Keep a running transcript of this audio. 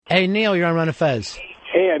Hey, Neil, you're on Run of Fez.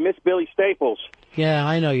 Hey, I miss Billy Staples. Yeah,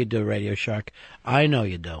 I know you do, Radio Shark. I know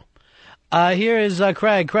you do. Here is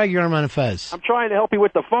Craig. Craig, you're on Run of Fez. I'm trying to help you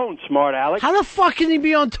with the phone, smart Alex. How the fuck can he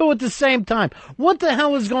be on two at the same time? What the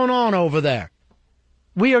hell is going on over there?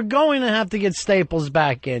 We are going to have to get Staples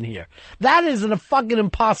back in here. That is a fucking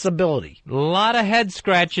impossibility. A lot of head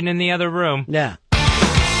scratching in the other room. Yeah.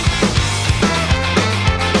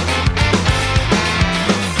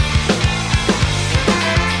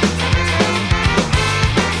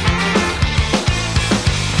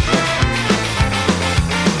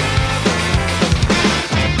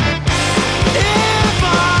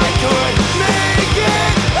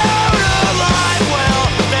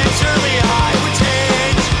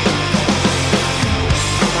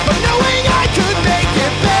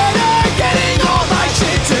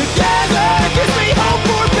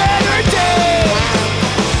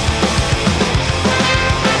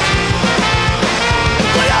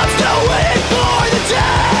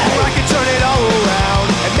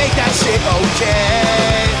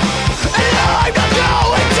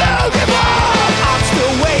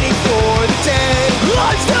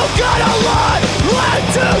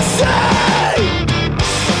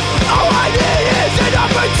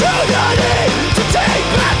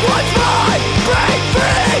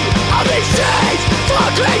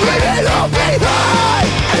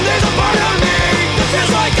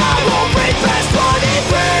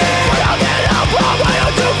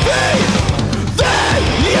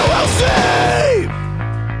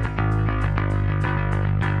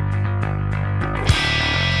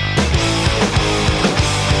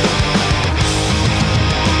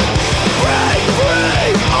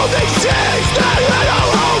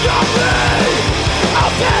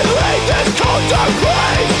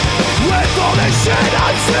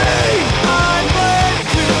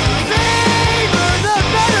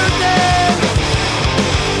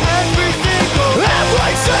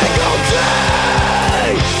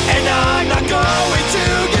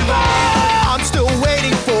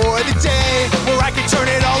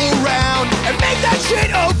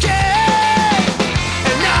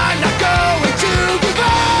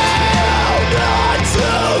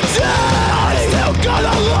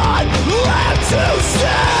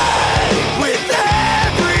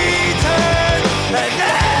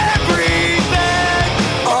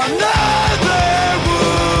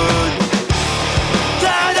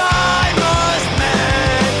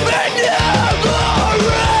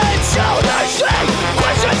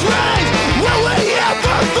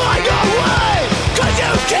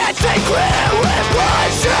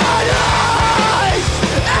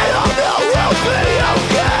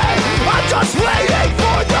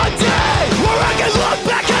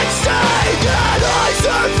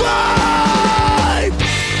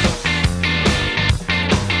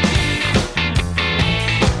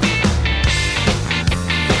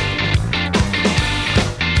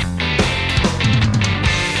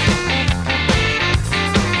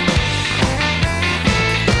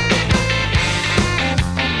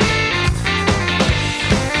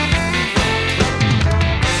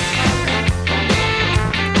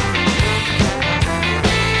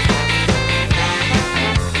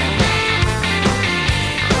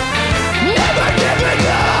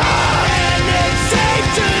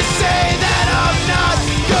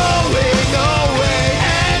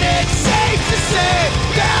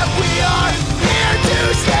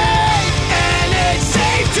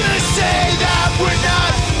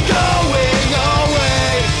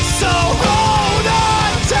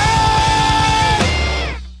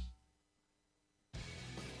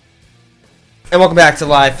 And welcome back to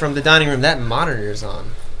Live from the Dining Room. That monitor's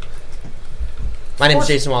on. My name is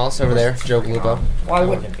Jason Wallace over there, Joe Galupo. Why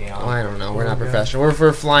wouldn't it be on? Oh, I don't know. We're not professional.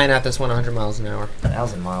 We're flying at this one 100 miles an hour.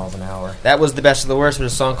 1,000 miles an hour. That was the best of the worst with a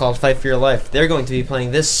song called Fight for Your Life. They're going to be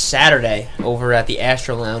playing this Saturday over at the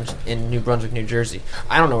Astro Lounge in New Brunswick, New Jersey.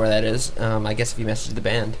 I don't know where that is. I guess if you message the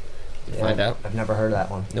band, you'll find out. I've never heard of that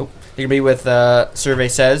one. Nope. They're going to be with Survey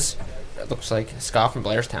Says. It looks like Scott from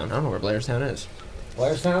Blairstown. I don't know where Blairstown is.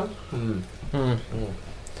 Blairstown? I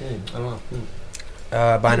don't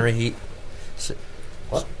know. Binary Heat.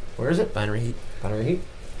 What? Where is it? Binary Heat. Binary Heat?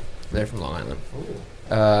 They're from Long Island.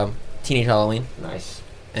 Ooh. Teenage Halloween. Nice.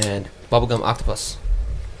 And Bubblegum Octopus.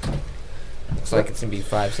 Looks like it's going to be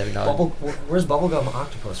 $7. Where's Bubblegum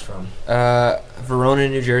Octopus from? Verona,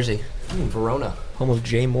 New Jersey. Verona. Home of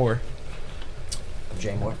Jay Moore.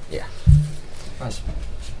 Jay Moore? Yeah. Nice.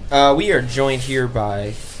 We are joined here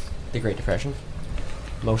by the Great Depression.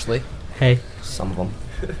 Mostly. Hey. Some of them.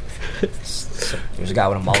 There's a guy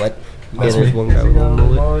with a mullet. Yeah, there's one guy with a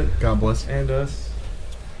mullet. God bless. And us.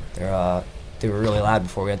 They're They were really loud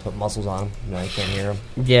before. We had to put muzzles on them. No, you can't hear them.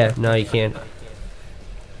 Yeah, no, you can't.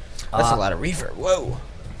 That's a lot of reverb. Whoa.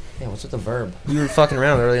 Yeah, what's with the verb? We were fucking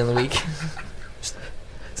around early in the week.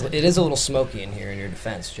 It is a little smoky in here in your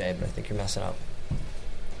defense, Jay, but I think you're messing up. I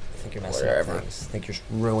think you're messing Whatever. up things. I think you're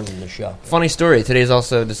ruining the show. Funny story. Today is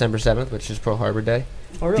also December 7th, which is Pearl Harbor Day.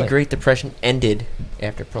 Oh, really? The Great Depression ended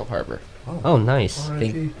after Pearl Harbor. Oh, nice.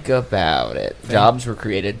 Think about it. Jobs were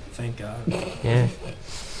created. Thank God. Yeah.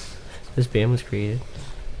 This band was created.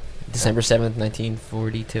 December 7th,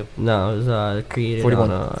 1942. No, it was created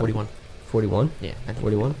 41. on 41. 41? Yeah.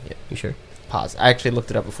 41? Yeah. You sure? Pause. I actually looked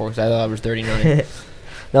it up before because I thought I was 39.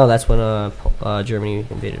 No, that's when Germany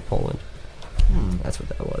invaded Poland. That's what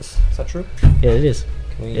that was. Is that true? Yeah, it is.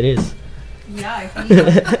 Can we- It is. Yeah, I think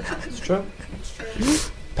It's true.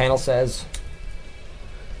 Panel says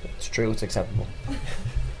it's true. It's acceptable.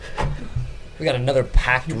 We got another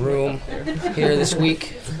packed room here this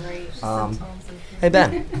week. Hey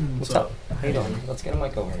Ben, what's up? How you doing? Let's get a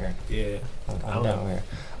mic over here. Yeah. I'm down over here.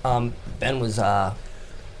 Ben was the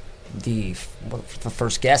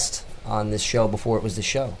first guest on this show before it was the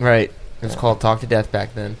show. Right. It was called Talk to Death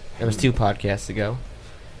back then. It was 2 podcasts ago.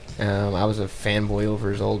 I was a fanboy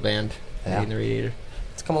over his old band, Yeah. in the Radiator.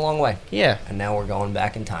 It's come a long way, Yeah. and now we're going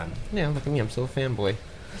back in time. Yeah, look at me. I'm still a fanboy.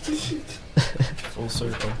 Full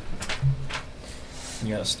circle. You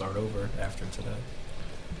gotta start over after today.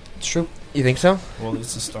 It's true. You think so? Well,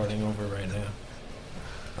 this is starting over right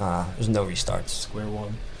now. There's no restarts. Square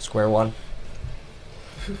one. Square one.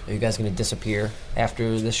 Are you guys going to disappear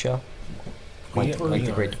after this show? Like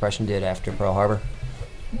the Great Depression did after Pearl Harbor?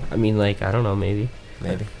 I mean, like, I don't know, maybe.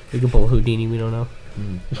 Maybe. We could pull a Houdini, we don't know.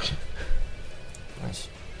 Nice.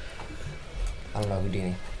 I don't know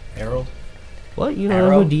Houdini. Harold? What? You don't know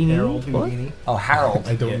Harold? Houdini? Harold What? Houdini? Oh, Harold.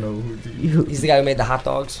 I don't Yeah. know who the, You, He's the guy who made the hot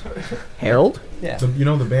dogs? Harold? Yeah. you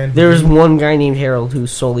know the band. There's Houdini? one guy named Harold who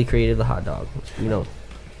solely created the hot dog. You know.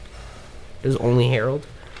 It was only Harold.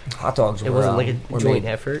 Hot dogs It were, wasn't like a were joint made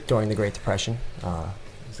effort. during the Great Depression.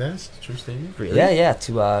 Is that a true statement? Really? Yeah,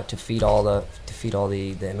 to feed all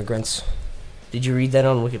the immigrants, Did you read that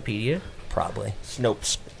on Wikipedia? probably.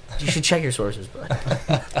 Snopes. You should check your sources, bud.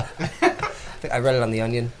 I read it on The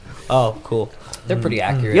Onion. Oh, cool. They're pretty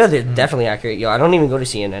accurate. Yeah, they're definitely accurate. Yo, I don't even go to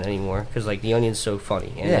CNN anymore because like The Onion's so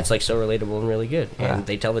funny and Yeah. it's like so relatable and really good, Yeah. and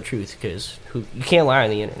they tell the truth because you can't lie on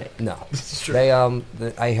the internet. No. They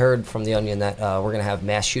I heard from The Onion that we're gonna have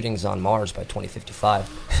mass shootings on Mars by 2055.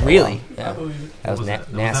 So, Really? yeah. That was Was that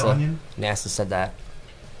NASA. Onion? NASA said that.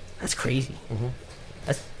 That's crazy.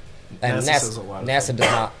 And NASA says a lot of NASA things. does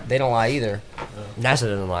not. They don't lie either. NASA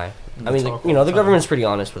doesn't lie. I They mean, talk you all know, the the time. government's pretty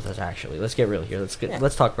honest with us. Actually, let's get real here. Yeah.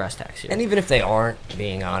 Let's talk brass tacks here. And even if they aren't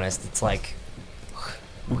being honest, it's like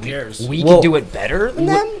Who cares? we Well- can do it better than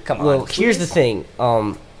them. Come on. Well, here's the thing.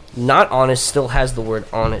 Not honest still has the word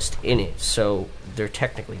honest in it, so they're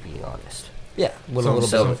technically being honest. Yeah, with a little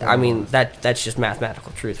So bit of, I mean that's just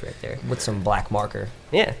mathematical truth right there. with some black marker.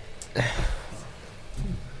 Yeah.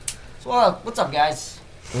 So what's up, guys?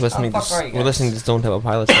 We're listening, fuck are you we're guys? listening to Stone Temple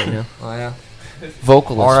Pilots right now. Oh yeah.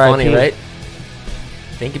 Vocal is R.I.P. funny, right?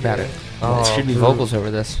 Think about it. Oh, There should be vocals over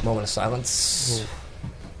this. Moment of silence.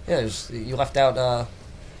 Yeah, you left out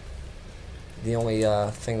the only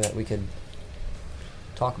thing that we could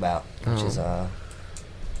talk about, which is that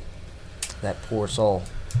poor soul.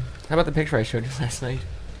 How about the picture I showed you last night?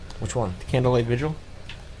 Which one? The Candlelight Vigil?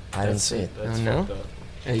 I didn't see it. That's Oh, no? fucked up.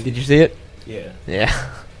 Hey, did you see it? Yeah. Yeah.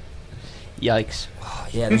 Yikes.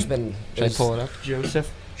 Yeah, there's been. Should I pull it up,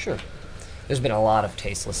 Joseph? Sure. There's been a lot of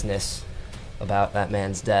tastelessness about that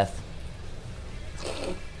man's death.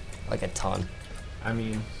 Like a ton. I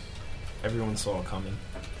mean, everyone saw it coming.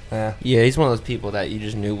 Yeah. Yeah, he's one of those people that you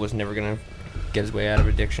just knew was never going to get his way out of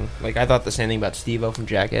addiction. Like, I thought the same thing about Steve-O from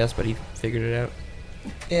Jackass, but he figured it out.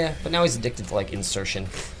 Yeah, but now he's addicted to like insertion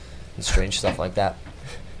and strange stuff like that.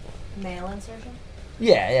 Male insertion?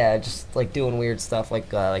 Yeah, just like doing weird stuff like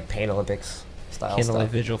Pain Olympics style Candlelight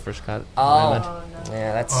stuff. Vigil for Scott. Oh, Weiland. Oh, no.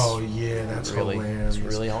 yeah, that's Oh yeah, that's really, hilarious. it's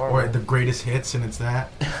really hard. Or the greatest hits, and it's that.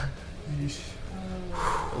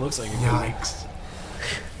 It looks like a good Yikes.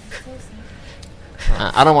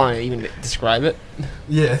 I don't want to even describe it.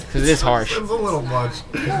 Yeah, 'Cause it is harsh. It's a little much.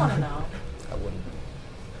 I don't want to know. I wouldn't.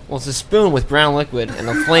 Well, it's a spoon with brown liquid and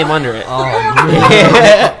a flame under it. Holy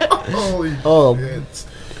Oh. shit.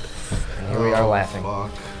 And here we are laughing.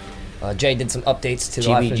 Fuck. Jay did some updates to the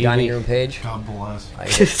Live from the GBGB. Dining Room page. God bless. I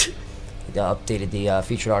updated the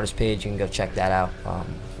featured artist page. You can go check that out.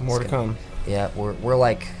 More to it's gonna- come. Yeah, we're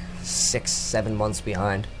like 6-7 months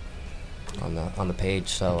behind on the page.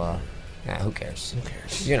 So who cares? Who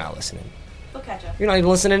cares? You're not listening. We'll catch up. You're not even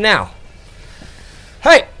listening now.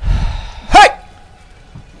 Hey, hey.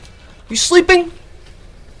 You sleeping?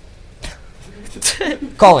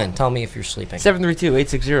 Call in. Tell me if you're sleeping.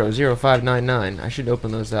 732-860-0599. I should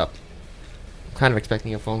open those up. I'm kind of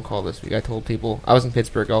expecting a phone call this week. I told people I was in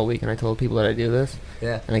Pittsburgh all week, and I told people that I do this.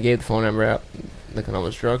 Yeah. And I gave the phone number out, like I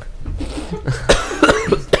was drug.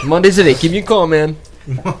 Mondays at 8. Give me a call, man.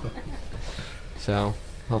 So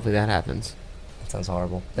hopefully that happens. That sounds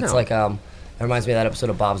horrible. It's No. like it reminds me of that episode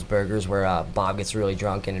of Bob's Burgers where Bob gets really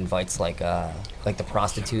drunk and invites like the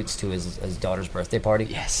prostitutes to his daughter's birthday party.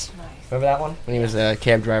 Yes. Remember that one? When he was a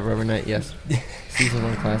cab driver overnight, yes. Season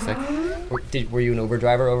 1 classic. Were you an Uber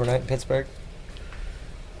driver overnight in Pittsburgh?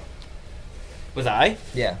 Was I?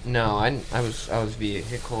 Yeah. No, I was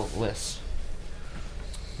vehicle-less.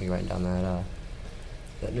 Were you writing down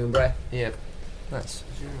that Noonbray? Yep. Nice.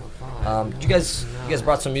 05. You guys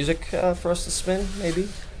brought some music for us to spin, maybe,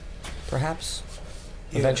 perhaps,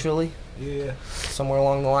 eventually, Yeah. somewhere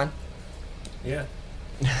along the line. Yeah.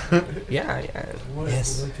 Yeah.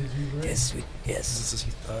 Yes. Yes. This is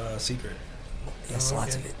a secret. Yes. Oh,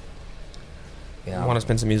 Lots okay. of it. I Yeah. want to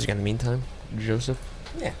spend some music in the meantime, Joseph.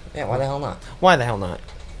 Yeah. Why the hell not? Why the hell not?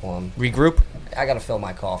 Well, Regroup. I gotta fill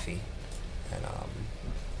my coffee, and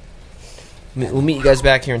We'll meet you guys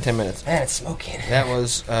back here in 10 minutes. man, it's smoking. That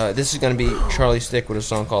was, this is going to be Charlie Stick with a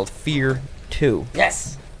song called Fear 2.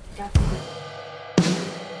 Yes.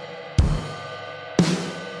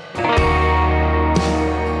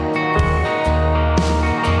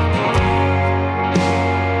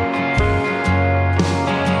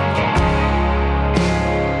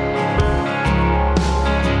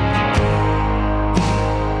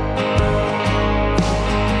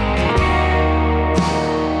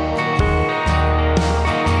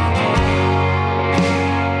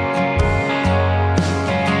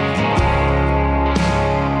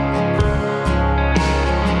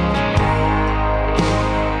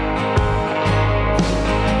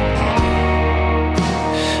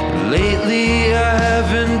 Lately I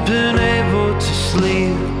haven't been able to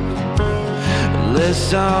sleep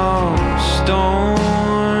unless I'm stoned.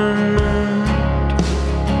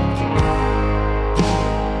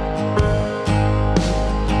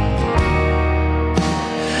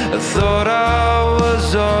 I thought I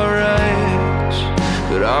was alright,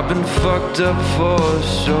 but I've been fucked up for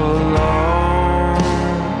so long.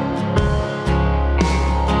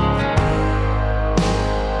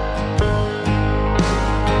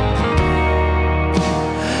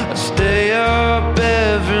 Stay up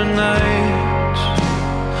every night,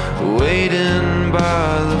 waiting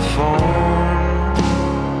by the phone.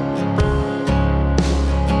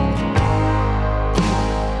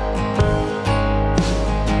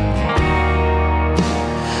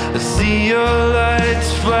 I see your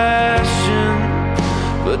lights flashing,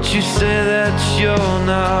 but you say that you're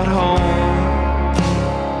not home.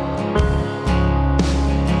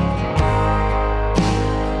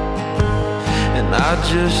 I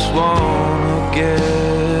just wanna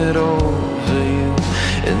get over you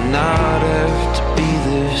and not have to be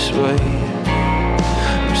this way.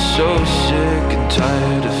 I'm so sick and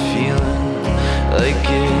tired of feeling like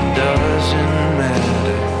it doesn't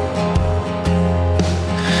matter.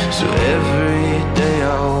 So every day I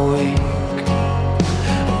wake, I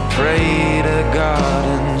pray to God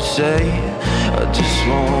and say, I just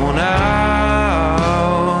want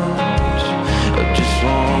out, I just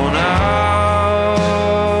want out.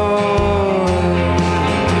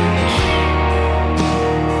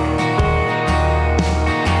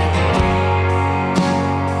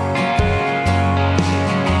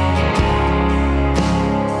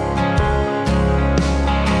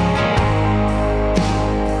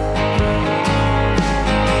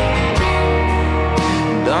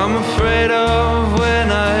 I'm afraid of when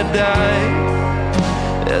I die,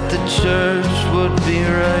 that the church would be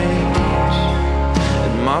right,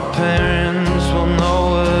 and my parents will know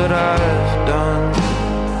what I've done.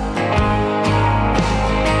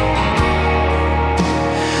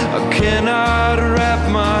 I cannot wrap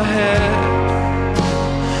my head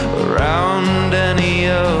around any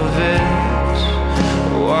of it.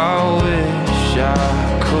 Oh, I wish I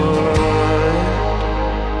could.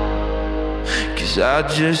 I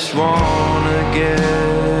just wanna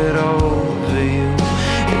get over you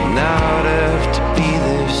and not have to be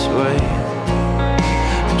this way.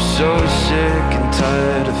 I'm so sick and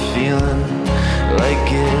tired of feeling like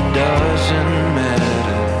it doesn't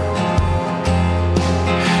matter.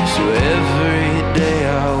 So every day I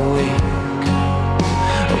wake,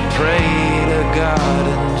 I pray to God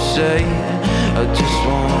and say, I just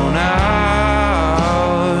want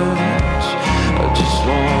out, I just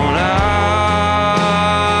want out.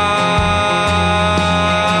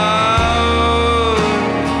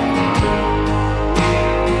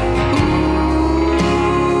 Ooh.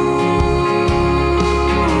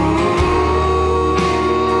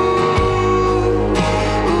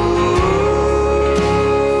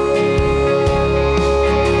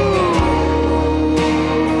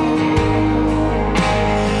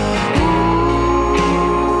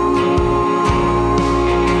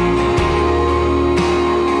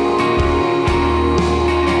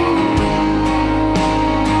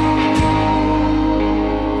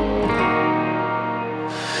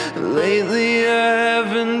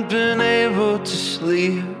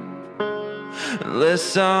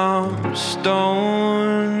 unless I'm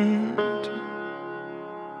stoned.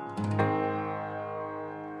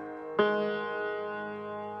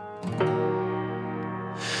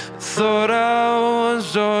 Thought I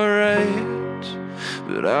was alright,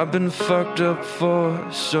 but I've been fucked up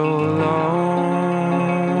for so long.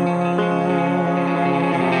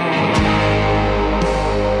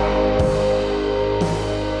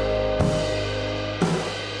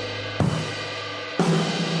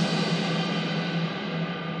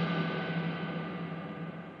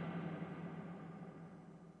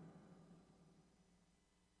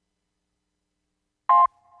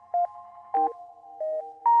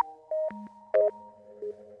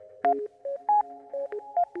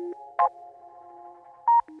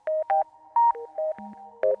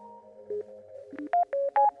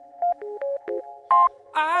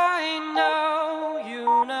 I know you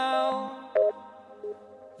know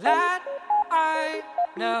that I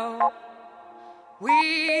know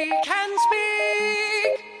we can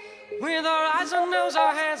speak with our eyes, our nose,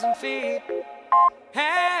 our hands and feet,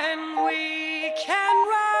 and we can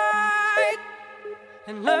write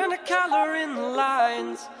and learn to color in the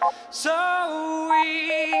lines, so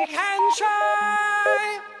we can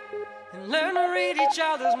try and learn to read each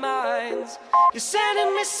other's minds. You're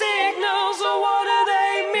sending me signals, so what do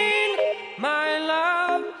they mean, my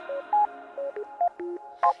love?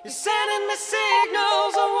 You're sending me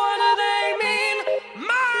signals, so what do they mean,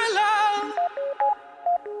 my love?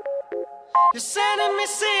 You're sending me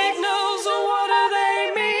signals, so what do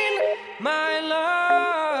they mean, my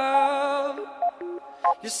love?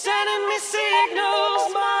 You're sending me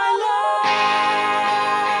signals, my love.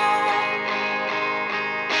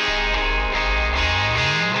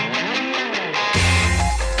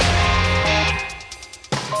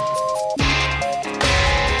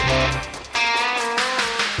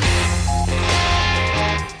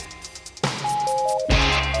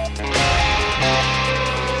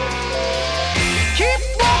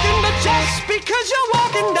 Just because you're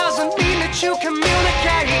walking doesn't mean that you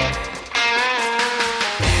communicate.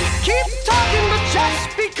 Keep talking, but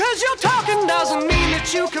just because you're talking doesn't mean that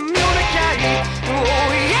you communicate. Oh,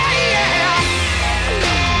 yeah, yeah.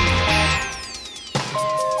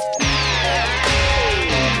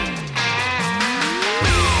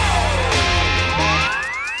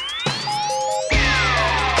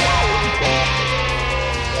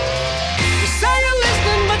 You say you're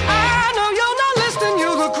listening, but I know you're not listening.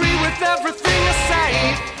 You'll agree with everything I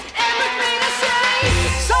say. Everything I say.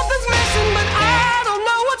 Something's missing, but I don't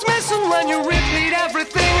know what's missing when you repeat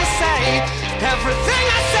everything I say. Everything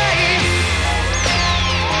I say.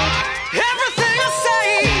 Everything I say.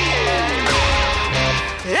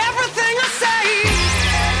 Everything I say.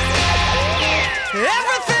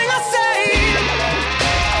 Everything I say.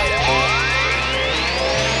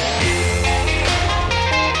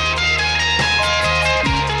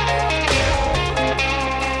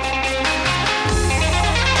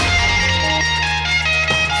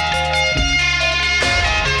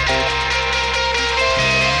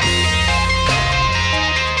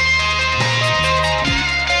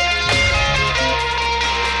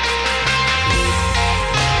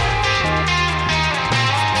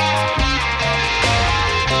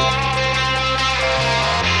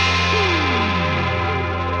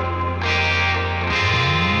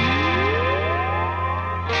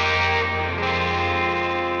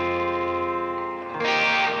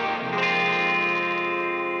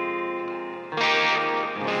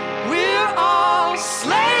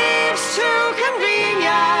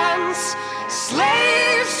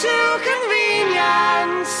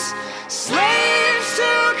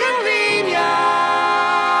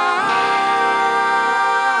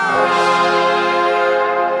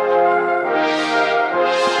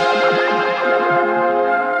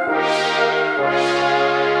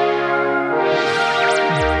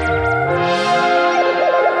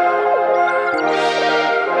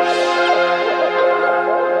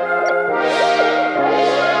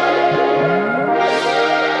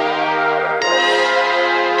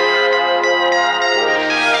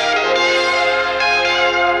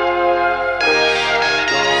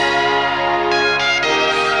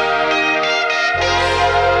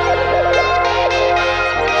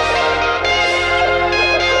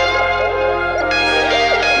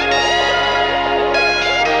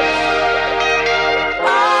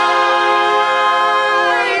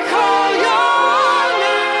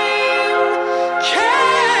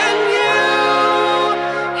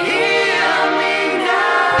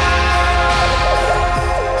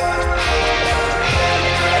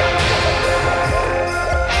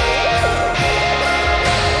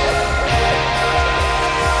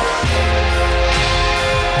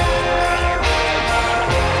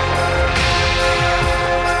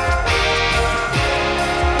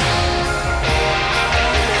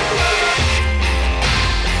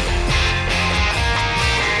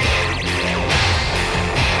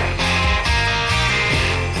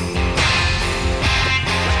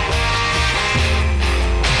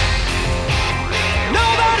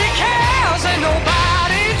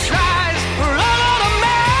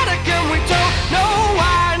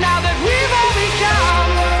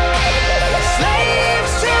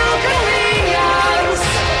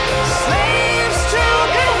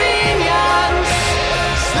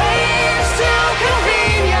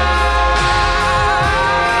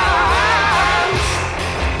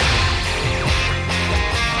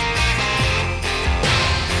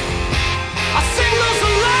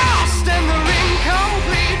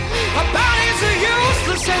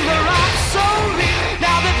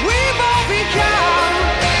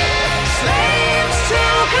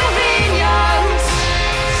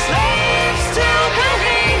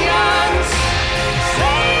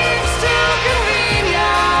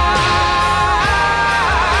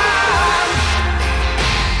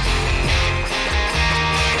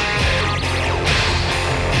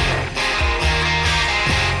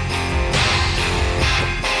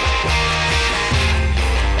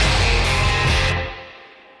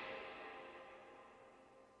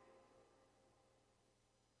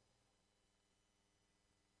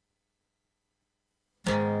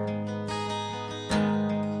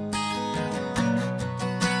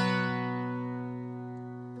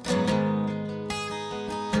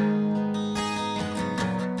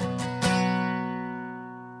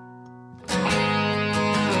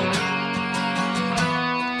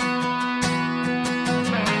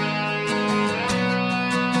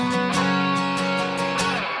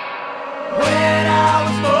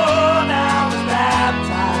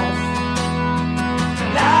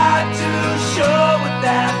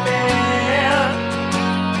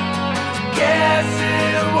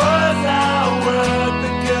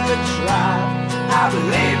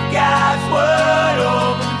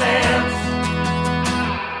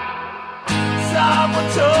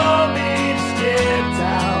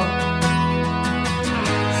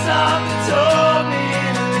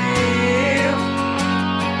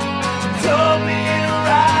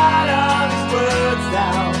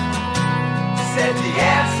 said the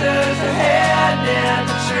answers are hidden in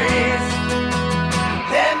the trees.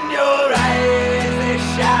 In your eyes they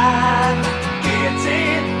shine like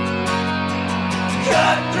guillotine,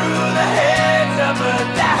 cut through the heads of a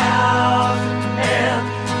thousand men.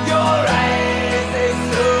 Your eyes they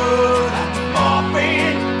soothe like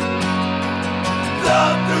morphine, flow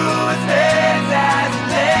through his veins as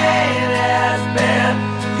late as been.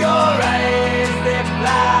 Your eyes they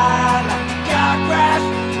fly like a car crash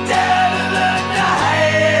dead of the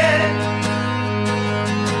night.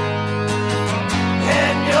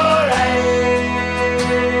 In your eyes,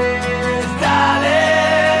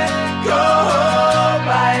 darling, go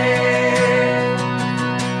by.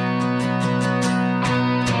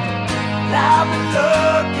 I've been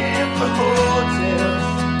looking for hotels,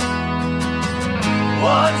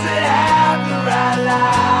 ones that have the right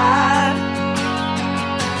line.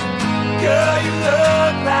 Girl, you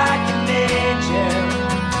look like an angel,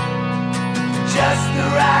 just the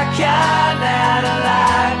right kind that I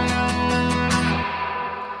like.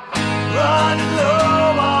 Running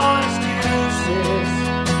low on excuses,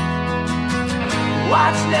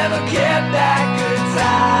 watch never get that good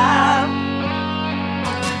time.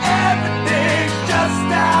 Everything's just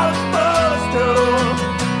how it's supposed to.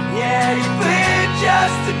 Yeah, you bleed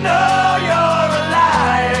just to know you're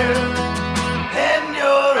alive. In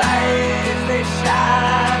your eyes they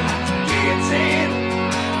shine like a guillotine,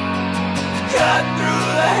 cut through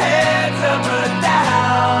the heads of a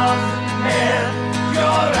thousand men.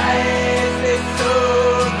 Your eyes they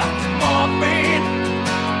soothe like morphine,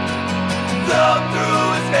 flow through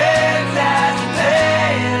his veins as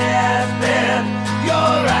late as been.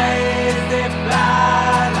 Your eyes they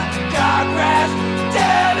fly like a car crash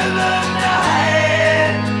dead of the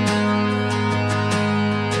night.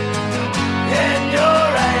 In your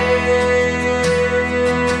eyes,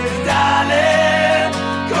 darling,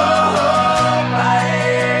 go by.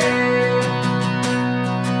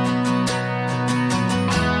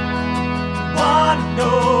 Wanna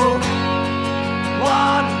know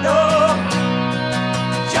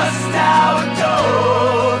just how it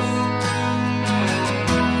goes.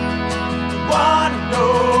 Wanna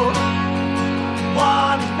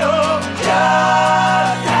know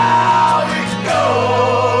just how it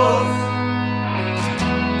goes.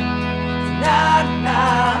 Nah,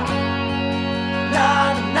 nah, nah,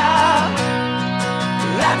 nah,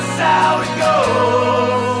 that's how it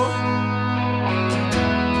goes.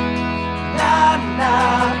 Nah,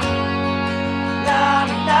 nah, nah,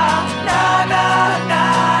 nah, nah, nah,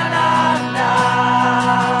 nah, nah, nah.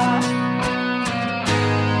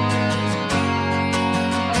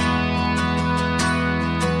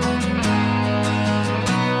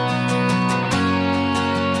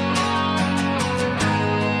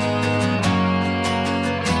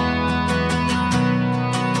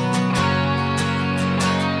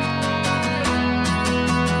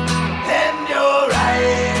 In your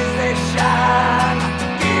eyes they shine like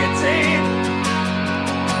a guillotine,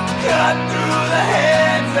 cut through the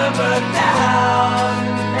heads of a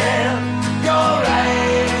thousand men. Your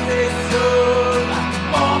eyes they soothe like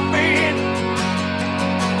morphine,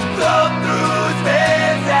 flow through his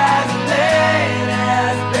veins as late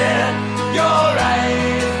as been. Your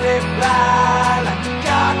eyes they fly like a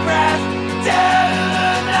car crash dead of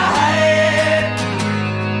the night.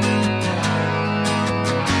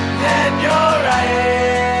 And your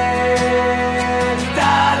eyes,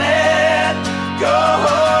 darling, go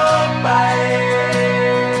by.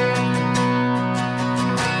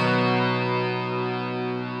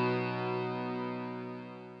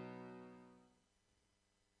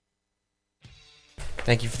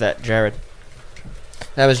 Thank you for that, Jared.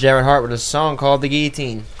 That was Jared Hart with a song called The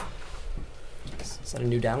Guillotine. Is that a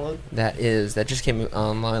new download? That just came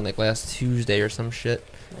online like last Tuesday or some shit.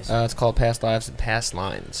 Nice. It's called Past Lives and Past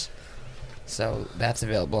Lines. So that's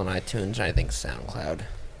available on iTunes and I think SoundCloud.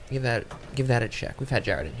 Give that a check. We've had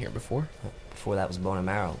Jared in here before. Before that was Bone and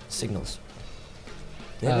Marrow. Signals.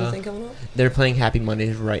 Do you have anything coming up? They're playing Happy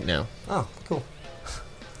Mondays right now. Oh, cool.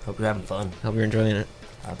 Hope you're having fun. Hope you're enjoying it.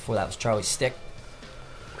 Before that was Charlie Stick.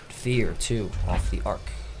 Fear 2 off the Ark.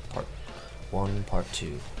 Part 1, Part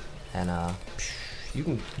 2. And you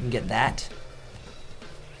can get that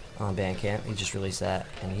on Bandcamp. He just released that.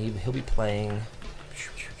 And he'll be playing...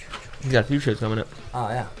 He's got a few shows coming up. Oh,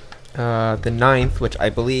 yeah. The 9th, which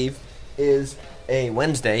I believe is a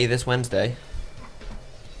Wednesday, this Wednesday.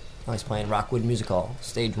 Oh, he's playing Rockwood Music Hall,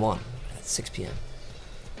 Stage 1, at 6 p.m.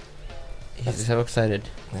 He's so excited.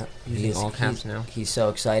 Yep. Using all caps now. He's so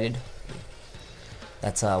excited.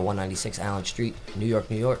 That's 196 Allen Street, New York,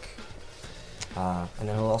 New York. And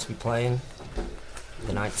then he'll also be playing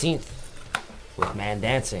the 19th with Man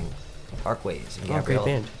Dancing Arcways in Oh, great Gabrielle.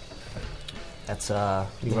 band. That's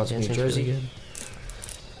New Brunswick, New Jersey.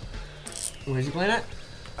 Where's he playing at?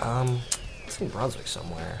 It's in Brunswick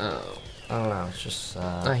somewhere. Oh. I don't know. It's just.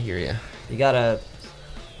 I hear ya. You gotta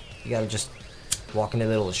just walk in the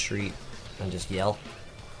middle of the street and just yell.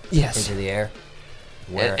 Yes. Into the air.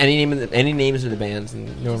 Any names of the bands,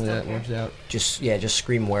 and normally that works out. Just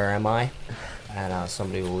scream, "Where am I?" and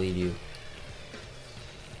somebody will lead you.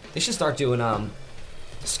 They should start doing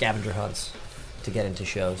scavenger hunts to get into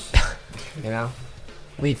shows. You know,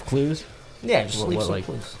 leave clues. Yeah, just leave some like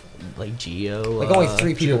clues. Like geo. Like only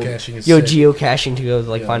 3 people. Geocaching is Yo, sick. geocaching to go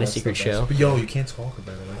like Yeah, find a that's secret the best. show. But yo, you can't talk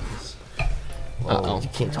about it like this. You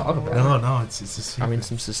can't talk about it. No, it's a secret. I mean,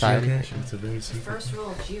 some society. Geocaching, it's a very secret. First rule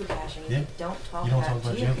of geocaching is Yeah. you don't talk You don't about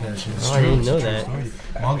talk about geocaching. geocaching. It's Oh, I true. didn't know It's a that. true story.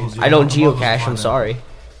 Muggles, I don't Muggles will geocache. I'm find sorry.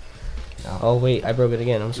 No. Oh wait, I broke it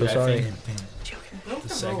again. I'm so Yeah, I sorry. think- The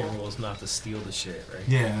second rule is not to steal the shit, right?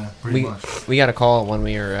 Yeah, pretty much. We got a call when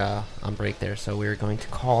we were on break there, so we were going to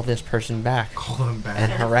call this person back. Call them back.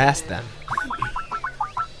 And harass them.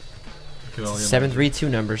 Could only 732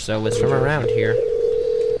 number, so it's from around here.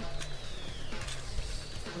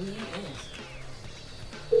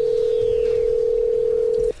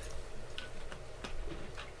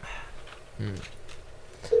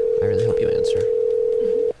 I really hope you answer.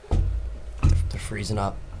 They're freezing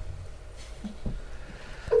up.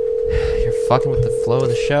 You're fucking with the flow of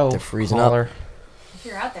the show. They're freezing caller. up. If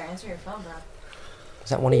you're out there, answer your phone, bro. Is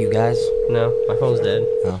that one of you guys? No, my phone's dead.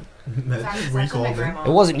 No. We called it.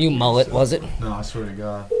 It wasn't you, Mullet, was it? No, I swear to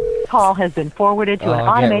God. Call has been forwarded to an get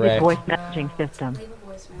automated wrecked. voice messaging system.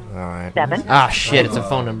 All right. 7. Ah, shit, it's a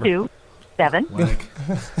phone number. 2 7.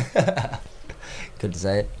 Good to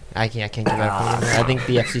say it. I can't give out a phone number. I think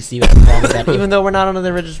the FCC would have a problem with that, even though we're not under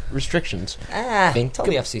the restrictions. Think tell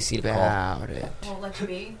the FCC to call. about it. Won't let you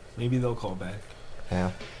be. Maybe they'll call back.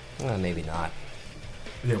 Yeah. Maybe not.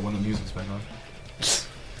 Yeah, when the music's back on.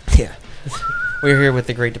 Yeah. We're here with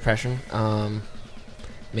the Great Depression,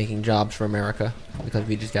 making jobs for America, because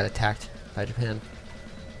we just got attacked by Japan.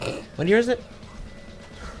 What year is it?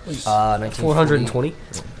 420.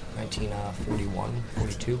 1941,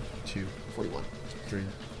 42. 41.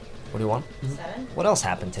 41? 7. What else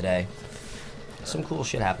happened today? Some cool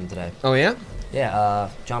shit happened today. Oh, yeah? Yeah,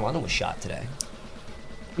 John Lennon was shot today.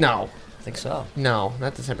 No. I think so. No,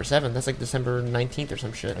 not December 7th. That's like December 19th or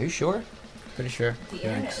some shit. Are you sure? Pretty sure. The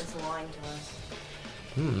internet is lying to us.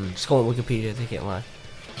 Just go on Wikipedia. They can't lie.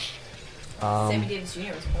 Sammy Davis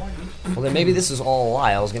Jr. was born. Well, then maybe this is all a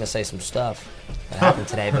lie. I was going to say some stuff that happened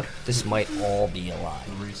today, but this might all be a lie.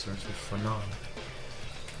 The research is phenomenal.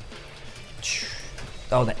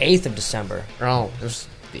 Oh, the 8th of December. Oh, it was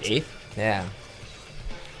the 8th? Yeah.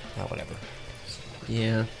 Oh, whatever.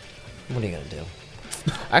 Yeah. What are you going to do?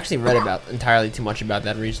 I actually read about entirely too much about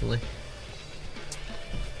that recently.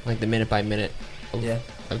 Like the minute by minute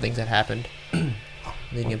of things that happened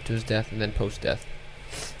leading up to his death and then post-death.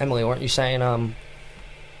 Emily, weren't you saying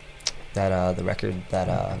that the record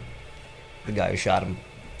that the guy who shot him?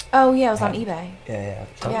 Oh, yeah, it was on eBay. Yeah.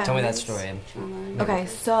 Tell Yeah. me that story. Em. Okay,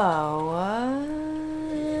 so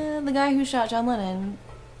the guy who shot John Lennon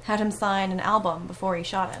had him sign an album before he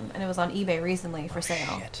shot him, and it was on eBay recently for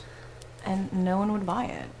sale. Shit. And no one would buy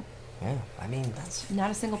it. Yeah, I mean that's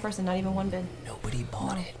Not a single person, not even one bid. nobody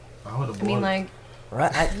bought it. I would have I mean, like,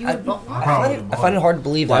 Right? you would buy I find it hard to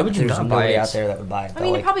believe Why that would you there's not buy nobody it? out there that would buy it. I though, mean,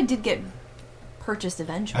 it like- probably did get purchased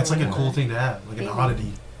eventually. That's like a cool thing to have, like an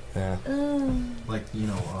oddity, Yeah. like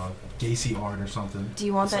Gacy art or something. Do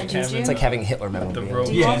you want that juju? It's like having Hitler The memorabilia. robe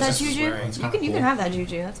Do you want that Jesus was juju? wearing. You can have that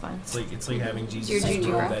juju. That's fine. It's like having Your Jesus'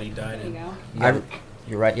 juju, robe bro. that he died in.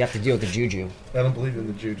 You're right. You have to deal with the juju. I don't believe in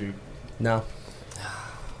the juju. No.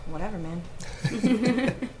 Whatever, man.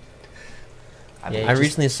 I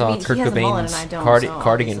recently saw I mean, Kurt he has a mullet Cobain's and I don't, so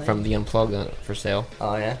cardigan obviously. from the Unplugged for sale.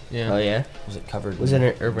 Oh yeah. Yeah. Oh yeah. Was it covered? Was it in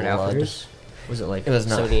an Urban blood? Outfitters? Was it like It was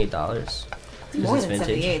not. $78? More Is than this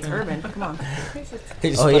vintage? 78. It's urban. Come on. They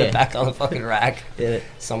just Oh, put yeah. it back on the fucking rack.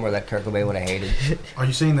 Somewhere that Kurt Cobain would have hated. Are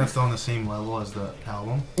you saying that's on the same level as the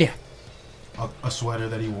album? Yeah. A sweater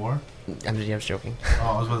that he wore? I'm just joking. Oh,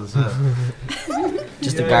 I was about to say.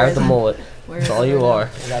 Just a guy with a mullet. Where's That's all you are.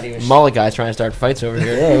 Not even Mullet guy's trying to start fights over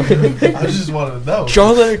here. I just wanted to know.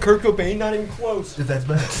 John Lennon and Kurt Cobain, not even close. If that's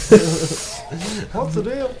bad. What's the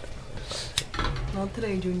deal? Not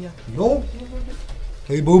today, Junior. No.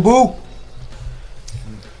 Hey, boo boo.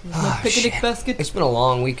 My picnic basket. It's been a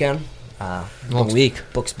long weekend. Long week.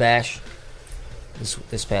 Books Bash.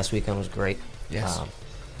 This past weekend was great. Yes.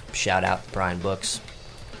 Shout out Brian Books.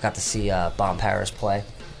 Got to see Bomb Paris play.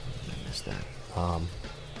 I missed that.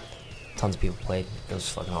 Tons of people played. It was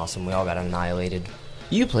fucking awesome. We all got annihilated.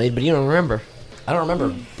 You played, but you don't remember. I don't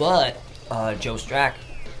remember, but Joe Strack,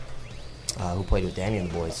 who played with Danny and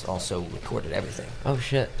the boys, also recorded everything. Oh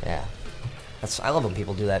shit! Yeah, I love when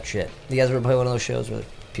people do that shit. You guys ever play one of those shows where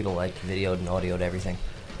people like videoed and audioed everything?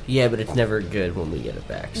 Yeah, but it's never good when we get it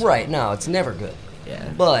back. So. Right? No, it's never good.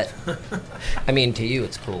 Yeah, but I mean, to you,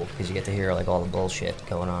 it's cool because you get to hear like all the bullshit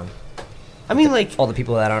going on. I mean, like all the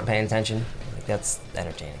people that aren't paying attention. Like that's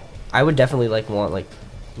entertaining. I would definitely want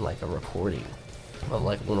a recording of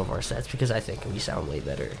like one of our sets because I think we sound way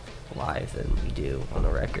better live than we do on the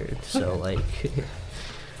record. So like,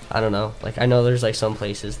 I don't know. Like I know there's like some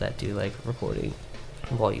places that do like recording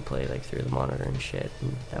while you play like through the monitor and shit.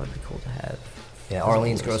 And that would be cool to have. Yeah,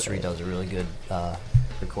 Arlene's Grocery does a really good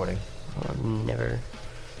recording. Never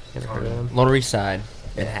heard of them. Lower East Side,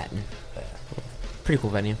 Manhattan. Pretty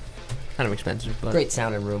cool venue. Kind of expensive, but great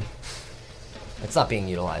sounding room. It's not being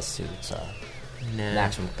utilized to its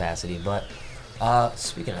maximum capacity, but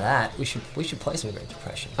speaking of that, we should play some Great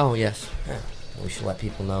Depression. Oh yes. Yeah. We should let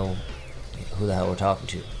people know who the hell we're talking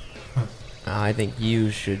to. I think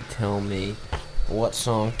you should tell me what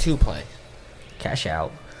song to play. Cash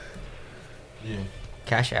Out. Yeah.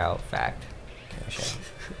 Cash Out. Fact. Cash Out.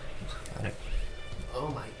 Oh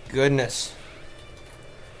my goodness.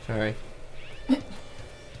 Sorry.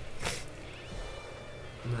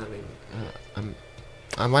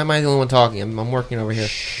 Why am I the only one talking? I'm working over here.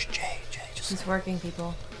 Shh, Jay, just... He's working,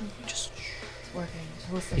 people. He's working.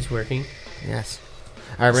 Listen. He's working? Yes.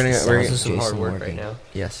 Alright, we're gonna some hard work right now.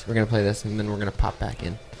 Yes, we're gonna play this and then we're gonna pop back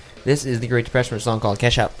in. This is the Great Depression, a song called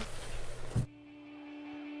Cash Out.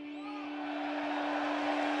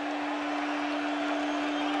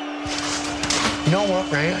 You know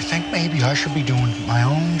what, Ray? I think maybe I should be doing my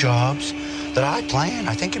own jobs that I plan.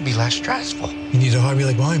 I think it'd be less stressful. You need a hobby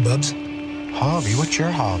like mine, Bubs. Hobby? What's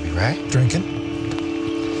your hobby, Ray? Drinking.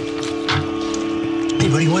 Hey,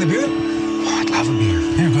 buddy, you want a beer? Oh, I'd love a beer.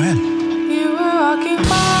 Here, go ahead. You were walking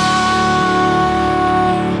by,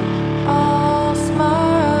 all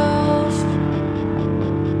smiles.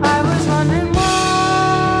 I was wondering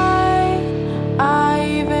why I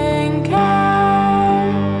even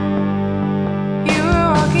care. You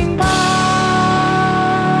were walking by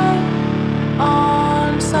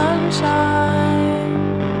on sunshine.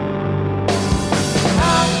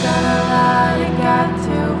 Not gonna let it get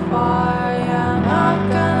too far. Yeah, not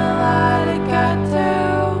gonna let it get too.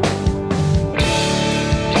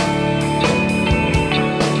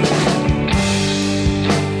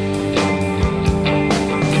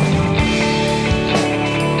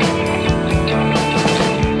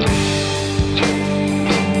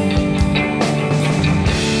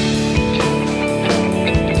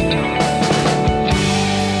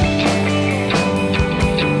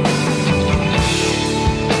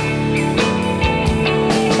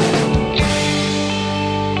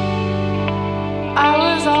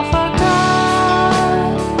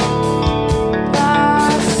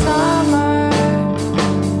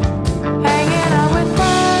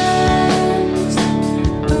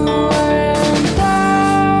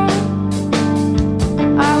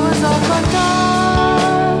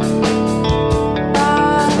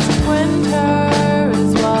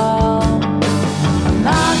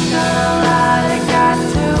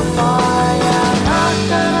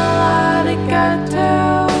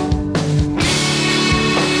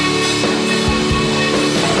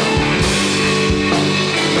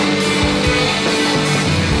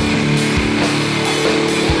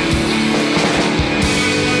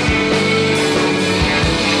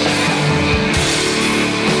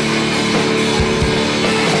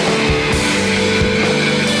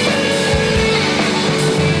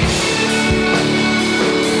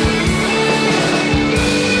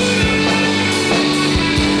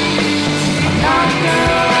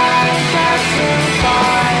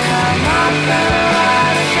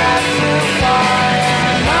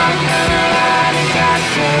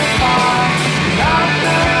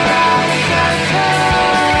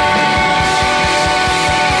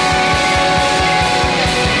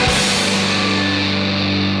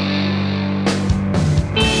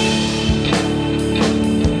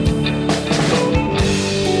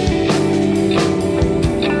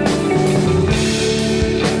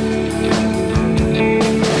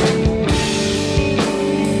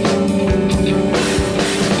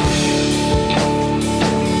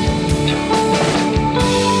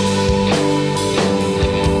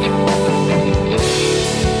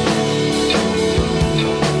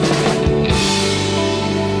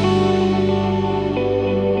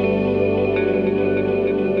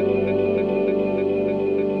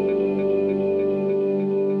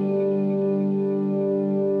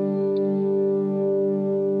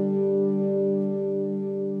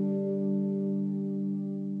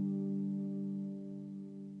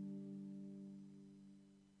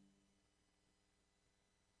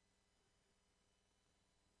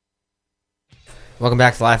 Welcome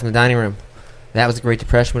back to Live from the Dining Room. That was the Great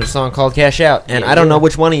Depression with a song called Cash Out. And Yeah, I don't know yeah.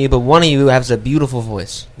 which one of you, but one of you has a beautiful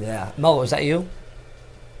voice. Yeah. Mo, was that you?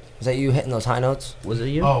 Was that you hitting those high notes? Was it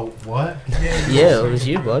you? Oh, what? Yeah, it was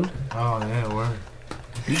you, bud. Oh, yeah, word.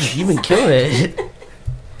 You've been killing it.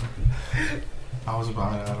 I was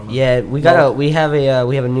about it. I don't know. Yeah, we have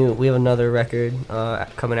another record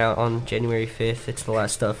coming out on January 5th. It's the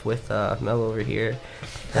last stuff with Mel over here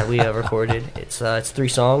that we recorded. It's 3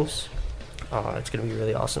 songs. It's gonna be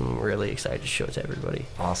really awesome. We're really excited to show it to everybody.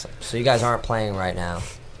 Awesome. So you guys aren't playing right now.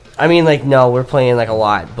 I mean, like, no, we're playing like a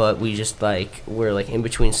lot, but we just we're like in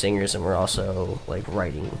between singers, and we're also like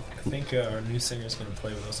writing. I think our new singer's gonna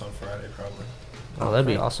play with us on Friday, probably. Oh, that'd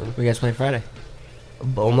be awesome. We guys playing Friday?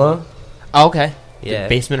 Boma. Oh, okay. Yeah. The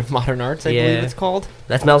Basement of Modern Arts, I believe it's called.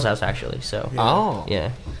 That's Mel's house, actually. So. Yeah. Oh.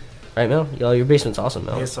 Yeah. Right, Mel? Yo, your basement's awesome,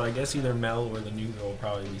 Mel. Yeah, so I guess either Mel or the new girl will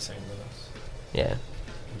probably be singing with us. Yeah.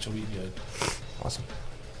 Which will be good. Awesome.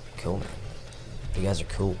 Cool, man. You guys are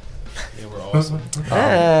cool. Yeah, we're awesome.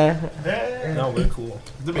 No, we're cool.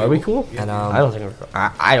 Are we cool? And, I don't think we're cool.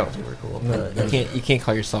 I don't think we're cool. But You can't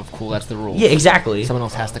call yourself cool. That's the rule. Yeah, exactly. Someone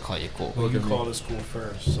else has to call you cool. Well, you called us cool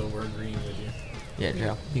first, so we're agreeing with you. Yeah,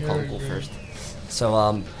 Joe. You call him cool first.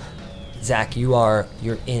 So, Zach, you're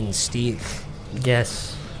in Steve.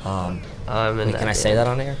 Yes. I'm in wait, that can I band. say that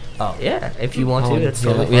on air? Oh yeah, if you want to. It's yeah,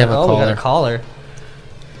 totally we have a fine. caller. We got a caller.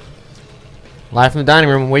 Live from the dining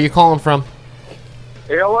room. Where you calling from?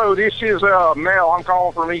 Hello, this is Mel. I'm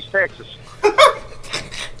calling from East Texas.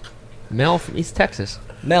 Mel from East Texas.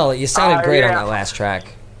 Mel, you sounded great on yeah. that last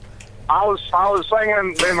track. I was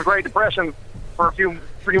singing in the Great Depression for a few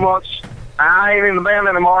months. I ain't in the band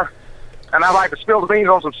anymore, and I'd like to spill the beans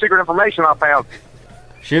on some secret information I found.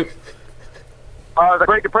 Shoot. The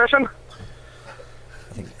Great Depression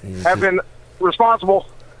have been responsible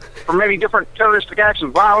for many different terroristic acts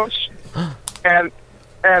of violence, and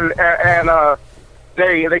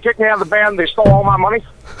they kicked me out of the band. They stole all my money.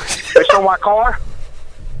 They stole my car.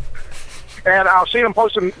 And I've seen them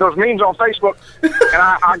posting those memes on Facebook, and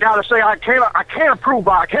I gotta say I can't approve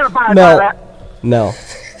by, I can't abide by that. No.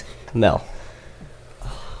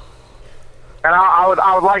 And I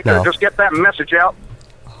would like No. to just get that message out.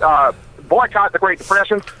 Boycott the Great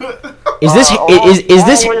Depression. Is this is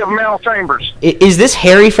this Only of Mel Chambers. is this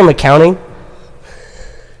Harry from accounting?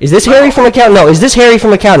 Is this Harry from accounting? No, is this Harry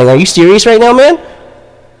from accounting? Are you serious right now, man?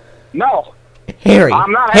 No. Harry,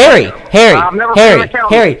 I'm not Harry, I've never been an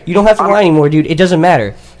accountant. Harry, you don't have to lie anymore, dude. It doesn't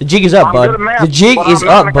matter. The jig is up, I'm bud. good at math, The jig but is I'm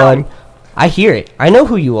not an up, bud. I hear it. I know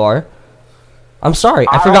who you are. I'm sorry.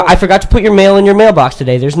 I forgot to put your mail in your mailbox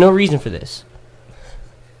today. There's no reason for this.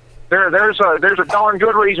 There's a darn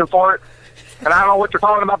good reason for it, and I don't know what you're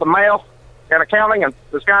talking about, the mail and accounting and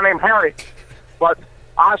this guy named Harry, but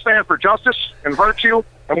I stand for justice and virtue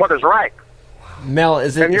and what is right. Mel,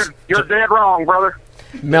 is it? And you're dead wrong, brother.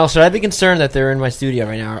 Mel, should I be concerned that they're in my studio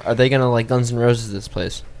right now? Are they gonna like Guns N' Roses this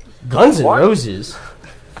place? Guns N' Roses.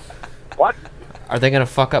 What? Are they gonna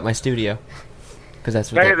fuck up my studio? Because that's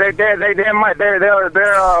what They damn might.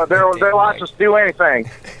 They're licensed to do anything.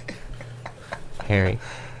 Harry.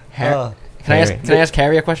 Can I ask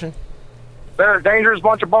Harry a question? They're a dangerous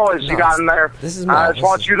bunch of boys you got in there. This is I Mel. just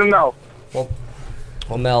want you to know.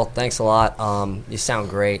 Well, Mel, thanks a lot. You sound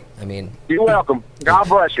great. I mean, You're welcome. God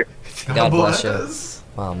bless you. God bless you.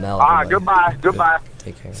 Wow, Mel. All right, everybody. goodbye.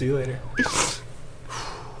 Take care. See you later.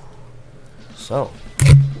 So,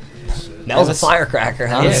 Mel's a firecracker,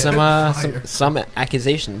 huh? Yeah. Some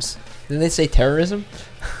accusations. Didn't they say terrorism?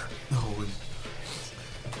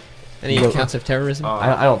 Any accounts of terrorism?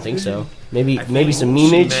 I don't think so. Maybe think some she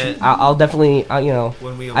memeage. meant I'll definitely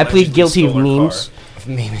when we I plead allegedly guilty of stole her memes.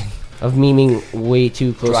 Of memeing way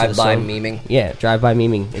too close to the Drive-by sun. memeing. Yeah, drive-by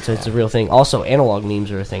memeing. It's a real thing. Also, analog memes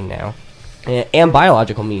are a thing now, and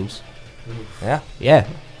biological memes. Yeah. Yeah.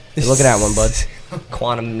 You're looking at one, bud.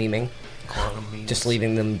 Quantum memeing. Just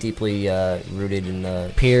leaving them deeply rooted in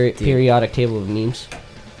the Periodic table of memes.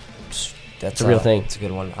 That's It's a real thing. It's a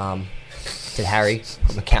good one. Did Harry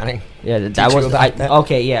from accounting? Yeah, teach that you was about that?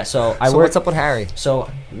 okay. Yeah, so I So work. what's up with Harry?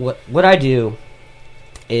 So what I do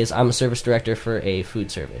is I'm a service director for a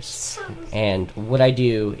food service, and what I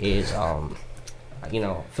do is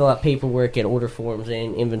fill out paperwork, get order forms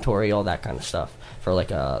in, inventory, all that kind of stuff for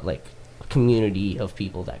like a community of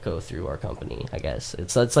people that go through our company. I guess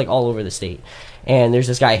it's like all over the state, and there's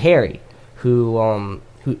this guy Harry who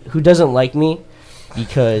doesn't like me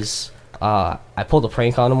because I pulled a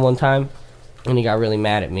prank on him one time, and he got really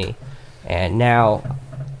mad at me, and now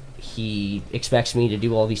he expects me to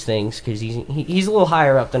do all these things because he's a little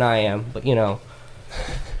higher up than I am. But I'm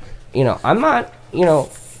not.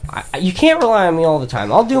 you can't rely on me all the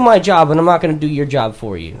time. I'll do my job, but I'm not going to do your job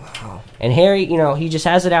for you. And Harry, he just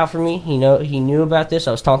has it out for me. He knew about this.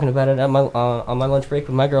 I was talking about it at my on my lunch break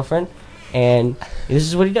with my girlfriend, and this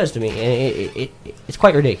is what he does to me. And it's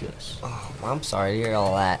quite ridiculous. Oh, I'm sorry to hear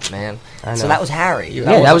all that, man. I know. So that was Harry. Yeah,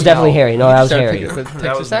 that was definitely Harry. No, that was Harry.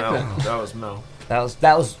 That was Mel. That was Mel.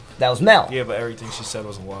 That was Mel. Yeah, but everything she said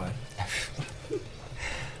was a lie.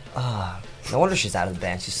 No wonder she's out of the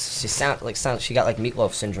band. She got like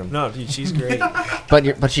Meatloaf syndrome. No, dude, she's great.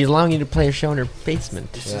 But she's allowing you to play a show in her basement.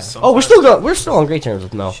 Yeah. Oh, we're still on great terms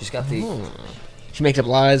with Mel. She's got the. She makes up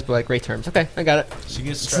lies, but like great terms. Okay, I got it. She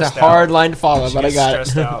gets It's stressed a hard line to follow, She but I gets got it.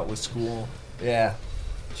 stressed out with school. Yeah.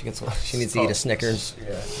 She needs to eat a Snickers.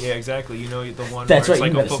 Yeah, exactly. You know the one That's where it's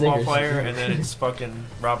right, like you a got football Snickers. player, and then it's fucking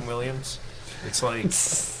Robin Williams. It's like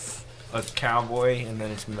a cowboy, and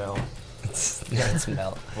then it's Mel. Yeah, it's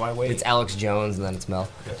Mel. Why wait? It's Alex Jones, and then it's Mel.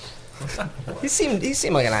 He seemed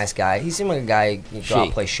like a nice guy. He seemed like a guy you go out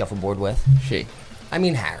and play shuffleboard with. I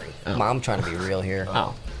mean Harry. I'm trying to be real here.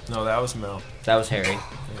 Oh. No, that was Mel. That was Harry.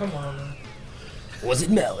 Come on. Was it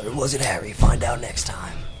Mel or was it Harry? Find out next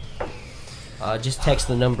time. Just text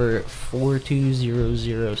the number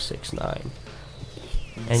 420069,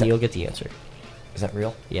 and you'll get the answer. Is that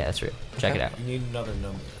real? Yeah, that's real. Check it out. You need another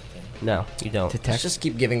number. No, you don't. Let's just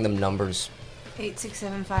keep giving them numbers.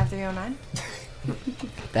 867-5309.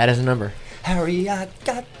 That is a number. Harry, I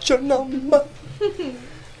got your number.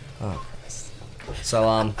 Oh, Christ.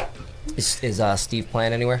 So, is Steve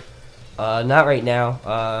playing anywhere? Not right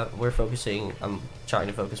now. We're focusing. I'm trying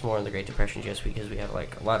to focus more on the Great Depression just because we have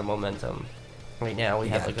like a lot of momentum. Right now we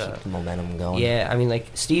have like keep the momentum going. Yeah, I mean like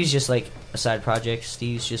Steve's just like a side project.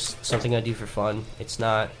 Steve's just something I do for fun. It's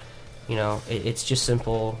not, it's just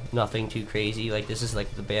simple, nothing too crazy. Like this is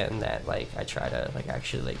like the band that like I try to like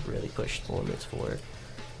actually like really push the limits for.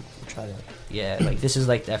 Yeah, like this is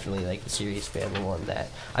like definitely like the serious band, the one that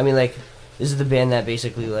I mean like this is the band that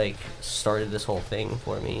basically like started this whole thing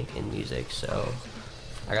for me in music. So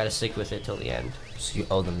I gotta stick with it till the end. So you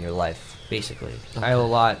owe them your life, basically. I owe a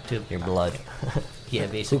lot to your blood. Yeah,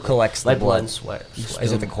 basically. Who collects my the blood blood? and sweat?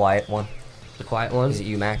 Is it the quiet one? The quiet one? Is it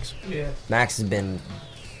you, Max? Yeah. Max has been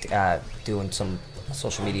doing some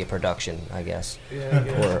social media production, I guess.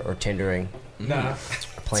 Yeah. Or Tindering. Nah.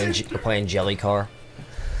 Playing Jelly Car.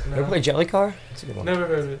 No. Ever play Jelly Car? It's a good one. Never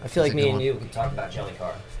heard of it. I feel like It's a me good and one. you could talk about Jelly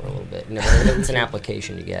Car for a little bit. It's an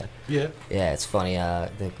application you get. Yeah. Yeah, it's funny. The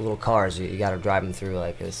little cars, you got to drive them through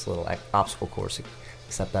like this little obstacle course,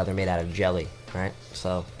 except they're made out of jelly, right?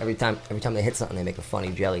 So every time they hit something, they make a funny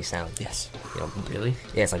jelly sound. Yes. Really?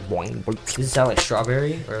 Yeah, it's like boing. Does it sound like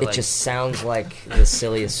strawberry? Or It like... just sounds like the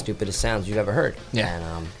silliest, stupidest sounds you've ever heard. Yeah.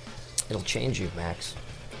 And it'll change you, Max.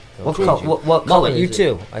 What color Mullet, you is it?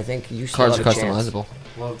 too. I think you still Cars have are a chance. customizable.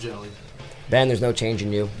 Love jelly. Ben, there's no change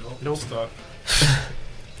in you. Nope. Stuck.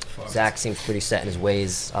 Zach seems pretty set in his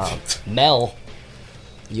ways. Mel,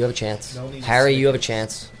 you have a chance. No need to Harry, say- you have a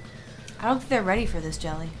chance. I don't think they're ready for this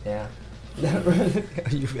jelly. Yeah. Are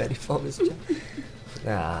you ready for this?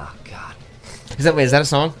 Ah, God. Is that a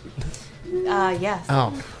song? Yes.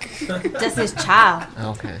 Oh. Destiny's Child.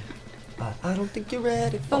 Okay. I don't think you're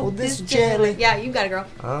ready for this jelly. Yeah, you got it, girl.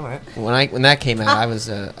 All right. When that came out, I was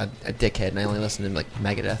a dickhead, and I only listened to like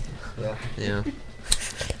Megadeth. Yeah. Yeah.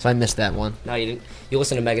 So I missed that one. No, you didn't. You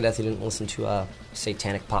listened to Megadeth. You didn't listen to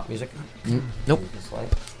satanic pop music. Nope.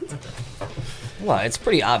 Well, it's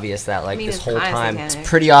pretty obvious that like I mean, this it's whole kinda time. satanic. It's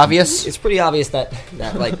pretty obvious. It's pretty obvious that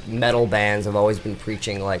like metal bands have always been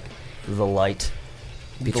preaching like the light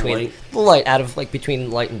between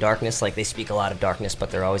between light and darkness. Like they speak a lot of darkness, but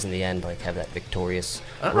they're always in the end like have that victorious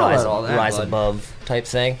I don't know about all that, rise bud. above type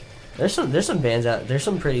thing. There's some bands out. There's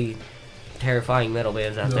some pretty terrifying metal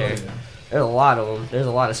bands out there. yeah. There's a lot of them. There's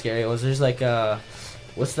a lot of scary ones. There's like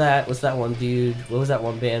what's that one dude? What was that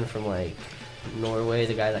one band from like Norway?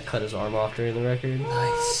 The guy that cut his arm off during the record.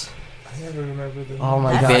 Nice. I never remember the Oh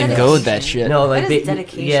my That's god. Van dedication. Gogh'd that shit. No, like That is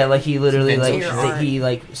dedication. yeah, like he literally It's like vintage. To your art. he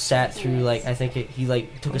like sat through like I think he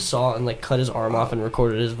like took a saw and like cut his arm off and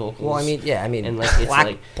recorded his vocals. Well, I mean, and like it's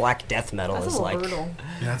like black death metal That's a is little like brutal.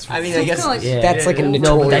 That's I mean, I guess yeah. that's like a notorious.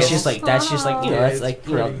 No, but that's just like Yeah, that's it's like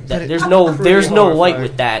pretty- there's pretty no light horrifying.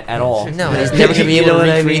 with that at all. No, he's never gonna be You able know to what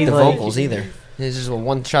I recreate mean? the Like- vocals either. It's just a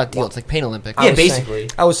one-shot deal. It's like Pain Olympics. Yeah, basically.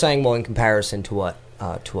 I was saying, well, in comparison to what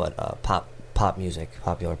pop music,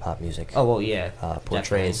 popular pop music. Oh well, yeah.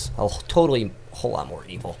 Portrays a whole lot more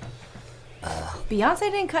evil. Beyonce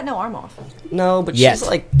didn't cut no arm off. No, but Yes.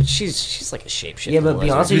 she's like a shapeshifter. Yeah, but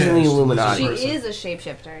lizard. Beyonce's in the Yeah, Illuminati. She is a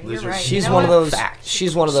shapeshifter. You're Lizard. right. She's You know one of what? those.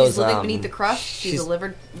 She's one of those. She's living beneath the crust. She's a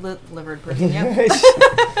livered person. Yep.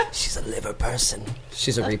 She's a liver person.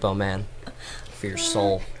 She's a repo man. for your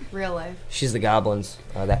soul. Real life. She's the goblins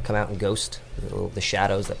that come out in Ghost, the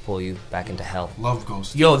shadows that pull you back into hell. Love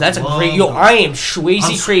Ghost. Yo, that's a great. Yo, I am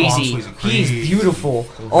Swayze crazy. He's beautiful.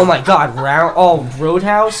 Oh my God,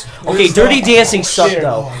 Roadhouse. Okay, Dirty Dancing sucked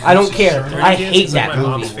though. I don't care. I hate that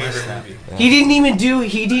movie. He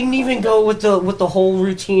didn't even go with the whole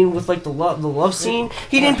routine with like the love scene.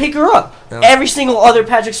 He didn't pick her up. No. Every single other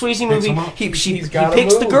Patrick Swayze movie, he picks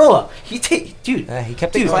the girl up. He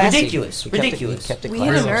kept it classy. Ridiculous. He kept it We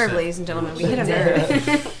hit a nerve, ladies and gentlemen. We hit a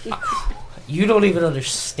nerve. You don't even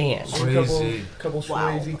understand. Couple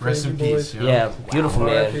Wow. Swayze. Rest in peace. Yo. Yeah, beautiful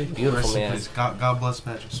man. Rest Beautiful in man. peace. God bless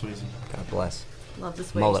Patrick Swayze. God bless. Love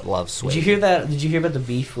this Mullet loves Swayze. Did you hear that? Did you hear about the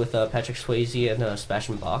beef with Patrick Swayze and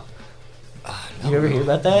Sebastian Bach? You ever hear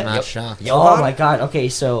about that? I'm not shocked. Oh my God! Okay,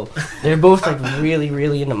 so they're both like really,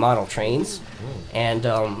 really into model trains, and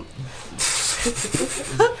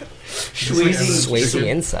Swayze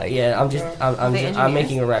insight. Yeah, I'm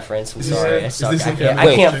making a reference. I'm sorry, I suck. this I like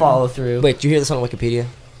I can't follow through. Wait, did you hear this on Wikipedia?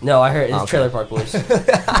 No, I heard it's Okay. Trailer Park Boys.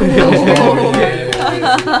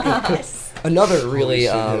 Another really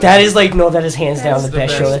That is that is hands down the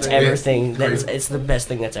best show that's thing. ever thing. Great. It's the best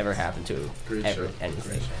thing that's ever happened to Great ever show.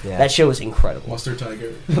 anything. Yeah. That show is incredible. Mustard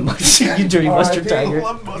Tiger. You dirty mustard R.I.P. tiger.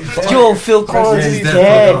 Love Mustard Yo, Tiger. Phil Collins is He's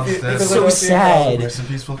dead. Phil Collins It's dead. so sad. Rest in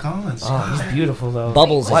peace, Phil Collins. Oh, he's beautiful though.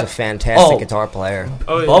 Bubbles is What? a fantastic Oh. guitar player.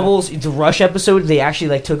 Bubbles, the Rush episode, they actually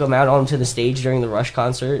like took him out onto the stage during the Rush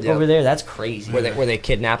concert Yep. over there. That's crazy. Where they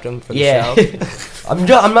kidnapped him for the Yeah. show.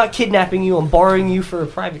 I'm not kidnapping you. I'm borrowing you for a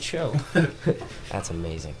private show. That's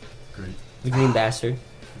amazing. Great. The Green Bastard.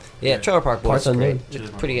 Yeah, Trailer Park Boys Parts is great.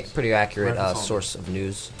 Unknown. Pretty accurate Right, that's all. source of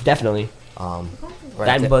news. Definitely. Right That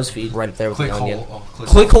up and there- BuzzFeed. Right up there with the Onion. Clickhole. Oh,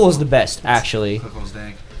 Clickhole is the best, actually. Clickhole's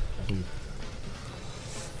dank.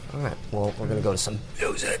 Alright, well, we're gonna go to some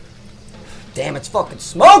music. Damn, it's fucking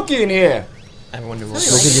smoky in here! Everyone knew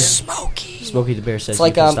Smokey the Bear says It's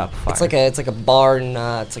like you can stop a fire. it's like a bar in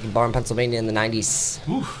Pennsylvania in the 90s.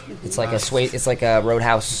 It's like it's like a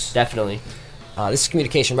Roadhouse. Definitely. This is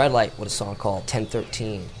Communication Red Light with a song called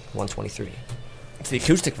 1013 123. It's the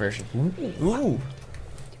acoustic version. Ooh.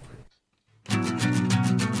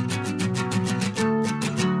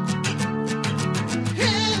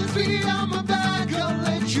 Hands behind my back, I'll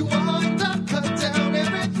let you under, cut down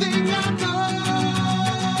everything I know.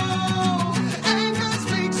 Anger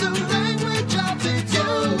speaks a language I did you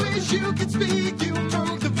wish you could speak. You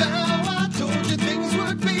broke the vow. I told you things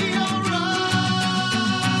would be alright.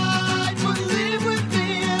 But live with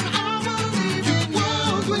me and I believe you.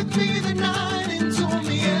 Walk with me the night and told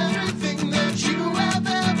me everything that you have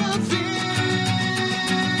ever feared.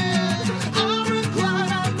 I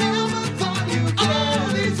replied I never thought you'd all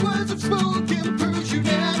these words of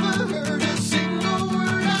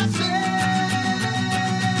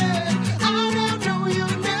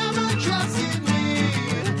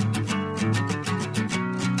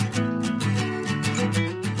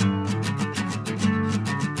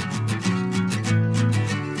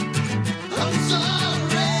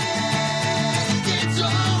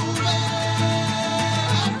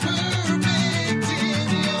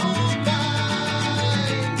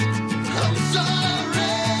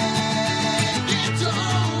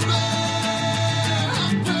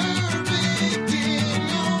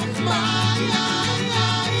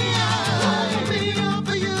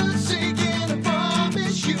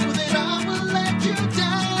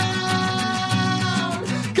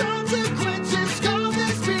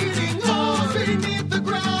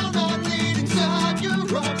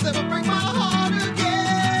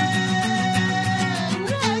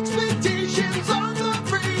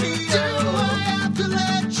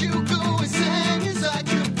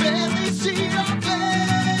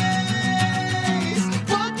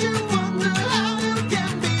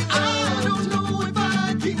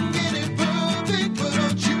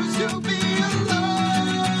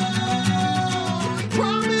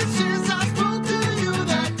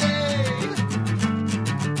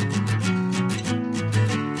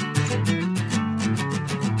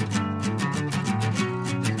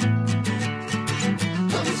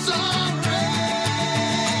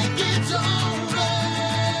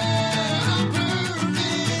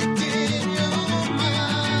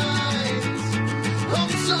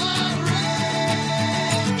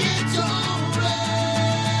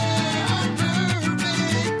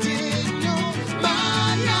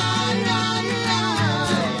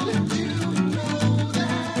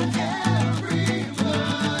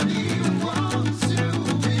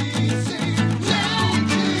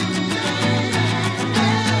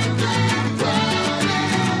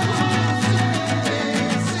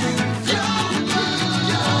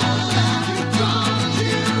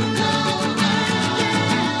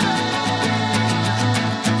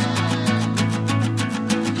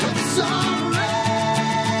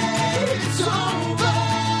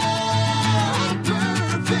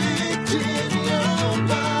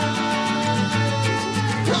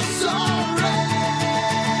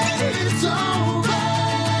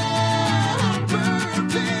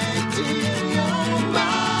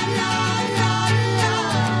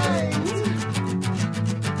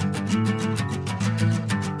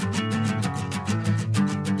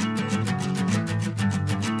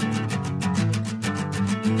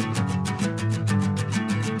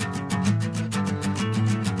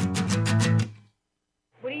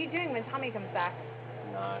Zach?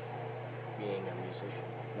 Not being a musician,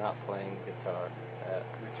 not playing guitar.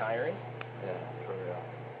 Retiring? Yeah, for real.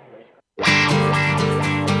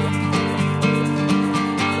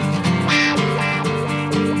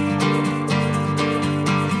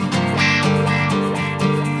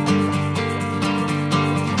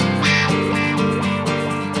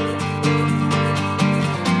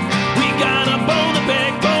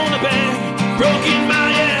 Broken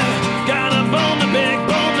my air, got a bone to beg,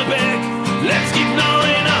 let's keep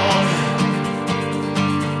gnawing on.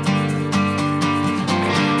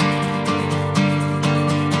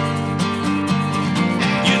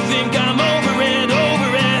 You think I'm over it,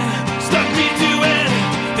 stuck me to it,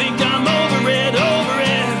 think I'm over it,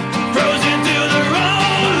 frozen to the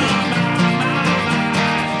road,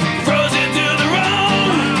 frozen to the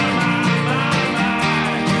road,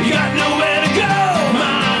 you got nowhere to go.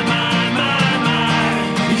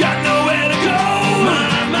 Got nowhere to go, oh my.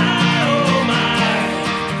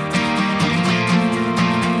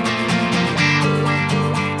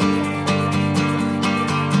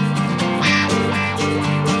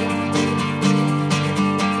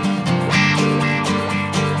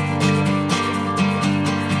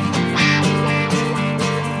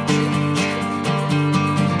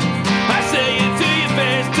 I say it to your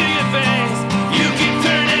face, you keep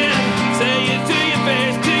turning. Say it to your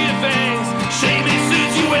face, shame it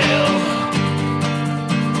suits you well.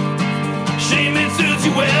 Shame it suits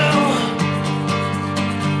you well.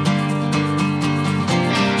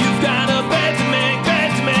 You've got a bed to make,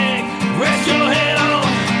 rest your head on.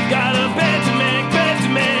 Got a bed to make,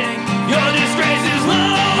 your disgrace is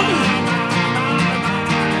long.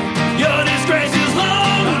 Your disgrace is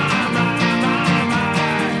long.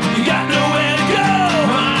 You got nowhere to go,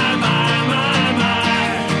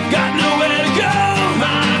 got nowhere to go, oh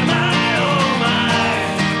my.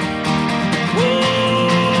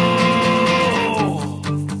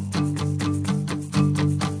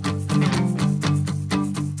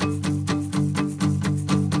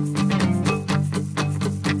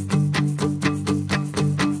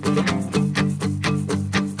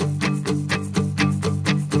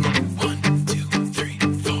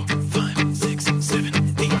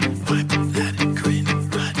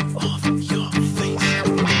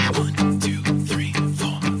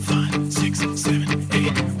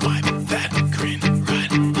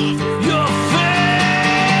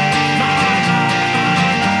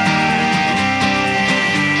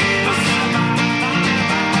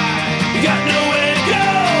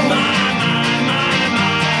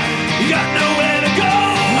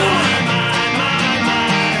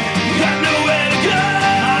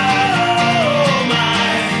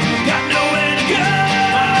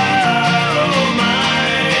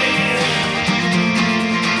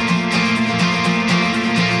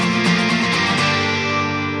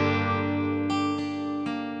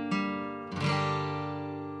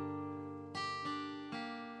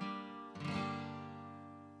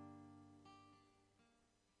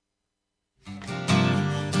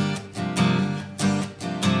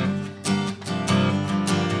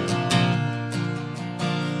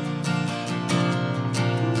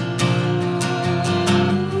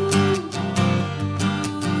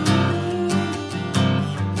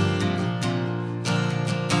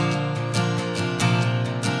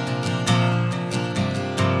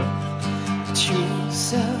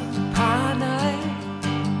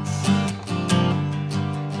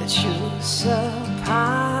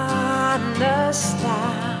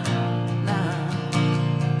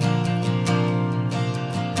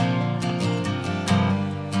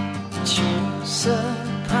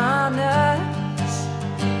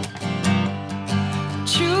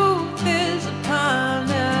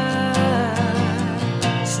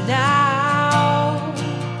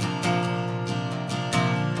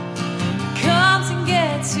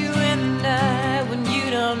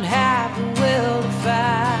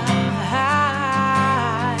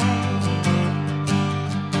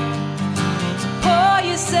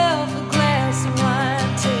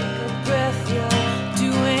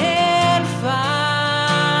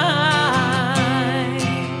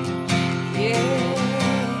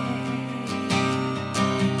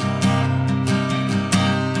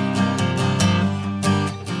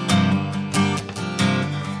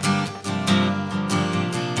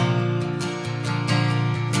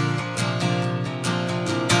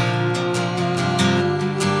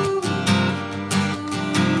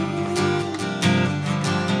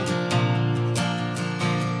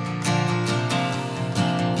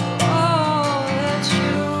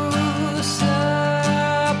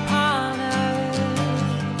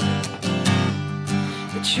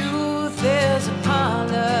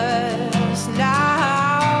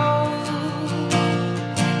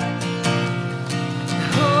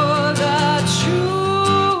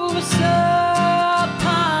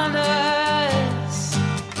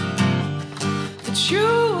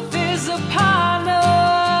 is upon us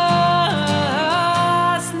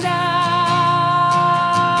now.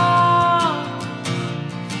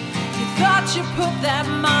 You thought you put that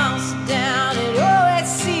monster down, it always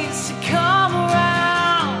seems to come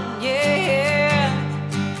around, yeah.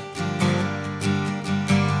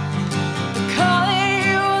 They're calling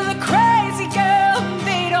you the crazy girl, and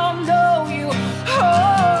they don't know you hold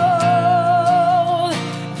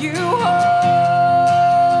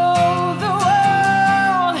the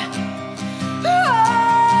world.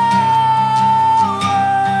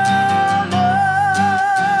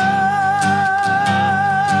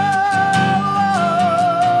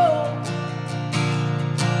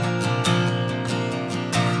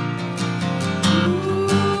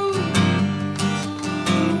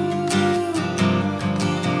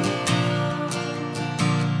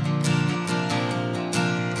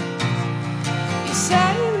 You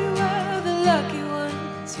say we were the lucky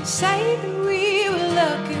ones. You say that we were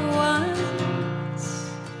lucky ones.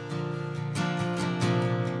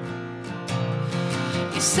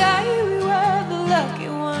 You say we were the lucky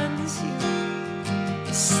ones.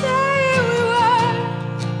 You say we were.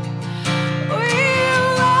 We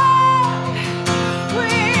were. We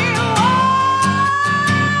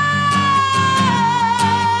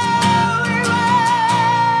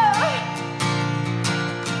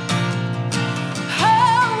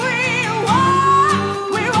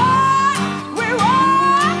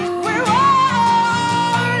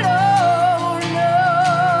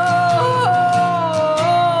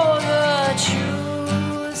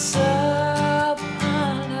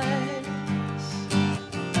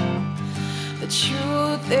The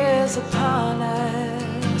truth is upon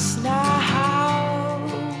us now.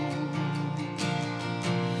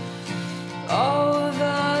 Oh,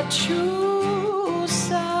 the truth's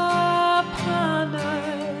upon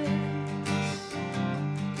us.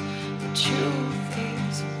 The truth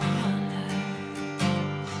is upon us.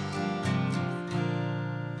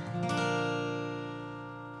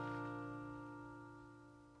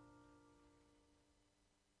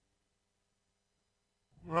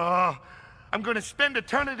 I'm gonna spend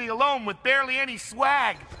eternity alone with barely any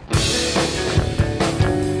swag.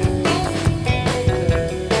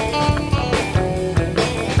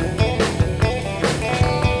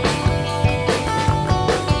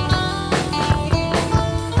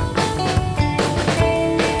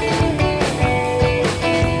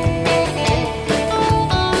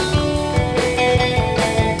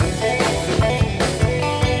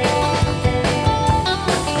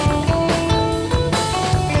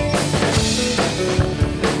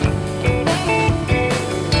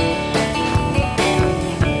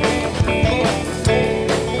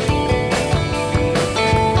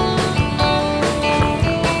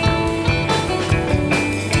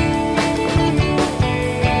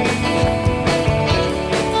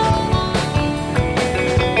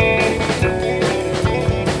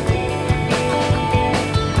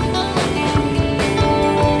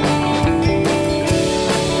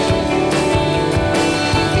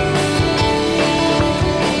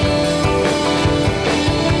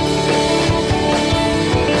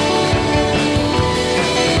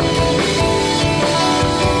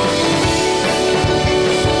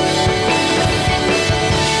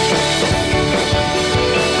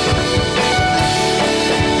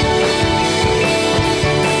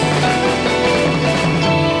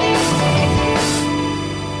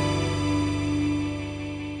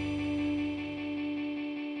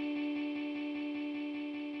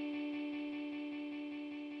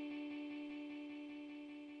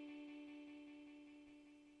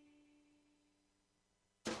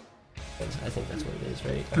 I think that's what it is,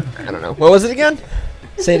 right? I don't know. What was it again?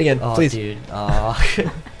 Say it again, Oh, please. dude.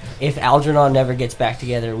 If Algernon never gets back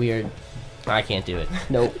together, we are... I can't do it.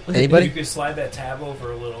 Nope. You Anybody? could slide that tab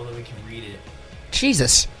over a little, then we can read it.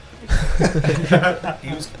 Jesus.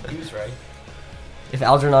 he was right. If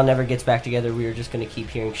Algernon never gets back together, we are just going to keep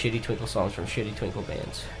hearing Shitty Twinkle songs from Shitty Twinkle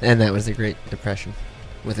bands. And that was the Great Depression,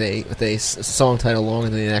 with a song title longer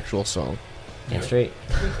than the actual song. Damn straight.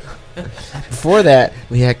 Before that,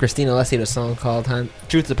 we had Christina Alessi with a song called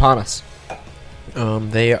 "Truth's Upon Us."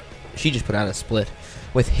 She just put out a split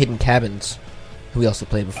with Hidden Cabins, who we also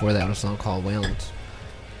played before that with a song called "Whalens."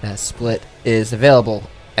 That split is available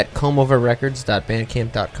at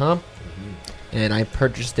comeoverrecords.bandcamp.com, and I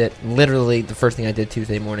purchased it. Literally, the first thing I did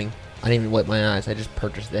Tuesday morning. I didn't even wipe my eyes. I just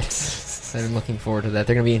purchased it. I've been looking forward to that.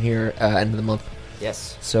 They're going to be in here end of the month.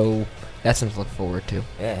 Yes. So that's something to look forward to.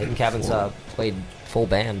 Yeah, Hidden Cabins played full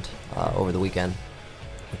band over the weekend,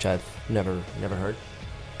 which I've never heard.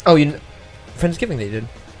 Oh, Friendsgiving they did.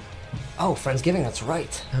 Oh, Friendsgiving, that's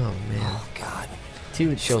right. Oh man. Oh god,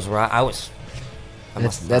 dude, shows where I was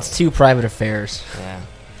That's two private affairs. Yeah,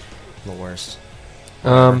 the worst.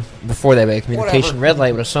 Before that, Bad Communication, Whatever. Red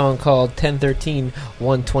Light with a song called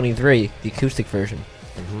 1013-123, the acoustic version.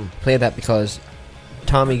 Mm-hmm. Played that because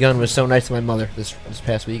Tommy Gunn was so nice to my mother this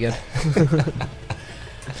past weekend.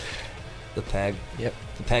 The Peg. Yep.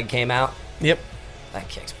 The Peg came out. Yep. That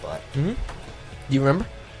kicks butt. Mm-hmm. Do you remember?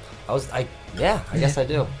 I guess I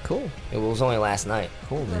do. Cool. It was only last night.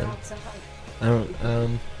 Cool, man.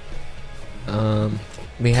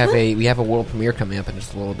 We have a world premiere coming up in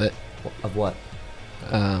just a little bit. Of what?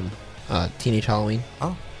 Teenage Halloween.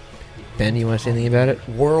 Oh. Ben, you want to say anything about it?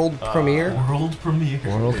 World premiere? World premiere.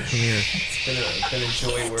 World premiere. It's been a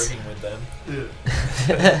joy working with them.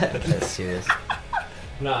 That's serious.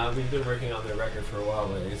 Nah, we've been working on their record for a while,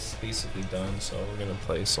 but it's basically done, so we're gonna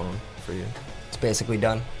play a song for you. It's basically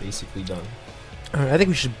done? Basically done. I think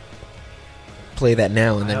we should play that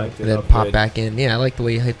now and I hyped it then up pop good. back in. Yeah, I like the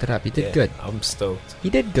way you hyped it up. You did good. I'm stoked.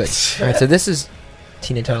 You did good. All right, so this is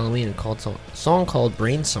Teenage Halloween and song called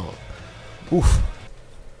Brain Song. Oof.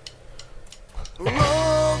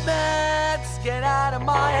 Romance, get out of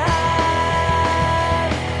my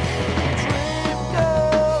head. Dream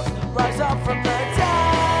girls, rise up from the dead.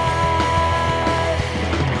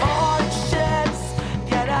 Conscience,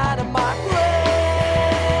 get out of my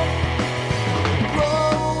brain.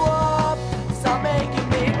 Grow up, stop making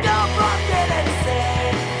me go fucking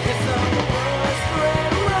insane. It's the worst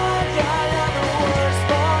red run, yeah, the worst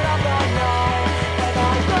part of the night. And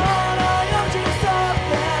I thought I owed you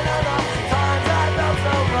something, and the times I felt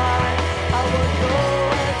so right. I would go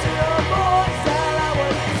into your voice and I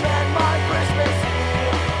would spend my Christmas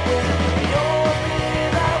Eve with the old me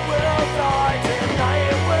that will die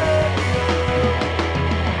tonight with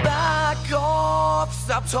you. Back off,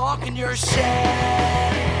 stop talking your shit.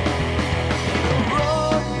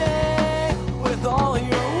 Run me with all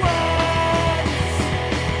your words.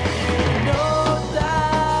 You know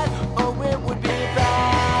that, oh, it would be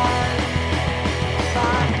bad. If I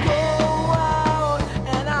go out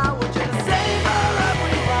and I would just savor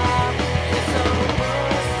every laugh. It's the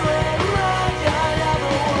worst red run, yeah,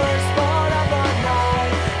 the worst part of the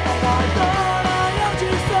night. And I thought I owed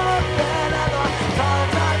you something, and the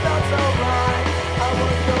times I felt so right. I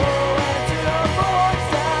would go into your voice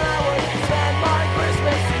and I would spend my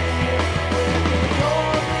Christmas Eve with the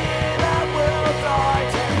old me that will die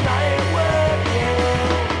tonight with you.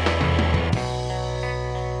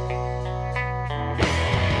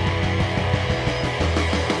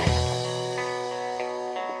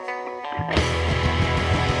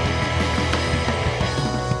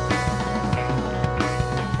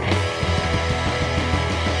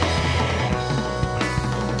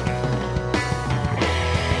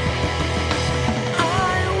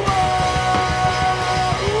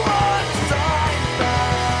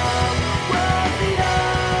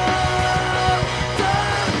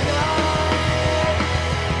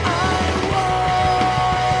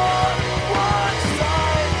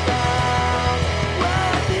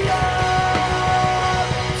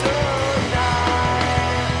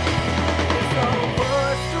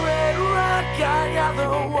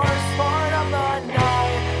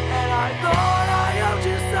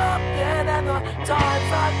 Times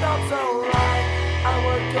I felt so right. I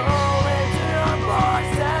would go into your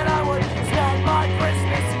voice and I would spend my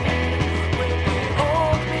Christmas Eve with the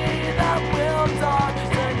old me that will die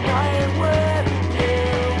tonight with you.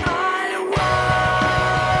 I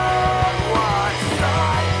want what's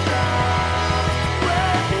like that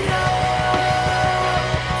with you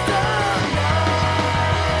tonight.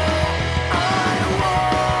 I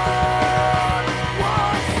want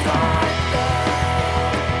what's like that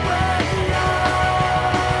with you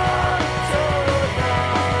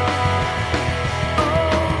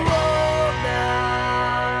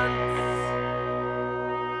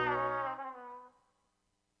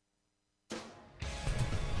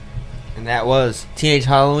And that was Teenage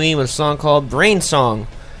Halloween with a song called Brain Song.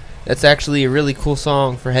 That's actually a really cool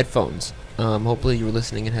song for headphones. Hopefully you were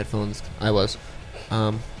listening in headphones. I was.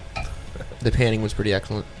 The panning was pretty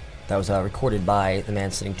excellent. That was recorded by the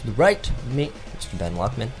man sitting to the right of me, Mr. Ben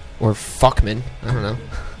Luckman. Or Fuckman. I don't know.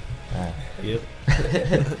 Yep.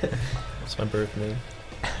 It's my birth name.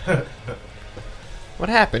 What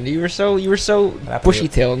happened? You were so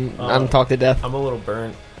bushy-tailed on Talk to Death. I'm a little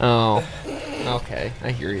burnt. Oh. Okay.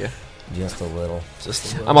 I hear you. Just a little.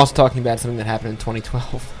 I'm also talking about something that happened in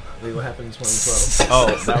 2012. Wait, what happened in 2012?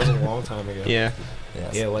 Oh, that was a long time ago. Yeah.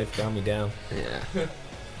 Yes. Yeah, life got me down. Yeah.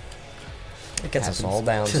 It gets us all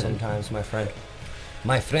down sometimes, my friend.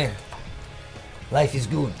 My friend. Life is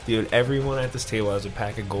good. Dude, everyone at this table has a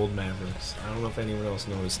pack of Gold Mavericks. I don't know if anyone else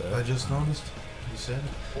noticed that. I just noticed. You said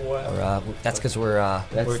it. Or, that's because we're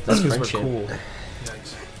That's 'cause we're friendship. cool.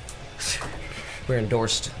 Yikes. we're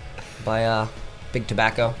endorsed by Big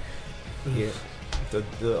Tobacco. Yeah.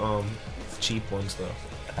 The cheap ones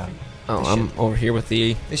though. Oh, I'm over here with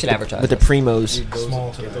the. They should advertise with the it. Primos.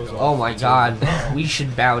 Small Get those Oh my God, we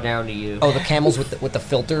should bow down to you. Oh, the Camels with the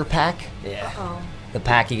filter pack. Yeah. Oh. The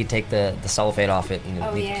pack, you could take the cellophane off it, and,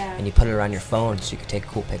 Oh, yeah. and you put it around your phone, so you could take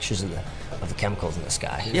cool pictures of the chemicals in the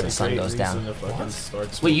sky as the sun goes down.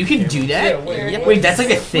 Wait, you can do that? Yeah, Wait, that's like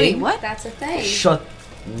a thing? Wait, what? That's a thing. Shut.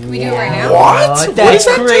 Can we do it right now? What? That's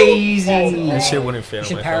crazy. That shit wouldn't fit You on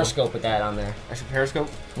should my Periscope with that on there. I should Periscope?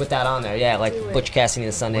 With that on there, yeah, like Butch Cassidy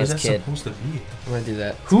and the What is Sundance that Kid. supposed to be? I'm gonna do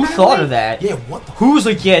that. Who thought of that? Yeah, what the? Who was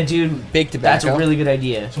like, yeah, dude, Big that's Tobacco. a really good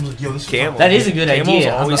idea. Someone's like, yo, this is Camel. That is a good Camel's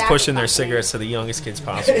idea. always That's pushing their something. cigarettes to the youngest kids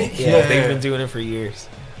possible. Yeah. They've been doing it for years.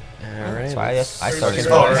 All right. That's why I started.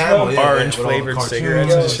 Oh, Camel, yeah, Orange with all the flavored cartoons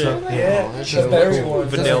cigarettes and shit. stuff. Yeah. Oh, that's Just so very cool.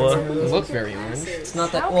 Vanilla. It looks very orange. It's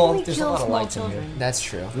not that How well. can we There's a kill lot of small lights in here. children? That's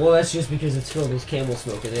true. Well, that's just because it's filled with camel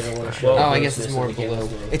smoke and they don't want to show. Well, Oh, I the guess it's grossness more of the camel blue.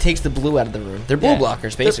 smoke. It takes the blue out of the room. They're blue Yeah.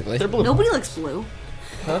 blockers, basically. They're blue. Nobody likes blue.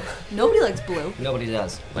 Huh? Nobody likes blue. Nobody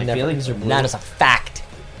does. My Never. feelings are blue. That is a fact.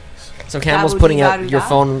 So Camel's Daboo putting dee out da your da.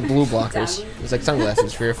 phone blue blockers. Daboo. It's like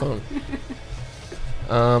sunglasses for your phone.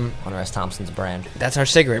 Hunter S. Thompson's brand. That's our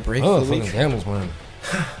cigarette break for the week. Camels, man.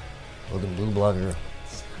 Looking blue blogger.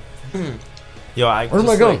 Yo, I Where am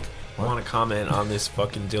just, I going? like, want to comment on this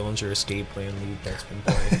fucking Dillinger Escape Plan loop that's been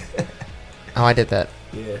playing. Oh, I did that.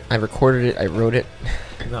 Yeah. I recorded it. I wrote it.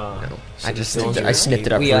 No. I just Dillinger I snipped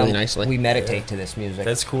it up We, really nicely. We meditate to this music.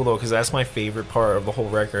 That's cool though, because that's my favorite part of the whole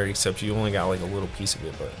record. Except you only got like a little piece of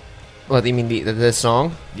it, but What, you mean the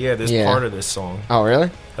song? yeah, this part of this song. Oh,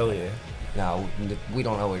 really? Hell yeah. No, we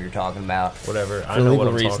don't know what you're talking about. Whatever. I For know what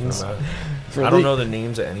legal I'm reasons. talking For about. I don't le- know the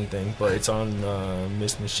names of anything, but it's on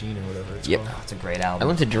Miss Machine or whatever it's Yep. called. It's a great I album.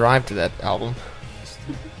 went to Drive to that album.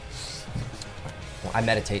 I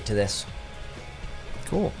meditate to this.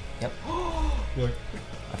 Cool. Yep.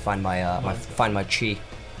 I find my chi.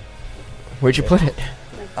 Where'd you put it?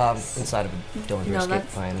 Inside of a Dillinger No, Escape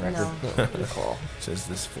that's- Plan record. no. Cool. Says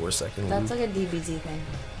this 4-second That's loop. like a DBZ thing.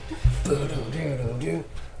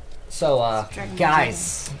 So, Dragon Ball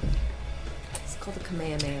guys, It's called the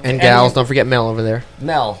Kamehameha. And gals, don't forget Mel over there.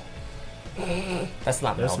 Mel. That's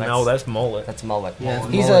not That's Mel. Mel. That's Mullet. That's Mullet. Yeah,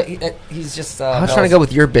 he's Mullet. he's just. I was trying to go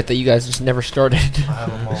with your bit that you guys just never started.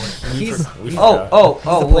 He's Oh, the well,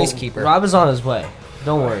 placekeeper. Rob is on his way.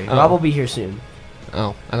 Don't worry. Oh. Rob will be here soon.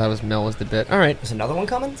 Oh, I thought it was Mel was the bit. All right. There's another one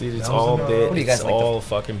coming. Dude, it's That was all another- bit. What do you guys it's like, all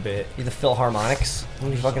fucking bit. You the Philharmonics? How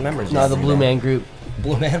many fucking members? No, the Blue Man Group.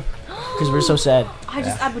 Blue Man. Because we're so sad. I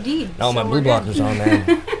just Abudid. No, my so blue we're good. blocker's on,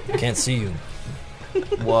 man. Can't see you.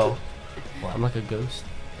 Whoa. Well, I'm like a ghost.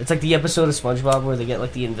 It's like the episode of SpongeBob where they get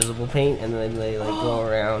like the invisible paint and then they like go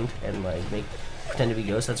around and like make pretend to be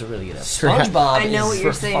ghosts. That's a really good episode. SpongeBob I know is what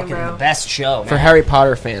you're for saying, fucking bro. the best show. For man. Harry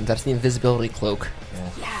Potter fans, that's the invisibility cloak.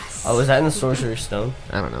 Yes. Oh, was that in the Sorcerer's Stone?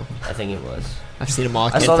 I don't know. I think it was. I've seen them all. I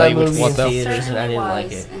I can't saw tell that you which movie one in though. theaters and I didn't like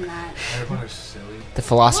was it. in that. Everybody's silly. The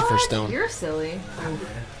Philosopher's What? Stone. You're silly.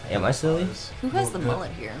 Am I silly? Who has the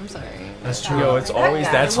mullet here? I'm sorry. That's true. Yo, it's always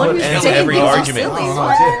guy. that's What what you're ends saying every is argument.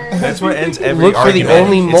 silly. That's what ends every Look for the argument.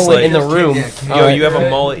 only It's mullet like, in the room. Yo, you have a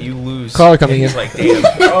mullet, you lose. Caller coming He's in. like, damn.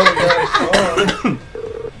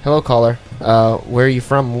 Hello, caller. Where are you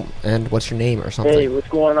from, and what's your name or something? Hey, what's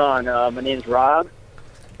going on? My name's Rob.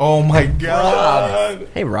 Oh my god.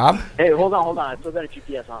 Hey, Rob. Hey, hold on. I still got a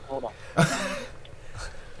GPS on. Hold on.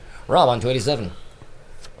 Rob on 287.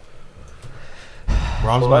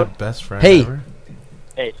 Rob's my best friend Hey. ever.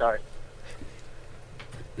 Hey, sorry.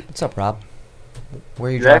 What's up, Rob?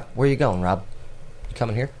 Where you Yeah? Where you going, Rob? You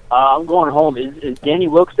coming here? I'm going home. Is Danny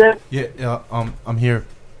Wilkes there? Yeah, I'm here.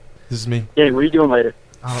 This is me. Danny, what are you doing later?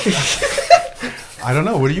 I don't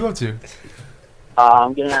know. What are you up to?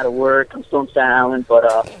 I'm getting out of work. I'm still in Staten Island, but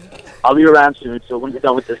I'll be around soon. So when you're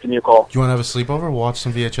done with this, give me a call. You want to have a sleepover? Watch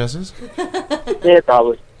some VHSs? Yeah,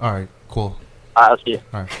 probably. All right, cool. I'll see you.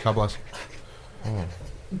 All right, God bless.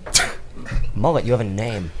 Mullet, you have a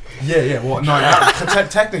name. Yeah. Well, no,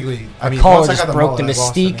 technically, I mean, caller once I just got the broke the mullet, I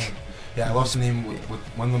lost the mystique. name. Yeah, I lost the name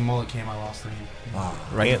when the mullet came. I lost the name.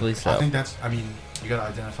 Rightfully so. I think that's. I mean, you gotta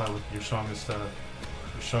identify with your strongest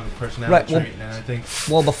personality Right, well- trait, and I think.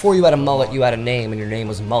 Well, before you had a mullet, you had a name, and your name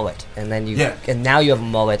was Mullet, and then Yeah. and now you have a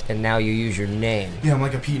mullet, and now you use your name. Yeah, I'm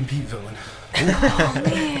like a Pete and Pete villain.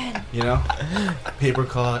 You know, paper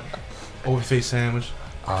cut, open face sandwich,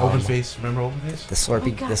 open face. Remember open face? The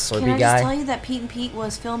Slurpee, Oh, God. the Slurpee Can I guy. just tell you that Pete and Pete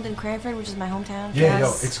was filmed in Cranford, which is my hometown? Yeah, Yes.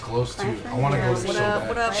 yo, it's close too. I want to go there What so up, bad.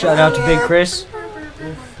 what up? Shout out to Big Chris.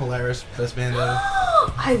 Polaris, best band ever.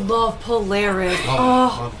 I love Polaris.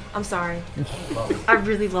 Oh, I'm sorry. I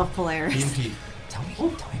really love Polaris. Tell me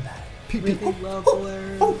about it. Really love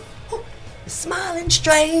Polaris. Smiling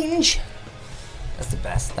strange. That's the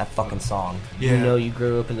best. That fucking song. You know you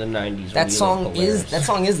grew up in the 90s. That song is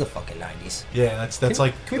the fucking 90s. Yeah, that's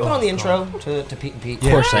like. Can we put on the intro to Pete and Pete? Of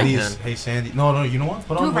course I can. Hey Sandy. No, you know what?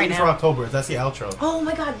 Put Do on it right Waiting now. for October. That's the outro. Oh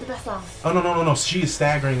my god, the best song. Oh no. She is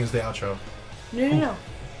Staggering is the outro. No.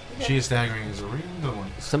 She is Staggering is a real good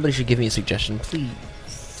one. Somebody should give me a suggestion, please.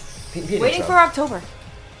 Waiting for October.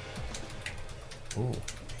 Ooh.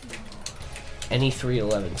 Any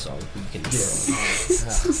 311 song we can do.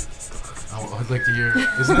 I'd like to hear.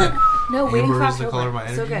 Isn't it? No, Waiting for Amber is the October. color of my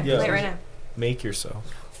energy. So good. Play it right now. Make yourself.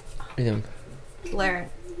 Blair.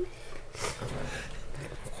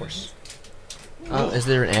 Of course. Is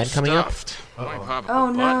there an ad coming up?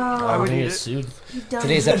 Oh no.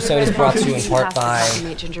 Today's episode is brought to you in part by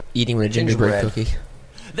Eating with a gingerbread cookie.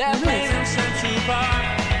 They're playing on Central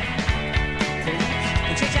Park.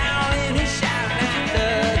 And she's down in his shout at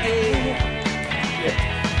the gate.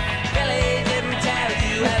 Billy didn't tell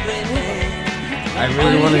you everything. I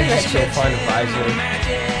really want to just go find a visor.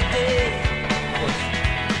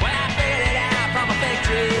 When I figured it out from a fig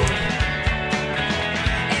tree,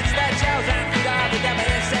 it's the chosen fruit of the devil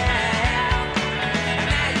himself. And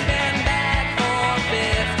now you've been back for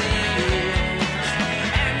 50 years.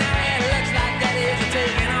 And now it looks like that is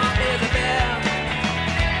taking off his bill.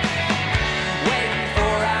 Waiting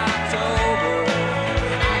for October.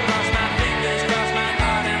 I cross my fingers, cross my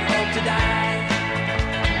heart, and hope to die.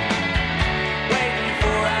 Waiting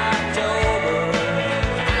for October.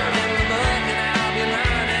 I'm in the book and I'll be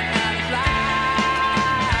learning how to fly.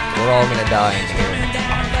 We're all gonna die in here.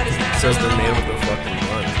 Says the name of the fucking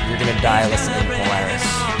one. You're gonna die listening to Polaris.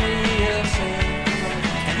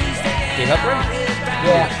 Gave up, Rim?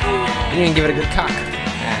 Yeah. You didn't even give it a good cock.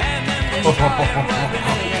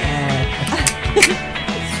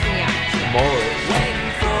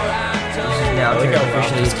 Now to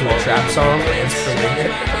officially to a trap song. He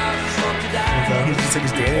just like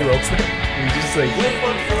his Danny ropes there. He just like.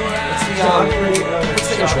 What's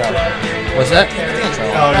the intro? What's that?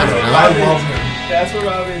 I love him. That's what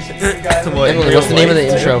Rob is. Emily, what's the name of the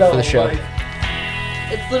intro for the show?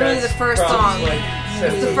 It's literally the first song.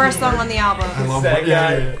 It's the first song on the album. I love that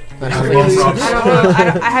guy. I don't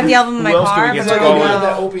know. I have the album in my car, but I don't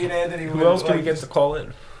know. Who else can we get to call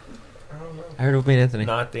in? I heard Opie and Anthony.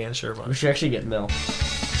 Not Dan Sherman. We should actually get Mel.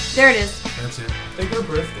 There it is. That's it. Take her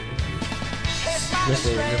birthday.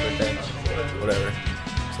 Whatever.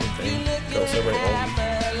 Same thing. Go celebrate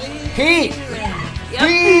Oldie. Pete! Yep.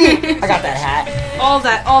 I got that hat. All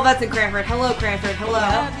that's in Cranford. Hello, Cranford. Hello.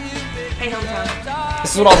 Hey, hometown.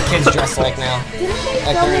 This is what all the kids dress like now.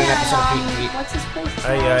 Like they're in an episode of Pete and Pete. What's his place?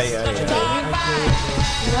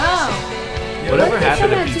 No. Whatever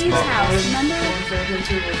happened to at Pete's Dee's mom? house, remember?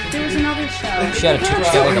 There was another show. She had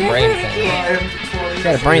like a brain thing. She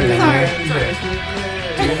had a brain thing.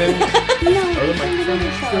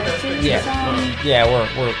 Yeah, we're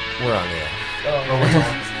on there.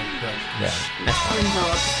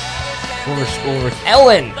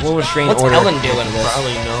 Ellen! We'll restrain What's order. Ellen doing?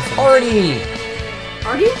 Probably nothing. Artie!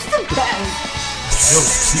 Artie was the best. Yo,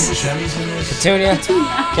 Steve Buscemi's in this. Petunia.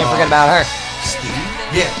 Can't forget about her.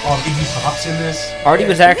 Yeah, Iggy Pop's in this. Artie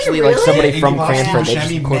was actually like somebody Yeah, from Iggy Pop, Cranford. They Steve just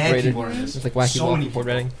Buscemi, incorporated. mad people are in this. It's like Wacky So Walk many before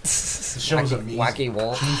people. betting. The show's amazing. Wacky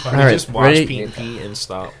Wall. All right, Just watch ready? Pete and Pete and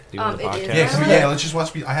stop doing the It podcast. is. Yeah, let's just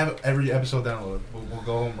watch. I have every episode downloaded. We'll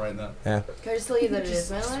go home right now. Yeah. Can I just tell you that it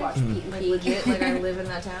is my life? Watch Pete and Pete. Legit, like I live in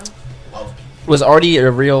that town. Love Was Artie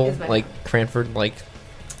a real It's my like Cranford like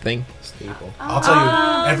thing? Staple. I'll tell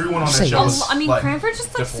you, everyone on that show is I mean, like, Cranford's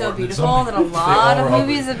just like so deformed in beautiful some that a ways. lot They of all are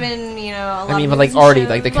movies ugly. have been, you know, a lot I mean, of but like movies and Artie, shows,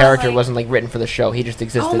 like the but, character like- wasn't like written for the show. He just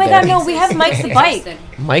existed Oh my there. god, no, we have Mike the Bike.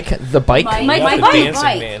 Mike the bike. Mike the the Bike.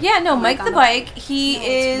 dancing man. Yeah, no, Mike on the the- Bike. He No,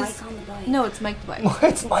 is. it's Mike on the bike. No, it's Mike the Bike.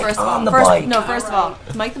 It's Mike first, on the first, bike. No, first of all,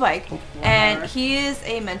 it's Mike the Bike, and he is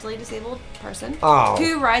a mentally disabled person Oh.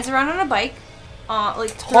 who rides around on a bike, like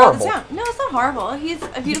throughout the Horrible. town. No, it's not horrible. He's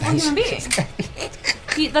a beautiful human being.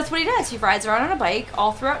 That's what he does. He rides around on a bike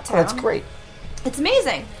all throughout town. That's great. It's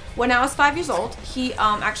amazing. When I was 5 years old, he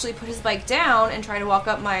actually put his bike down and tried to walk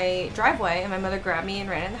up my driveway, and my mother grabbed me and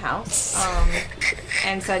ran in the house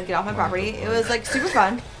and said, "Get off my property." It was like super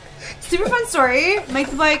fun. Super fun story.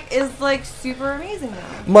 Mike the Bike is like super amazing now.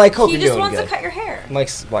 Mike, hope he you're just doing wants good. to cut your hair.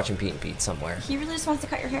 Mike's watching Pete and Pete somewhere. He really just wants to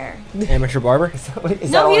cut your hair. Amateur barber. Is that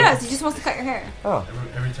No, all he it does. is? He just wants to cut your hair. Oh.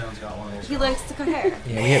 Every town's got one of those. He likes to cut hair.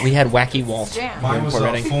 Yeah, we had Wacky Walt. Jam. Mine was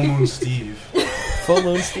Fort Reading. Full Moon Steve. Full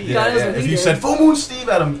Moon Steve. Yeah, God, it was yeah. really If you good. said Full Moon Steve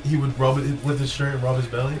at him, he would rub it with his shirt and rub his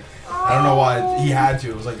belly. I don't know why he had to.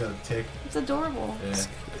 It was like a tick. It's adorable. Yeah.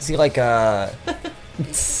 Is he like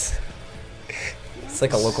it's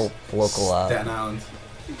like a local Staten Island.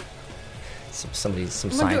 some I'm gonna do it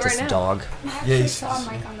scientist's right now. dog. I Yeah, actually saw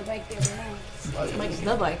Mike on the bike the other night. Mike's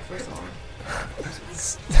the bike, first of all.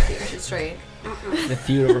 Get your shit straight. The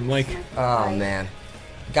feud over Mike. Oh man,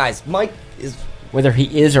 guys, Mike is Whether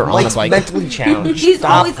he is or Mike's on a bike. mentally challenged. He's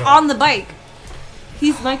Stop. always on the bike.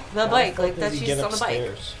 He's Mike the bike. Like that. She's on the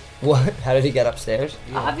bike. What? How did he get upstairs?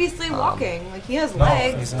 Obviously walking. Like he has No,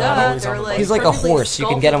 legs. he's not Duh. always They're on the like bike. He's like a perfectly horse. You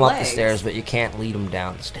can get him up the sculpted stairs, legs. but you can't lead him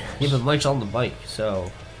down the stairs. Yeah, but Mike's on the bike,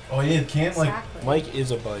 so Oh yeah, can't like Mike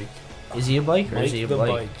is a bike. is he a bike or is Mike he a the bike?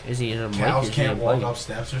 bike. Is he in a bike? cows Is he a can't walk bike? up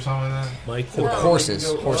steps or something like that. Mike Or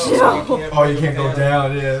horses. Horses. Oh, you can't go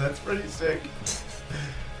down. Yeah, that's pretty sick.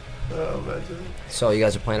 Oh, imagine. So you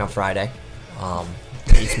guys are playing on Friday.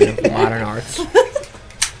 Basement of Modern Arts.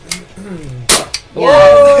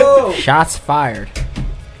 Whoa! Shots fired.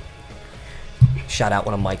 Shout out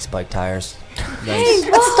one of Mike's bike tires. Hey,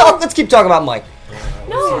 Let's stop. Let's keep talking about Mike.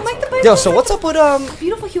 No, Mike the bike. Yo, so what's up with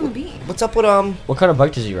Beautiful human being. What's up with What kind of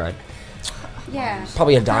bike does he ride? Yeah.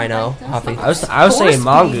 Probably a dyno. Huffy. I was saying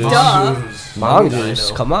mongoose. Duh.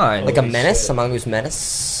 Mongoose, come on. Like a menace, a mongoose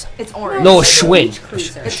menace. It's orange. No, a Schwinn.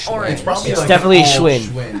 It's orange. It's probably It's like definitely a an old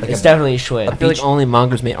Schwinn. It's definitely a Schwinn. I feel like only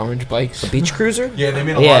Mongoose made orange bikes. A beach cruiser? Yeah, they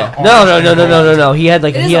made a Yeah. lot of No. He had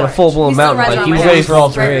like It is he had a orange. full blown He still mountain rides bike. on He was my ready bike for all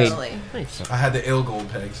terrain. regularly. I had the ill gold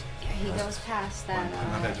pegs. Yeah, he goes past that.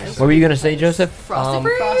 What were you gonna say, Joseph? Frosty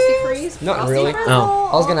Freeze. Frosty Freeze. Not Frosty really. Frizzle. Oh.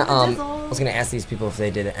 I was gonna Drizzle. I was gonna ask these people if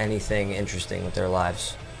they did anything interesting with their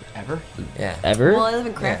lives. Ever? Yeah. Ever? Well, I live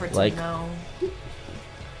in Cranford, like- so no.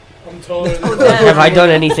 I'm totally. Have I done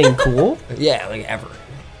anything cool? Yeah, like ever.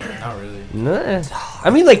 Not really. Nah. I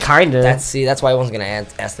mean, like kinda. That's why I wasn't gonna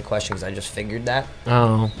ask the question because I just figured that.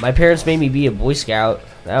 Oh. My parents made me be a Boy Scout.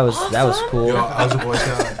 That was cool. Yo, I was a Boy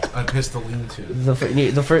Scout. I pissed the lean-to.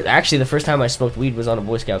 The first time I smoked weed was on a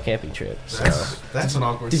Boy Scout camping trip. So. That's an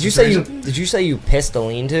awkward. Did you say you pissed a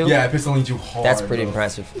lean-to? Yeah, I pissed the lean-to hard. That's pretty bro.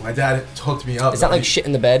 impressive. My dad hooked me up. Is that like He- shit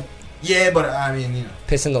in the bed? Yeah, but I mean, you know.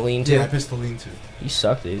 Pissing the lean-to? Yeah, I pissed the lean-to. You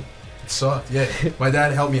suck, dude. It sucked. Yeah, my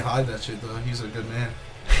dad helped me hide that shit though. He's a good man.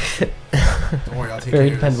 Don't worry, I'll take Very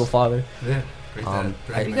care dependable of father. this. Yeah, great dad.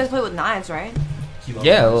 Dragon You Man. guys play with knives, right? He loves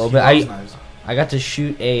Yeah, a knives. little He bit. loves knives. I got to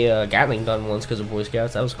shoot a Gatling gun once because of Boy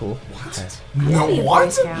Scouts. That was cool. What? No,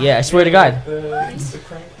 what? Yeah, I swear to God.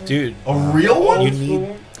 Dude, A real one? you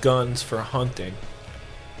need guns for hunting.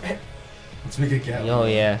 Let's make a Gatling. Oh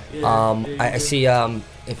yeah. I see.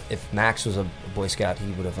 If Max was a Boy Scout,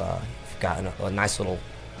 he would have gotten a nice little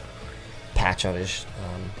patch on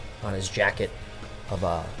his jacket of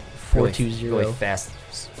really 420. really fast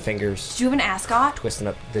fingers. Did you have an ascot? Twisting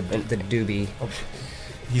up the doobie.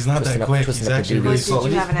 He's not that Twisting up- quick. twisting He's up the actually doobie. really Did slow.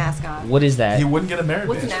 you have an ascot? What is that? He wouldn't get a merit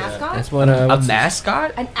What's an badge for that. ascot? That's what A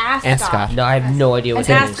mascot? An ascot. Ascot. No, I have no idea An what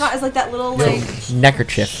that is. ascot is like that little like.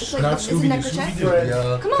 Neckerchief. It's like Not is it Scooby-Doo. neckerchief?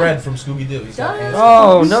 Scooby-Doo. Come on. Fred from Scooby-Doo. He's got Duh. an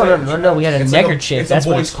Oh ascot. no! We had a It's like neckerchief. it's a That's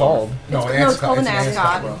what boy it's scout. called. No, It's called an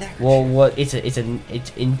ascot. Well, what it's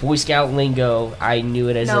in Boy Scout lingo. I knew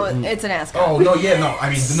it as No, a, it's an ascot. Oh no, yeah, no. I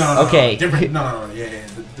mean, no. Okay. Different. No, yeah.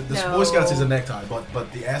 The No. Boy Scouts is a necktie,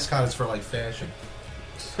 but the ascot is for like fashion.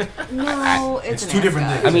 No, it's It's an two different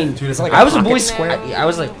ascot. things. I mean, two different I was a things. Boy pocket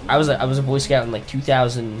Scout. square. I was a Boy Scout in like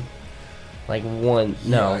 2000. Like one,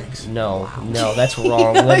 Yikes. no, that's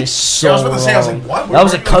wrong. That is so I was about to say, I was like, wrong. what? That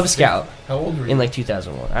was a Where Cub were you? Scout How old were you? in like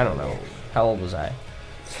 2001. I don't know. How old was I?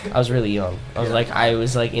 I was really young. I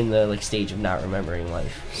was like in the like stage of not remembering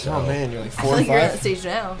life. So. Oh man, you're like I 4 feel or like you're at 5. that stage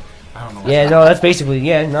now. I don't know. Yeah, no, that's basically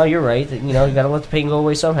no. You're right. You know, you gotta let the pain go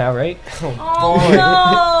away somehow, right?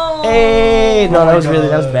 Oh no! Hey, no, that was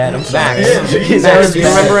bad. I'm sorry. Max, That was do you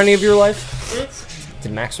bad. remember any of your life?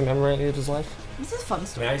 Did Max remember any of his life? This is a fun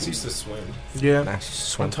story. Max used to swim. Yeah. Max used to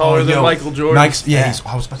swim. I'm taller than yo, Michael Jordan. Max, yeah.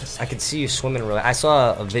 I was about to say. I could see you swimming really. I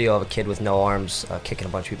saw a video of a kid with no arms kicking a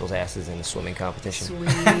bunch of people's asses in a swimming competition.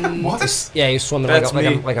 Sweet. What? Yeah, he was swimming That's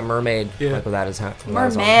me. like a mermaid, Yeah. like without his hat.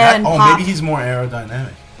 Merman. Oh, pop. maybe he's more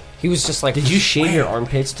aerodynamic. He was just like. Did you shave your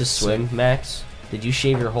armpits to swim, Max? Did you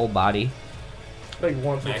shave your whole body? Like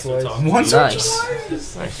once or Max twice. will talk. Once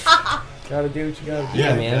Nice. Gotta do what you gotta do. Yeah,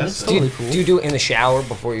 Yeah, man, that's it's so- totally cool. Do you do it in the shower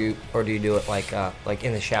before you, or do you do it like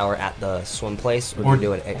in the shower at the swim place, or do Or you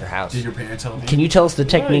do it at your house? Did your parents help you? Can you tell us the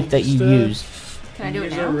technique that you just, used? Can I do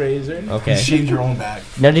it Use a now? razor. You Okay. shaved your own back.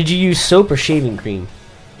 Now, did you use soap or shaving cream?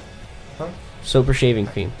 Huh? Soap or shaving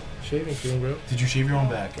cream? Shaving cream, bro. Did you shave your own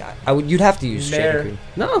back? You'd have to use shaving Nair. cream.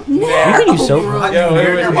 No, you can use soap. Yo,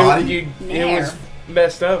 Nair your body? it was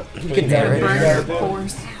messed up. You can bear it.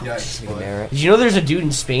 Yes, but Did you know there's a dude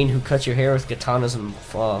in Spain who cuts your hair with katanas and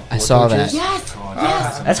I saw that. Yes,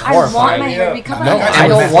 yes. That's I want horrifying. my hair to be covered. No, I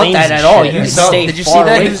don't want that at all. You can stay Did you see far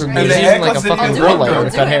that? away He was from me. using like a fucking grill lighter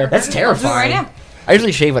to cut hair. That's I'll do it right terrifying. now. I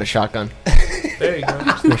usually shave with a shotgun. There you go.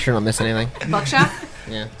 Just make sure I don't miss anything. Buckshot?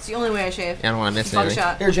 Yeah. It's the only way I shave. I don't want to miss anything.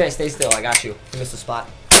 Buckshot. Here, Jay, stay still. I got you. You missed the spot.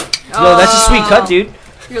 Yo, that's a sweet cut, dude.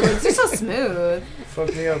 Your lips are so smooth.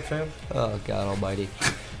 Fuck me up, fam. Oh, God almighty.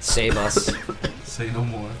 Save us. say no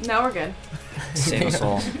more. Now we're good. Save us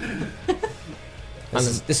all.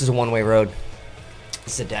 This is a one-way road.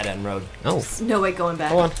 This is a dead-end road. Oh. No way going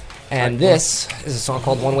back. Hold on. And this is a song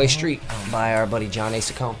called One Way Street by our buddy John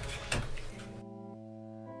Acecone.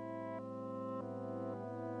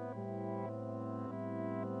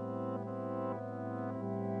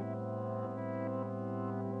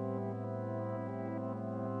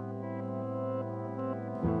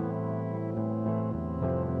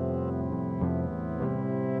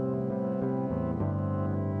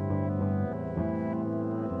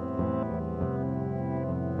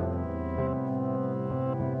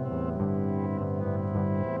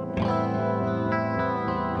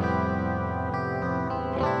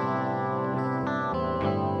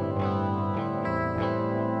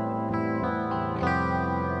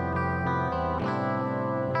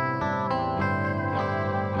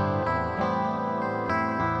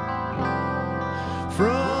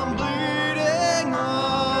 From bleeding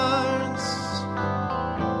hearts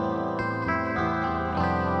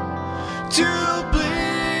to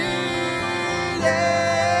bleeding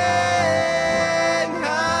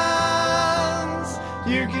hands,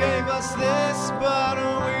 you gave us this, but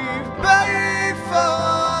we've paid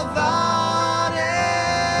for that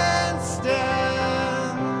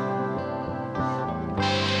instead.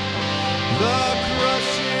 The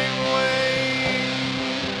crushing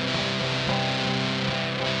weight,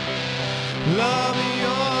 love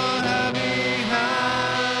your heavy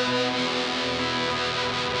hand,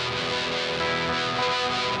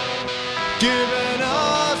 giving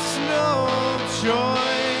us no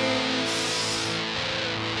choice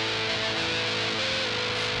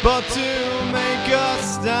but to make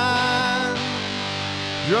us stand,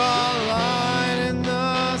 draw a line in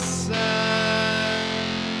the sand.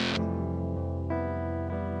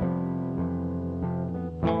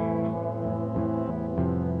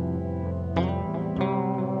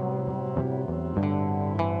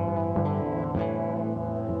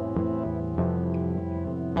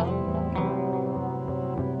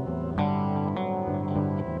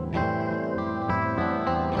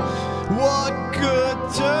 What could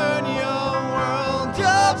turn your world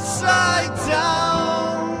upside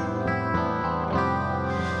down?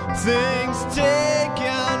 Things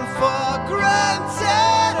taken for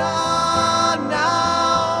granted are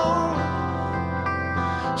now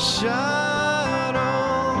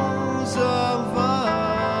shadows of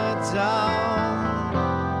a town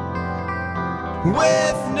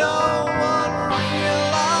with no one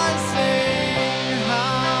realizing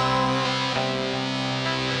how.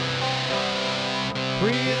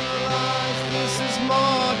 Realize this is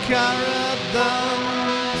more carrot than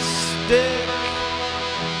stick,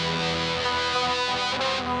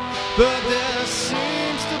 but there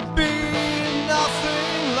seems to be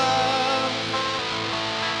nothing left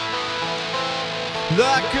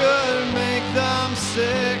that could make them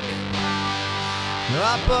sick.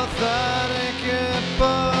 Apathetic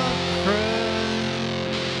hypocrite.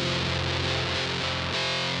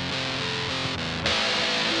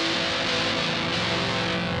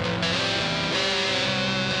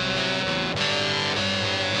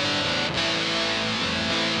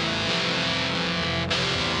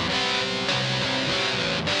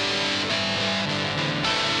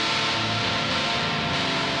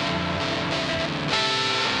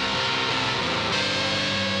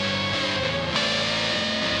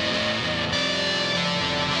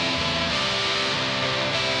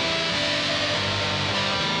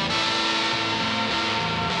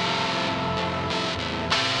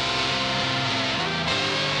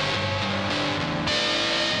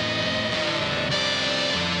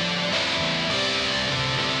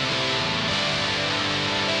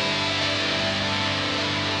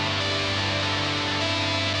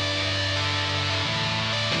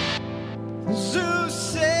 To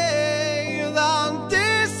say that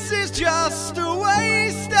this is just a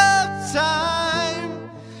waste of time.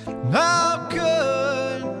 How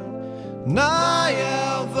could I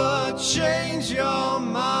ever change your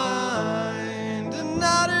mind? And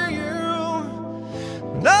not to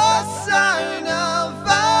you, no sign of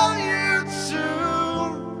value to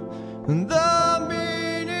the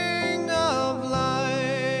meaning of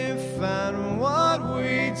life and what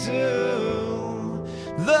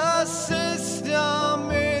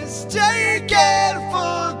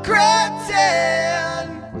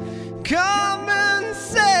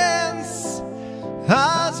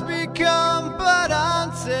has become, but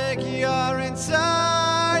I'll take you're entitled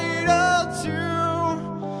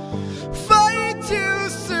to fight to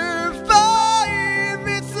survive.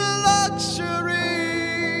 It's a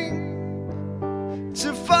luxury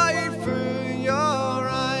to fight for your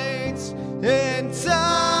rights. Entitled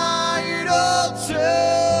to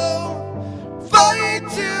fight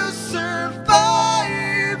to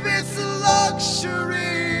survive. It's a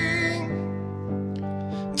luxury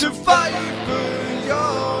to fight for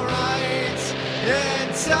your rights.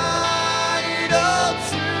 Entitled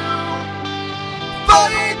to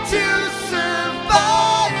fight to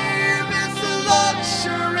survive. It's a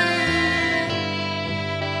luxury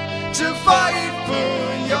to fight for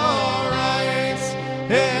your rights.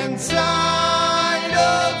 Entitled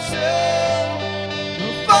to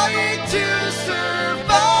fight to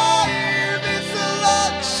survive. It's a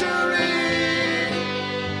luxury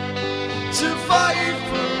to fight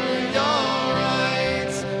for your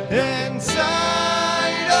rights.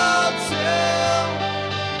 Entitled to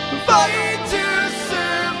fight to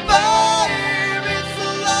survive. It's a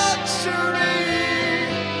luxury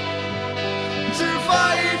to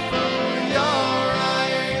fight for your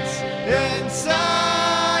rights.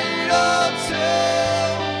 Entitled to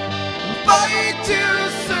fight to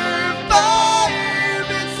survive.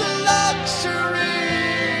 It's a luxury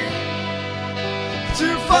to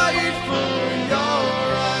fight for your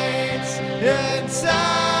rights. Entitled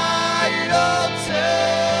to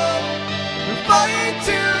fight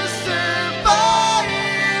to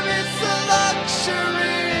survive. It's a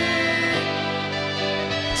luxury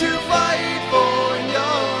to fight for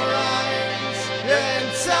your rights.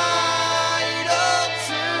 Entitled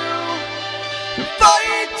to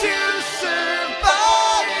fight to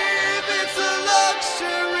survive. It's a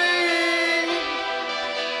luxury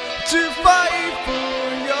to fight for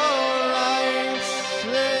your rights.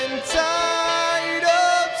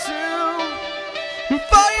 Entitled to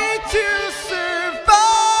fight to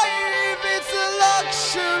survive. It's a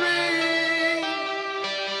luxury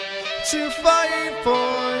to fight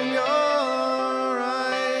for your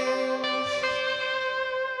rights.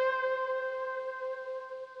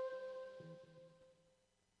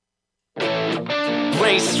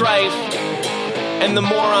 Ray Strife and the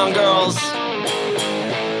Moron Girls.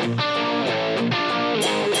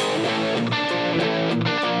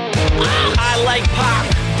 I like pop,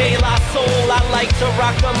 De La Soul. I like to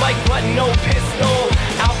rock the mic, but no pistol.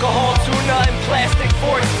 Alcohol, tuna, and plastic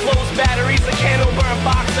forks. Closed batteries, a candle burn,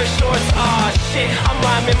 boxer shorts. Ah, shit, I'm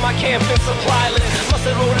rhyming my camping supply list. Must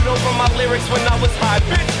have wrote it over my lyrics when I was high.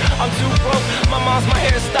 Bitch, I'm too broke, my mom's my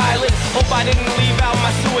hairstylist. Hope I didn't leave out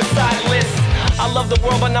my suicide list. I love the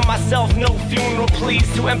world, but not myself. No funeral, please.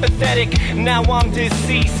 Too empathetic, now I'm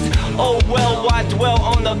deceased. Oh well, why dwell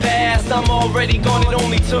on the past? I'm already gone, it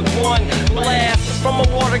only took one blast from a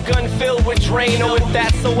water gun filled with Drano. If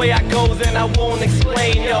that's the way I go, then I won't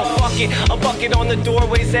explain. Yo, fuck it, a bucket on the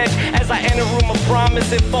doorway's edge. As I enter room of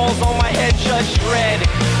promise, it falls on my head. Judge Dredd,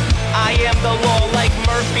 I am the law, like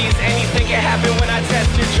Murphy's. Anything can happen when I test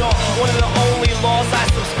your jaw. One of the only laws I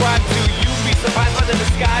subscribe to. You'd be surprised by the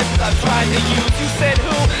disguises I've tried to use. You said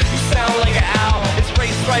who? You sound like an owl. It's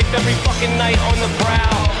Ray Strife every fucking night on the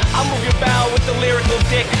brow. I'll move your bow with the lyrical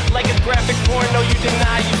dick. Like a graphic porno, you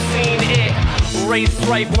deny you've seen it. Ray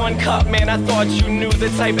Strife, one cup, man, I thought you knew the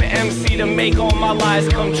type of MC to make all my lies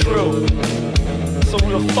come true. So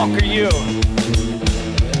who the fuck are you?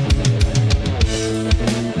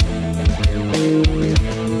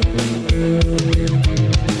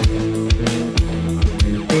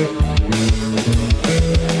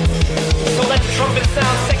 So let the trumpet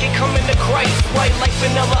sound, second coming to Christ. White like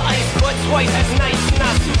vanilla ice, but twice as nice.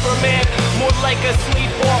 Not Superman, more like a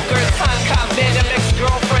sleepwalker. Time cop, Venom,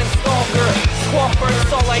 ex-girlfriend, stalker.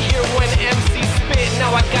 Squawkers, all I hear when MC spit.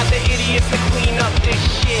 Now I got the idiots to clean up this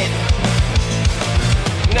shit.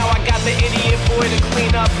 Now I got the idiot boy to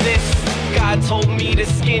clean up this. God told me to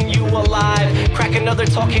skin you alive. Crack another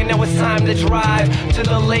talking, now it's time to drive to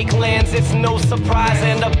the lakelands, it's no surprise.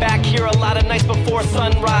 End up back here a lot of nights before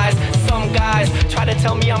sunrise. Some guys try to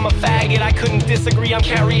tell me I'm a faggot. I couldn't disagree, I'm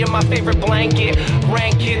carrying my favorite blanket.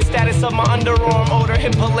 Rancid status of my underarm odor.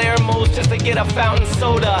 Hit Palermo's just to get a fountain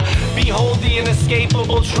soda. Behold the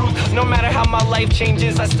inescapable truth. No matter how my life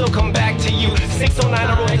changes, I still come back to you. 609,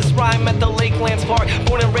 I wrote this rhyme at the Lakelands Park.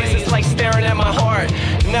 Born and raised, it's like staring at my heart.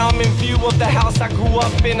 Now I'm in view of the house I grew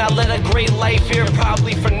up in. I led a great life here,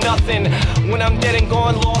 probably for nothing. When I'm dead and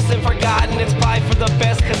gone, lost and forgotten, it's probably for the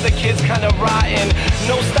best, cause the kid's kinda rotten.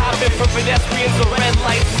 No stopping for pedestrians or red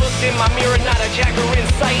lights. Looked in my mirror, not a jacker in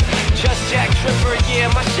sight. Just Jack Tripper, yeah,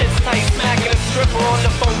 my shit's tight. Smacking a stripper on the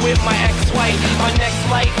phone with my ex-wife. Our next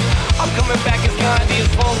life, I'm coming back as Gandhi. As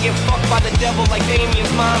long devil like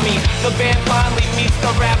Damien's mommy. The band finally meets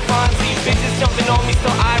the rap Fonzie. Bitches jumping on me,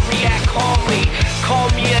 so I react calmly.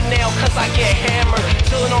 Call me a nail, cause I get hammered.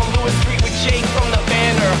 Chilling on Lewis Street with Jake from the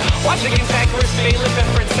Banner. Watching Chris Bailiff and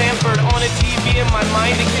Fred Sanford on a TV in my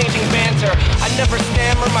mind, exchanging banter. I never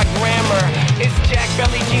stammer my grammar. It's Jack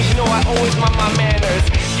Belly Jeans, you know I always mind my manners.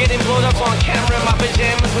 Getting blowed up on camera in my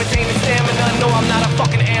pajamas with Dana stamina. No, I'm not a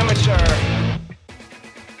fucking amateur.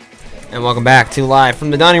 And welcome back to Live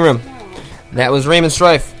from the Dining Room. That was Raymond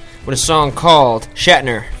Strife with a song called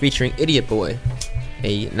Shatner featuring Idiot Boy.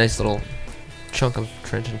 A nice little chunk of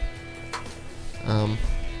Trenton.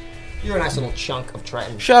 You're a nice little chunk of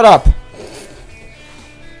Trenton. Shut up!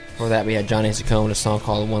 Before that, we had Johnny Saccone with a song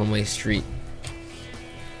called One Way Street.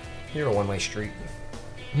 You're a one-way street.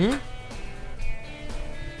 Hmm?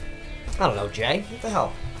 I don't know, Jay. What the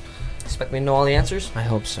hell? Expect me to know all the answers? I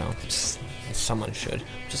hope so. Someone should.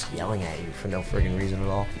 Just yelling at you for no friggin' reason at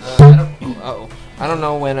all. I don't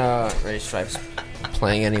know when Ray Stripe's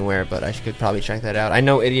playing anywhere, but I could probably check that out. I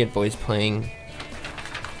know Idiot Boy's playing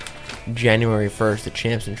January 1st at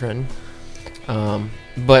Champs in Trenton.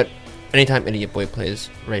 But anytime Idiot Boy plays,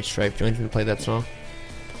 Ray Stripe joins me to play that song.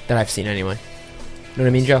 That I've seen anyway. Know what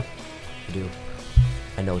I mean, Joe? I do.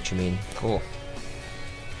 I know what you mean. Cool.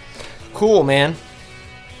 Cool, man.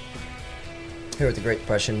 Here with the Great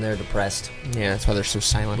Depression, they're depressed. Yeah, that's why they're so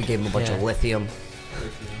silent. We gave them a bunch of lithium.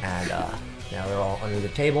 And now they're all under the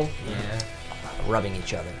table. Rubbing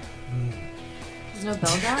each other. There's no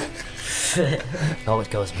bell guy? Oh, it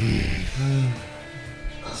goes.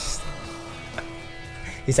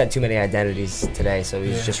 He's had too many identities today, so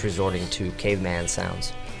he's just resorting to caveman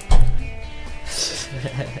sounds.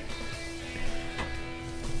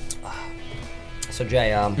 So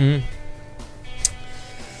Jay,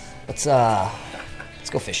 let's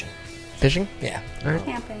go fishing. Fishing? Yeah. All right.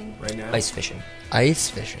 Camping. Right now. Ice fishing. Ice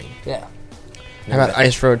fishing? Yeah. How about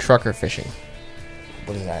ice road trucker fishing?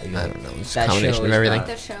 What is that? I don't know. It's a That combination show of is everything. not-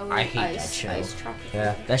 The show I with hate ice, that show. ice truck.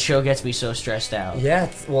 Yeah. That show gets me so stressed out. Yeah,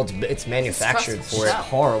 it's manufactured It's for It's it.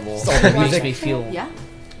 horrible. It's all the It makes music. me feel. Yeah.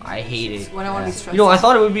 I hate it. When I want to be stressed You know, I out.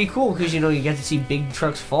 thought it would be cool because you get to see big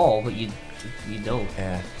trucks fall, but you don't.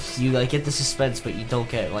 Yeah. You get the suspense, but you don't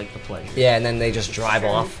get the pleasure. Yeah, and then they just drive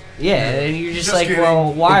off. Yeah, and you're just, Just like, kidding.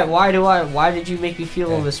 well, why did you make me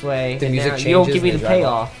feel this way? The And music now you don't changes give me and the they drive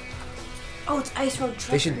payoff. Oh, it's Ice Road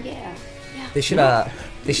Trucker. They should. Yeah.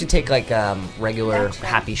 They should take regular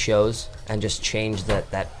happy shows and just change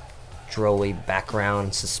that drolly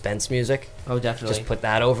background suspense music. Oh, definitely. Just put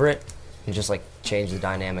that over it and just change the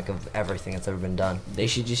dynamic of everything that's ever been done. They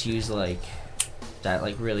should just use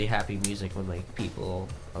that really happy music when people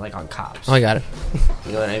are on Cops. Oh, I got it.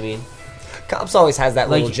 You know what I mean? Cops always has that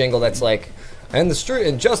little jingle that's and the street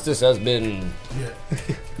injustice has been.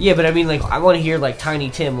 Yeah, but I mean, I want to hear Tiny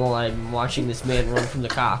Tim while I'm watching this man run from the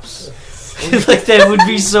cops. That would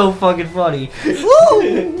be so fucking funny.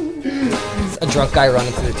 Woo! A drunk guy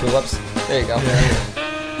running through the tulips. There you go.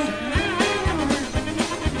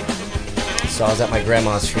 So I was at my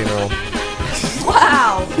grandma's funeral.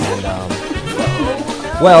 Wow.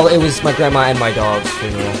 And well, it was my grandma and my dog's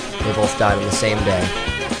funeral. They both died on the same day.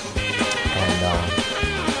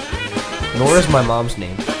 And Nora's my mom's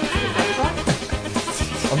name.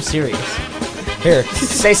 I'm serious. Here,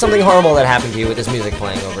 say something horrible that happened to you with this music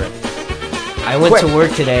playing over it. I went Quick. to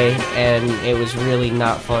work today, and it was really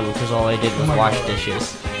not fun because all I did was wash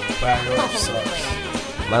dishes.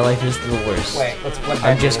 My life is the worst. Wait, let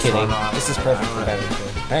I'm just kidding. This is perfect for Ben.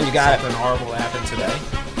 Ben, you got Something horrible happened today.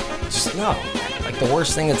 Just no. The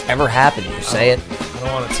worst thing that's ever happened to you. Say it. I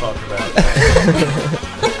don't want to talk about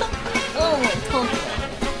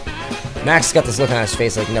it. Max got this look on his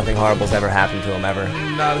face like nothing horrible's ever happened to him ever.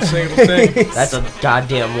 Not a single thing. That's a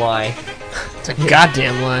goddamn lie. It's a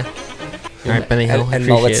goddamn lie. All right, Benny Hill, And appreciate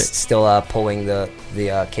Mullet's it. still pulling the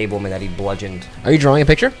cableman that he bludgeoned. Are you drawing a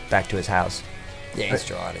picture? Back to his house. Yeah, he's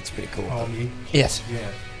drawing. It's pretty cool. Oh, me? Yes. Yeah.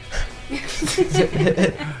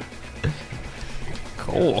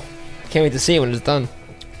 Cool. Can't wait to see it when it's done.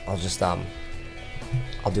 I'll just I'll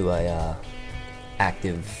do a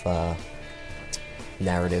active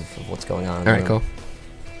narrative of what's going on. All right, cool.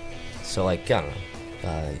 So I don't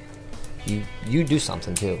know. You do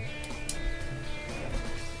something too.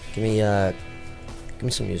 Give me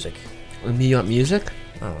some music. You want music?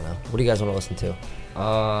 I don't know. What do you guys want to listen to? Do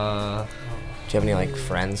you have any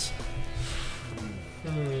friends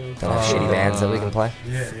that have shitty bands that we can play?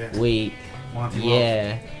 Yeah. Wait. Monty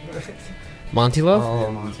yeah. Monty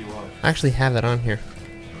Love? Monty Love. I actually have that on here.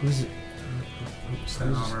 Who's it?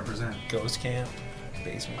 Stand on represent. Ghost Camp.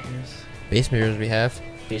 Basement Beers. Basement Beers we have.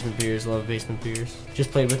 Basement Beers, love Basement Beers.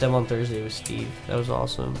 Just played with them on Thursday with Steve. That was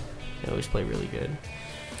awesome. They always play really good.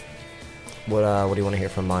 What do you want to hear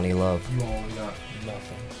from Monty Love? You all got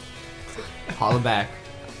nothing. Holla back.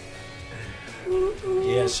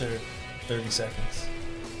 Yeah, sure. 30 seconds.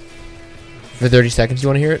 For 30 seconds, you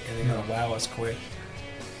want to hear it? And they're gonna wow us quick.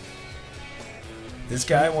 This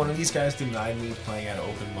guy, one of these guys denied me playing at an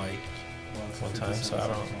open mic one time, so I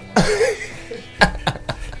don't.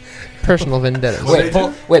 Personal vendetta.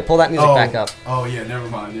 Wait, pull that music back up. Oh yeah, never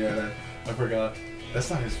mind. Yeah, I forgot. That's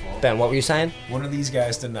not his fault. Ben, what were you saying? One of these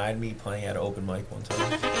guys denied me playing at an open mic one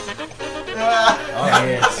time. Oh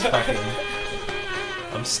yeah, it's fucking.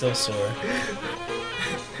 I'm still sore.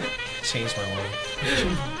 Changed my life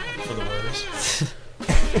for the worse.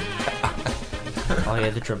 Oh yeah,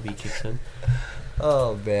 the drum beat kicks in.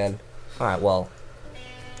 Oh man. All right, well,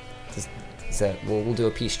 we'll do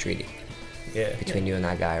a peace treaty. Yeah. Between you and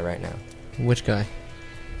that guy right now. Which guy?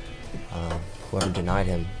 Whoever denied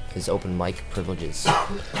him his open mic privileges.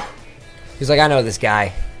 He's like, I know this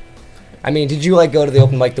guy. I mean, did you like go to the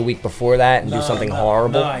open mic the week before that and do something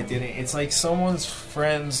horrible? No, I didn't. It's like someone's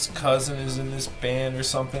friend's cousin is in this band or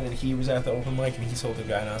something, and he was at the open mic and he told the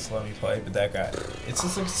guy not to let me play, but that guy. It's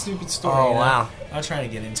just like a stupid story. Oh, wow. I'm not trying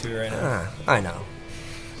to get into it right now. I know.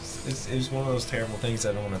 It was one of those terrible things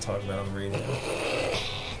I don't want to talk about on the radio.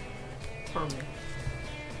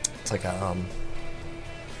 It's like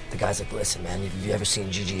the guy's like, listen, man, have you ever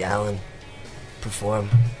seen Gigi Allen perform?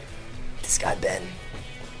 This guy Ben,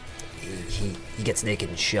 he gets naked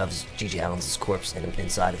and shoves Gigi Allen's corpse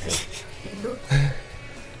inside of him.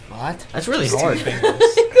 What? That's really hard.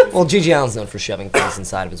 Well, Gigi Allen's known for shoving things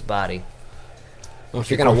inside of his body. Well, if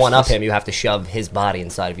you're gonna one up him, you have to shove his body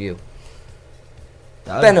inside of you.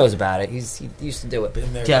 Ben knows about it. He used to do it.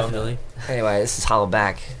 Been there, definitely. Anyway, this is Hollow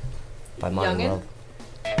Back by Monty Youngin'? Love.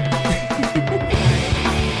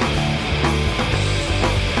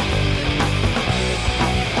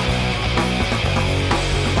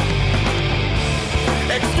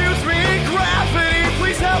 Excuse me, gravity,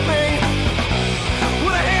 please help me.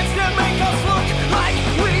 Would a handstand make us look like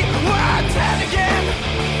we were 10 again?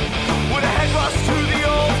 Would a head rush to the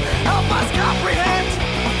old help us comprehend?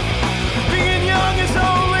 Being young is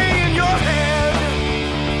only in your head.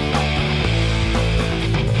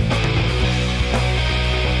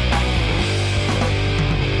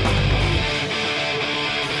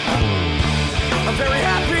 I'm very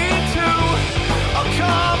happy to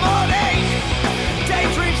accommodate.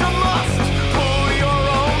 Daydreams are must pull your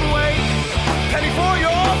own weight. Penny for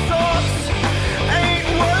your thoughts ain't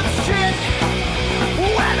worth shit.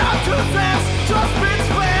 When our truth has just been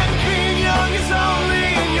spent, being young is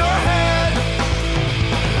only in your head.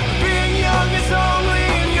 Being young is only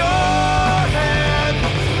in your head.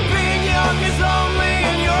 Being young is only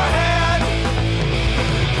in your head.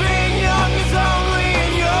 Being young is only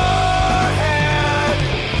in your head.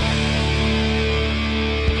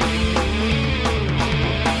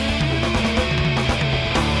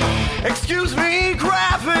 Excuse me,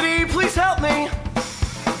 gravity, please help me.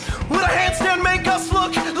 Would a handstand make us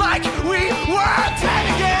look like we were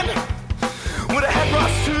 10 again? Would a head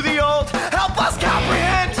rush to the old help us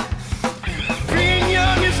comprehend? Being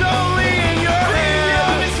young is only in your head. Being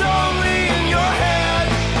young is only in your head.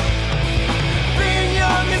 Being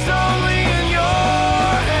young is only in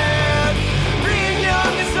your head. Being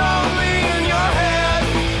young is only in your head.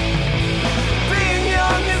 Being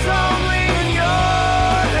young is only in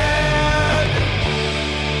your head.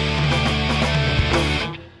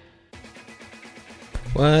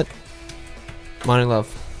 What? Monty Love.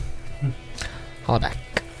 Holla back.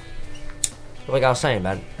 Like I was saying,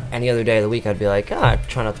 man, any other day of the week, I'd be like,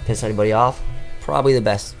 try not to piss anybody off. Probably the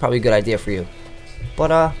best. Probably a good idea for you.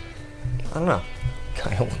 But, I don't know.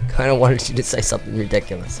 Kind of wanted you to say something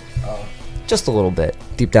ridiculous. Oh. Just a little bit,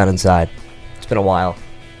 deep down inside. It's been a while.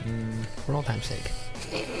 For all time's sake.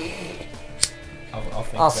 I'll think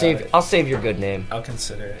I'll about save. it. I'll save your good name. I'll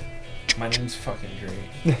consider it. My name's fucking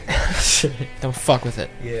great. Don't fuck with it.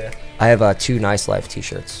 Yeah. I have 2 Nice Life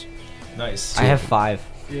t-shirts. Nice. I have 5.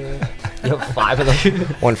 Yeah. You have 5 of them?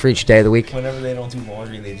 One for each day of the week? Whenever they don't do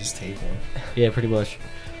laundry, they just take one. Yeah, pretty much.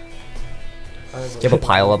 Do you have a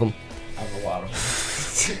pile of them? I have a lot of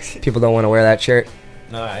them. People don't want to wear that shirt?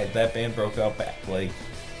 No, that band broke up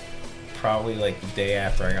probably the day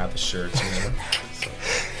after I got the shirts. You know? So.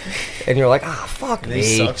 And you're like, fuck They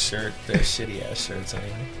me. suck shirt. They're shitty ass shirts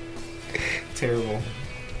anyway. Terrible.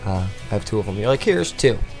 I have 2 of them. You're like, here's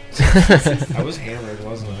 2. I was hammered,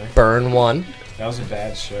 wasn't I? Burn 1. That was a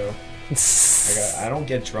bad show. I don't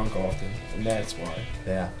get drunk often, and that's why.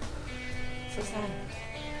 Yeah. So sad.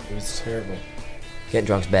 It was terrible. Getting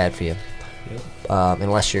drunk's bad for you. Yep.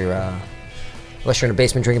 Unless you're in a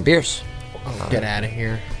basement drinking beers. Get out of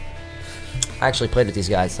here. I actually played with these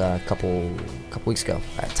guys a couple weeks ago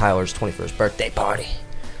at Tyler's 21st birthday party.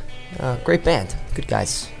 Great band, good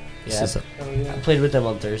guys. Yeah, I played with them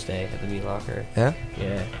on Thursday at the Meat Locker. Yeah?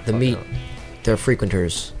 Yeah. The Meat, they're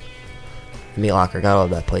frequenters. The Meat Locker, got all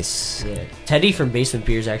that place. Yeah. Teddy from Basement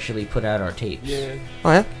Beers actually put out our tapes. Yeah.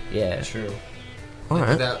 Oh, yeah? Yeah. True. All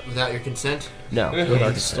right. Without your consent? No.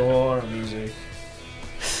 He stole our music.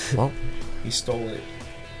 Well. He stole it.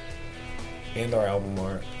 And our album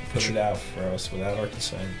art. Put it out for us without our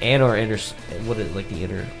consent. And our inner, like the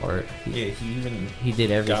inner art. He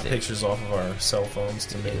did everything. Got pictures off of our cell phones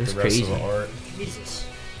to make it was the rest crazy. of the art. Jesus.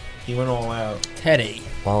 He went all out. Teddy.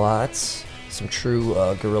 Well, that's some true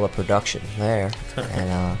guerrilla production there.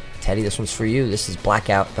 And Teddy, this one's for you. This is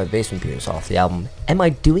Blackout by Basement Beers off the album Am I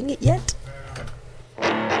Doing It Yet?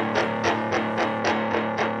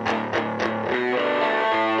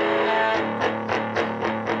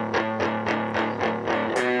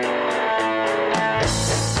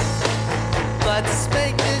 Let's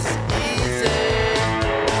make this easy.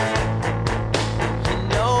 You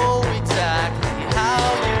know exactly how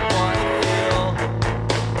you want to feel.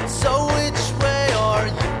 So which way are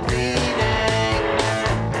you leaning?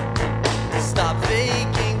 Stop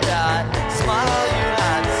faking that smile you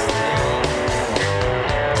had still.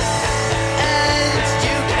 And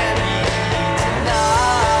you can be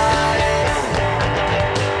tonight.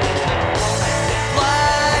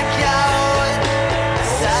 Blackout,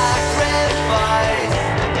 sacrifice.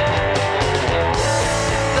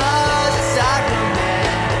 The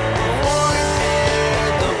sacrament, warm beer,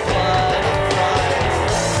 the blood of Christ.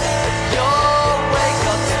 You'll wake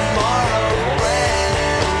up tomorrow brand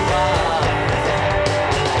new eyes.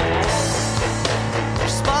 Your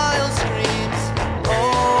smile screams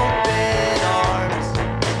open arms,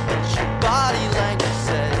 but your body language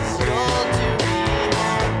says you'll do me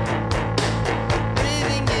harm.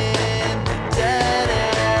 Breathing in dead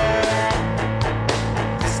air,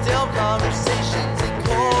 still conversations in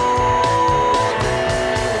coldness.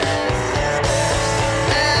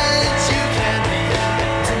 And you can be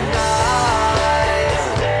tonight.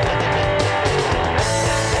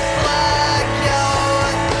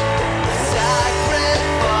 Blackout,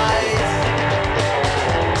 sacrifice.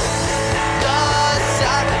 The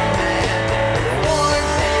sacrament, warm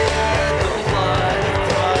beer, the blood of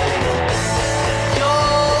Christ.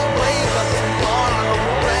 You'll wake up tomorrow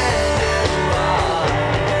brand new eyes.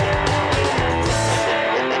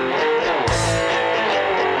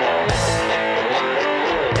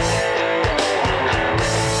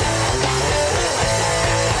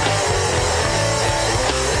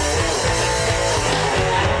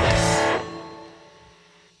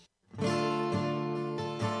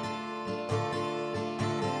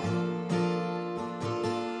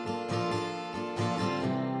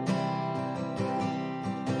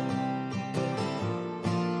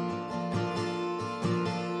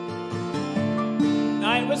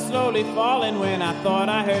 Night was slowly falling when I thought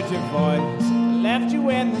I heard your voice. Left you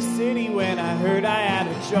in the city when I heard I had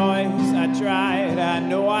a choice. I tried, I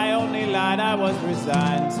know I only lied. I was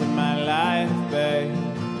resigned to my life, babe.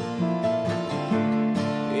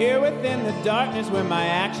 Here within the darkness where my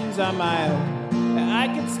actions are my own, I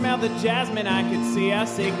could smell the jasmine, I could see our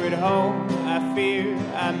sacred home. I fear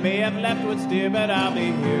I may have left what's dear, but I'll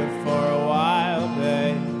be here for a while,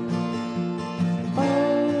 babe.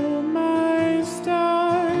 Oh, my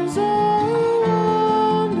stars are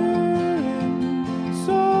wandering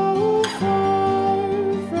so far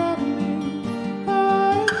from me.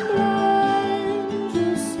 I'm blind to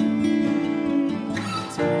see.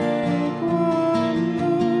 Take one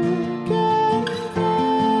look and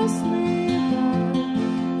pass me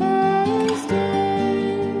by. As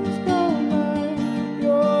days go by,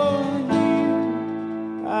 you're here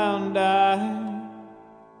and I.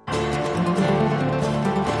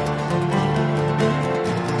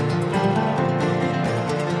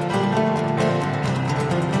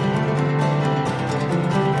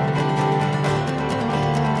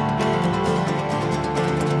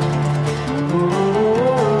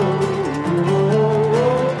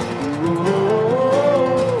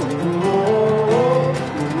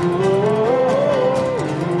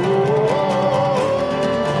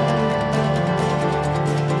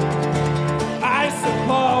 I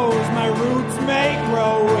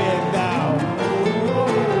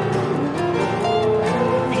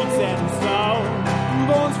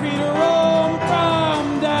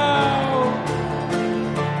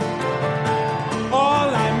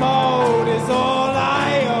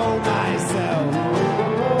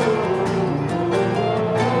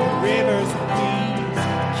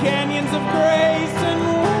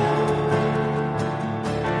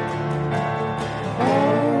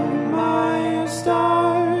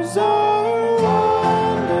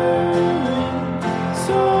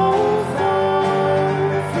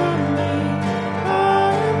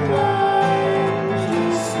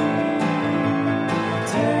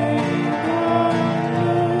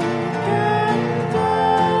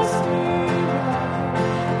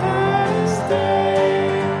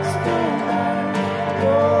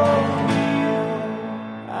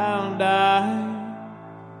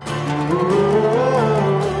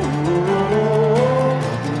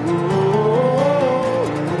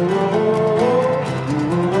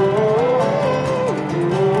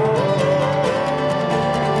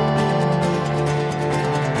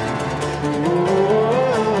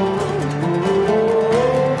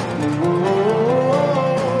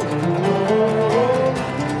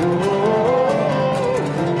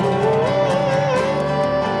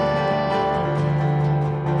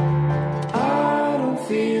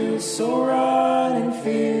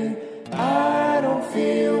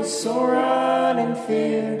so run in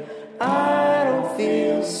fear. I don't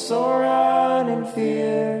feel so run in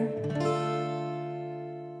fear.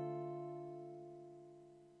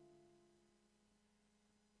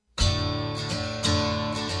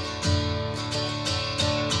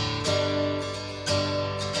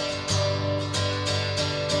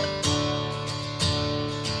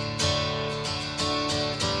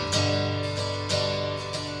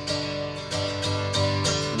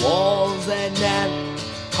 Walls at night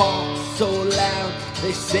talk so loud,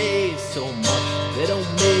 they say so much, they don't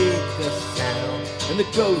make a sound. And the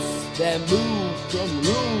ghosts that move from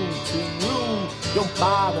room to room don't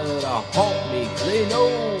bother to haunt me, 'cause they know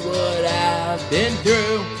what I've been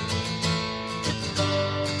through.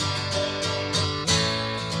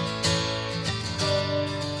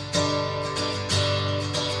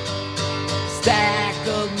 Stack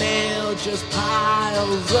of mail just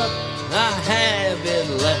piles up, I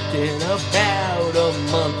haven't left in about a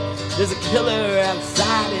month. There's a killer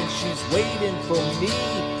outside and she's waiting for me.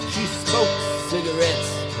 She smokes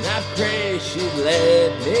cigarettes and I pray she'd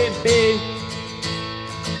let me be.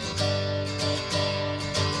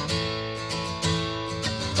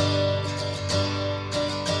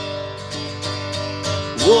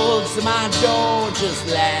 Wolves at my door just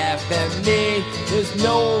laugh at me. There's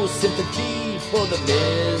no sympathy for the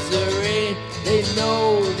misery. They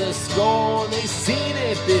know the score, they've seen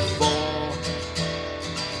it before.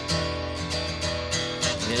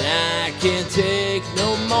 And I can't take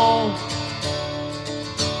no more.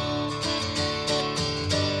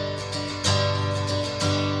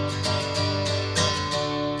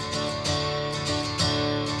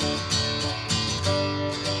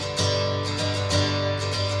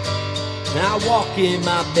 And I walk in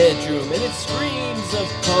my bedroom and it screams of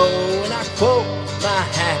Poe, and I quote, my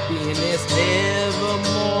happiness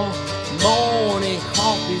nevermore. Morning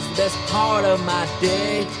coffee's the best part of my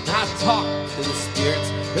day. I talk to the spirits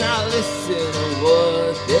and I listen to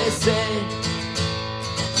what they say.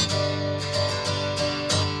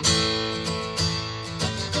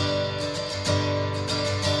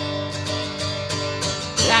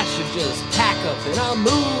 I should just pack up and I'll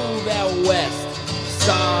move out west.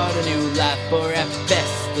 Start a new life, or at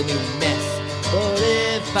best a new mess. But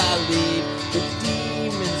if I leave, the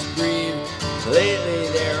demons grieve. Lately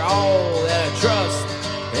they're all that I trust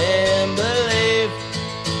and believe.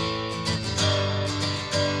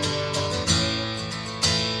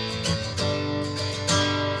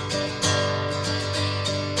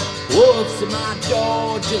 Wolves at my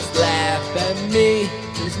door just laugh at me.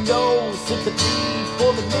 There's no sympathy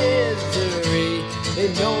for the misery. They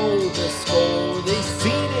know the score, they've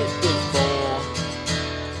seen it before.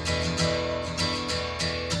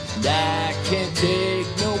 And I can't take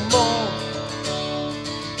no more.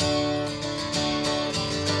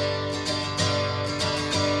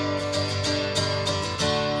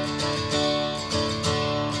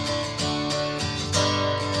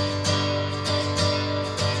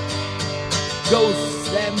 Ghosts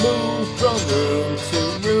that move from room to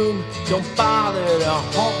room don't bother to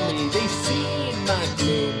haunt me, they see my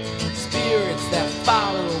gloom. Spirits that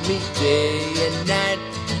follow me day and night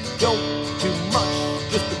don't do much,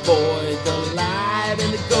 just avoid the light.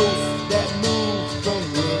 And the ghosts that move from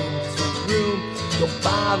room to room don't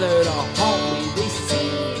bother to haunt me, they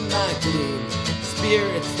see my gloom.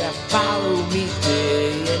 Spirits that follow me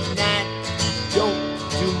day and night don't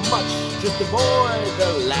do much, just avoid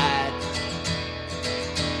the light.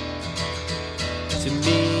 To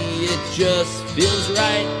me it just feels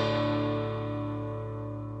right.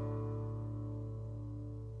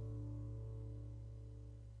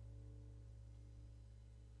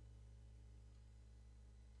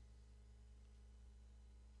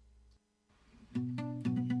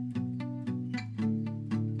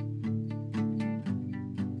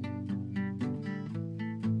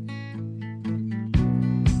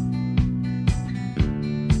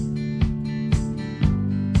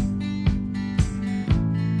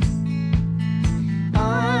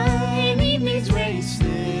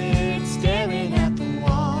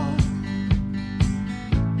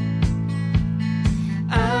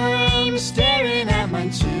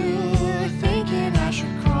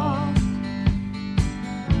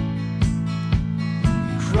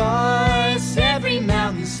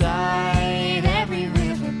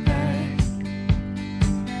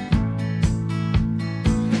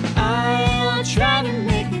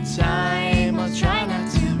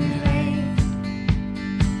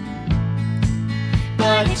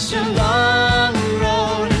 It's a long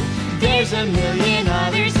road. There's a million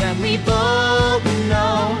others that we both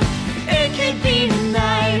know. It could be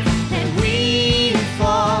tonight that we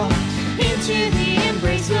fall into the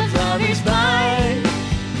embrace of lovers' blind.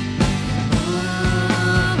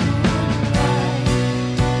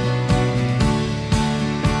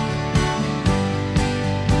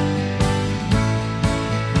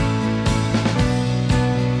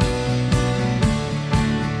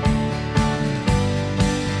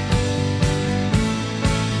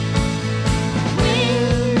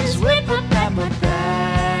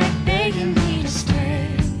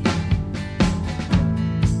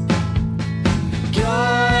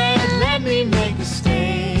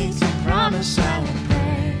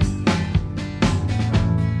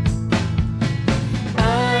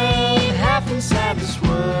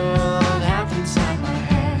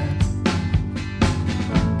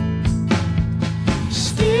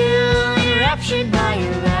 captured by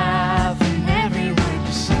your laugh and every word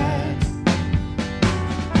you said.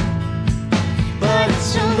 But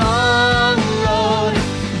it's a long road,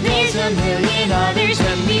 there's a million others,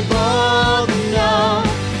 and we both know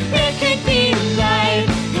it could be tonight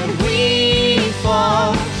that we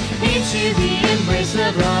fall into the embrace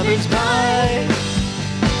of lovers by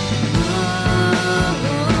moonlight.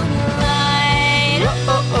 Oh,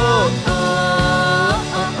 oh, oh, oh,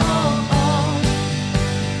 oh, oh, oh.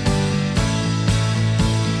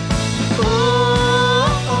 Oh,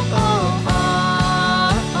 oh, oh, oh,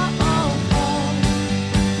 oh, oh, oh.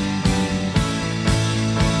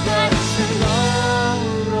 But it's a long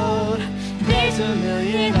road, there's a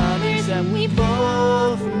million others, and we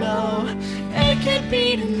both know it could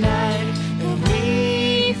be tonight that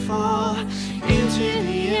we fall into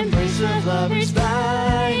the embrace of lovers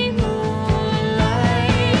by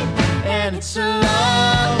moonlight. And it's a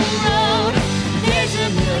long road, there's a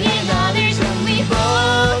million others, and we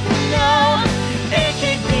both know it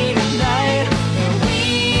could be tonight that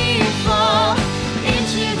we fall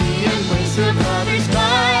into the embrace of lovers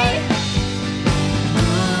by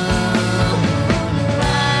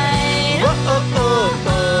moonlight. Oh, oh, oh, oh.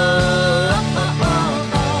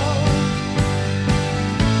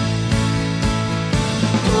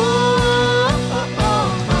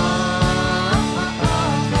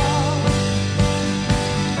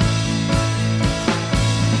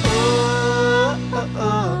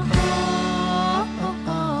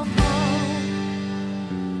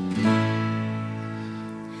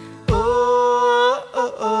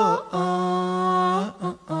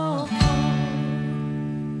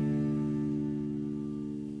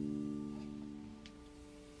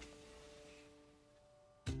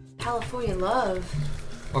 California Love.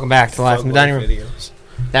 Welcome back to Live from the Dining Room. Videos.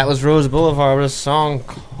 That was Rose Boulevard with a song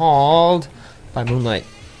called By Moonlight.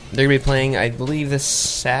 They're going to be playing, I believe, this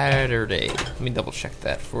Saturday. Let me double check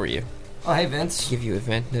that for you. Oh, hey, Vince. Give you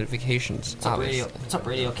event notifications. What's up,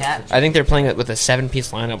 Radio Cat? I think they're playing it with a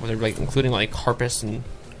 7-piece lineup where they're like including like harpists and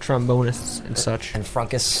trombonists and such. And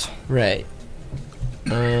Frunkus. Right.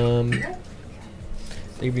 They'll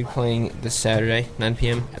be playing this Saturday, 9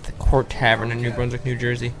 p.m. at the Court Tavern in New Brunswick, New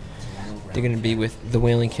Jersey. They're going to be with the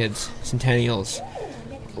Wailing Kids, Centennials,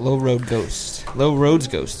 Low Roads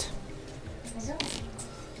Ghost.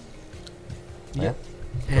 Yeah.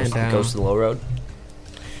 And Ghost of the Low Road.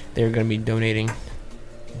 They're going to be donating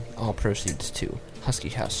all proceeds to Husky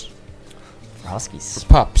House. For Huskies. For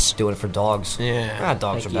pups. Doing it for dogs. Yeah.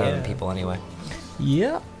 Dogs are better than people anyway.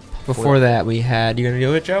 Yep. Before that, we had... You going to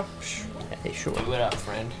do it, Joe? Hey, sure. Do it up,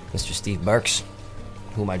 friend. Mr. Steve Burks,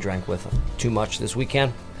 whom I drank with too much this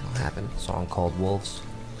weekend. That'll happen. A song called Wolves.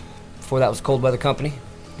 Before that was Cold Weather Company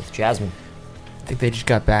with Jasmine. I think they just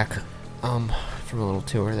got back from a little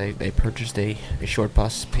tour. They purchased a short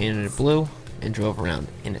bus, painted it blue, and drove around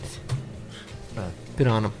in it. Good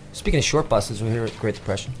on them. Speaking of short buses, we're here at the Great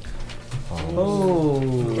Depression.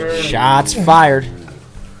 Shots fired.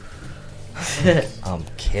 I'm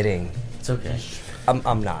kidding. It's okay.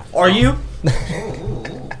 I'm not. Are you?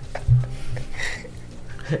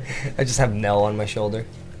 I just have Nell on my shoulder.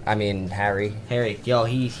 I mean, Harry. Yo,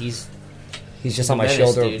 he's just on my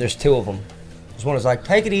shoulder. Dude. There's two of them. There's one who's like,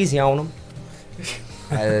 take it easy on him.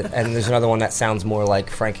 And there's another one that sounds more like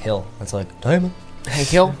Frank Hill. That's like, Damon. Hank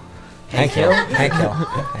Hill? Hank Hill? Hank Hill.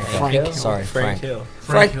 Frank Hill. Sorry, Frank. Hill.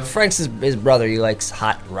 Frank's his brother. He likes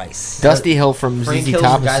hot rice. Dusty Hill from Frank ZZ Hill's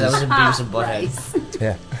Top. the guy that was in Beavis and Butthead.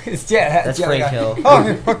 Yeah. That's Frank Hill. Oh,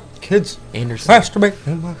 hey, kids. Anderson. Masturbate.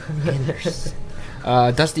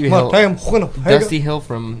 Dusty Hill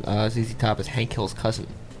from ZZ Top is Hank Hill's cousin.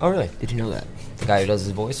 Oh, really? Did you know that? The guy who does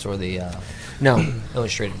his voice or the no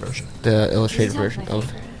illustrated version? The illustrated version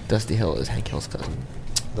of Dusty Hill is Hank Hill's cousin.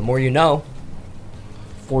 The more you know.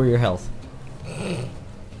 For your health.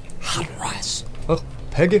 Hot rice. Oh,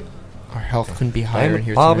 Peggy. Our health couldn't be higher in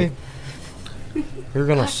here Bobby. tonight. You're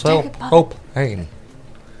gonna sell propane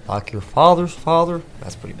like your father's father.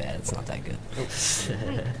 That's pretty bad. It's not that good.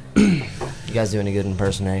 You guys do any good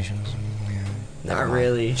impersonations? Not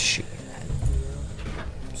really. Shoot.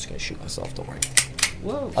 I'm just gonna shoot myself. Don't worry.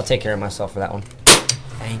 Whoa. I'll take care of myself for that one.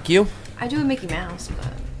 Thank you. I do a Mickey Mouse,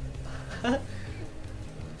 but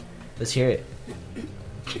Let's hear it.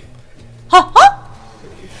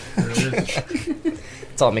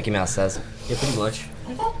 That's all Mickey Mouse says. Yeah, pretty much.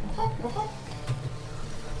 that's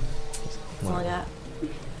all I got.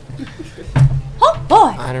 Oh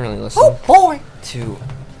boy! I don't really listen Oh boy! to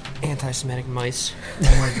anti-Semitic mice.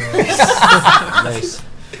 Nice.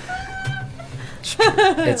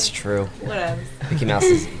 It's true. Whatever. Mickey Mouse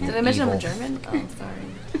is Did I mention I'm evil. a German? Oh, sorry.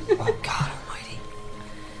 Oh, God almighty.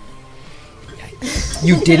 Yikes.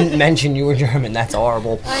 You didn't mention you were German. That's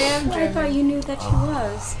horrible. I am German. I thought you knew that she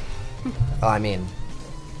was. I mean,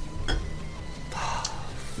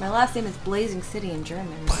 My last name is Blazing City in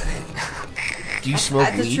German. Do you smoke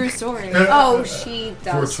That's weed? a true story. Oh, she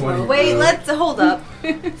does smoke. Wait, let's hold up.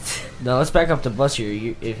 No, let's back up to bus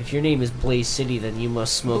here. If your name is Blaze City, then you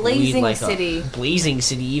must smoke Blazing weed like City. a Blazing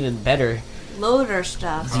City, even better. Loader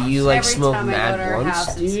stuff. Do you like Every smoke time I go mad to her once,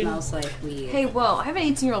 house, dude? it smells like weed. Hey, whoa! I have an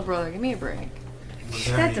 18-year-old brother. Give me a break.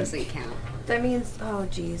 That doesn't count. That means, oh,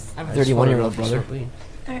 jeez. I have a 31-year-old brother.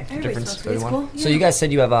 Everybody smokes weed. It's cool. So you guys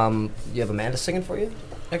said you have Amanda singing for you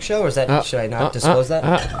next show, or is that should I not disclose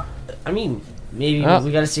that? I mean, maybe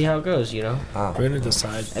we got to see how it goes. You know, We're gonna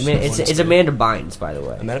decide. I mean, it's Amanda Bynes, by the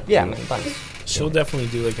way. Amanda Bynes. She'll definitely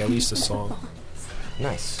do like at least a song.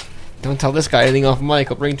 Nice. Don't tell this guy anything off mic.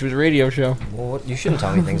 I'll bring him to his radio show. Well, you shouldn't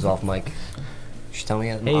tell me things off mic. You should tell me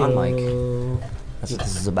on mic. That's what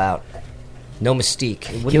this is about. No mystique.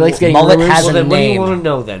 He likes getting mullet rumors. has Well, a then what do you name. want to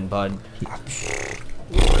know then, bud?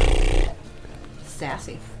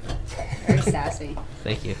 Sassy. Very sassy.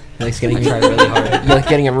 Thank you. He likes getting I tried really hard. You like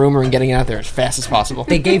getting a rumor and getting it out there as fast as possible.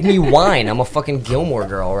 They gave me wine. I'm a fucking Gilmore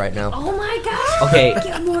Girl right now. Oh my god! Okay,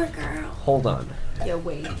 Gilmore Girl. hold on. Yo,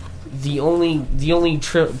 wait. The only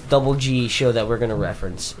double G show that we're gonna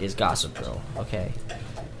reference is Gossip Girl. Okay.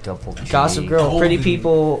 Double G. Gossip Girl, Pretty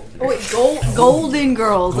People. Oh wait, Golden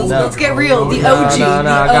Girls. Let's get real. The No, OG. no, the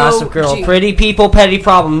Gossip Girl, OG. Pretty People, Petty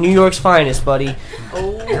Problem, New York's finest, buddy.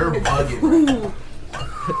 You're bugging.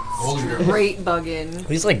 Great bugging.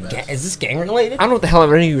 He's like, is this gang related? I don't know what the hell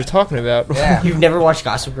any of you were talking about. Yeah. You've never watched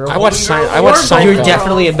Gossip Girl? I watched Seinfeld. You're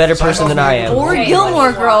definitely a better person than I am. Or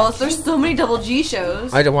Gilmore Girls. There's so many double G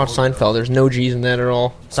shows. I didn't watch Seinfeld. There's no G's in that at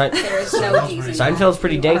all. There's no G's in Seinfeld's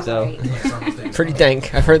pretty dank, though. Pretty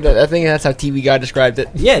dank. I've heard that. I think that's how TV Guy described it.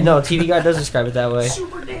 Yeah, no, TV Guy does describe it that way.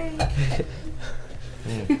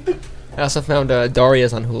 I also found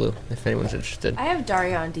Daria's on Hulu, if anyone's interested. I have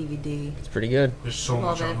Daria on DVD. It's pretty good. There's so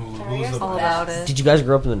Love much on it. Hulu. Hulu's the All best. about it. Did you guys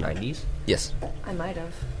grow up in the 90s? Yes. I might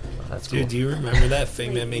have. That's cool. Dude, do you remember that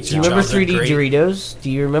thing that makes Do you your remember childhood 3D great? Doritos? Do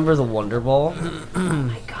you remember the Wonder Ball? Oh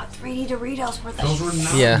my god, 3D Doritos were the Those were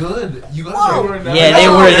not Yeah. good. You guys Whoa. were Yeah, they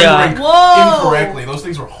were. Whoa! incorrectly. Those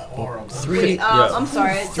things were horrible. 3D. I'm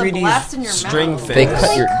sorry. It's a 3D blast in your string mouth. thing.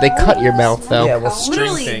 They cut your mouth though. Yeah, well,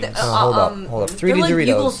 Literally, string things. hold up. 3D they're like Doritos.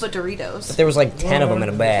 Bugles, but Doritos. But there was like 10 of them in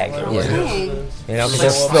a bag. Yeah. You know,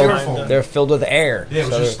 'cause Styrofoam. they're filled with air. Yeah, it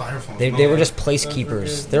was So just styrofoam. they were just place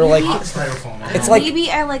keepers. They were like, Hot styrofoam. it's like Maybe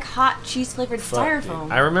I like hot cheese flavored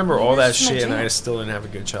styrofoam. I remember all that That's just my shit, and jam. I still didn't have a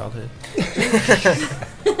good childhood.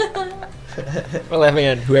 We're laughing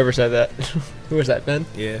at whoever said that. Who was that, Ben?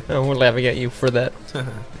 Yeah. Oh, we're laughing at you for that.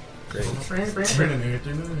 Great.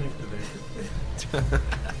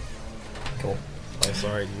 cool. Oh,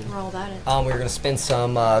 sorry, dude. We're all that in. We were gonna spin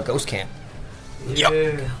some Ghost Camp. Yep.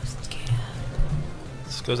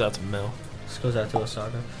 This goes out to Mel. This goes out to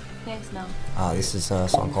Osaka. Thanks, Mel. This is a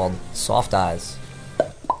song called Soft Eyes.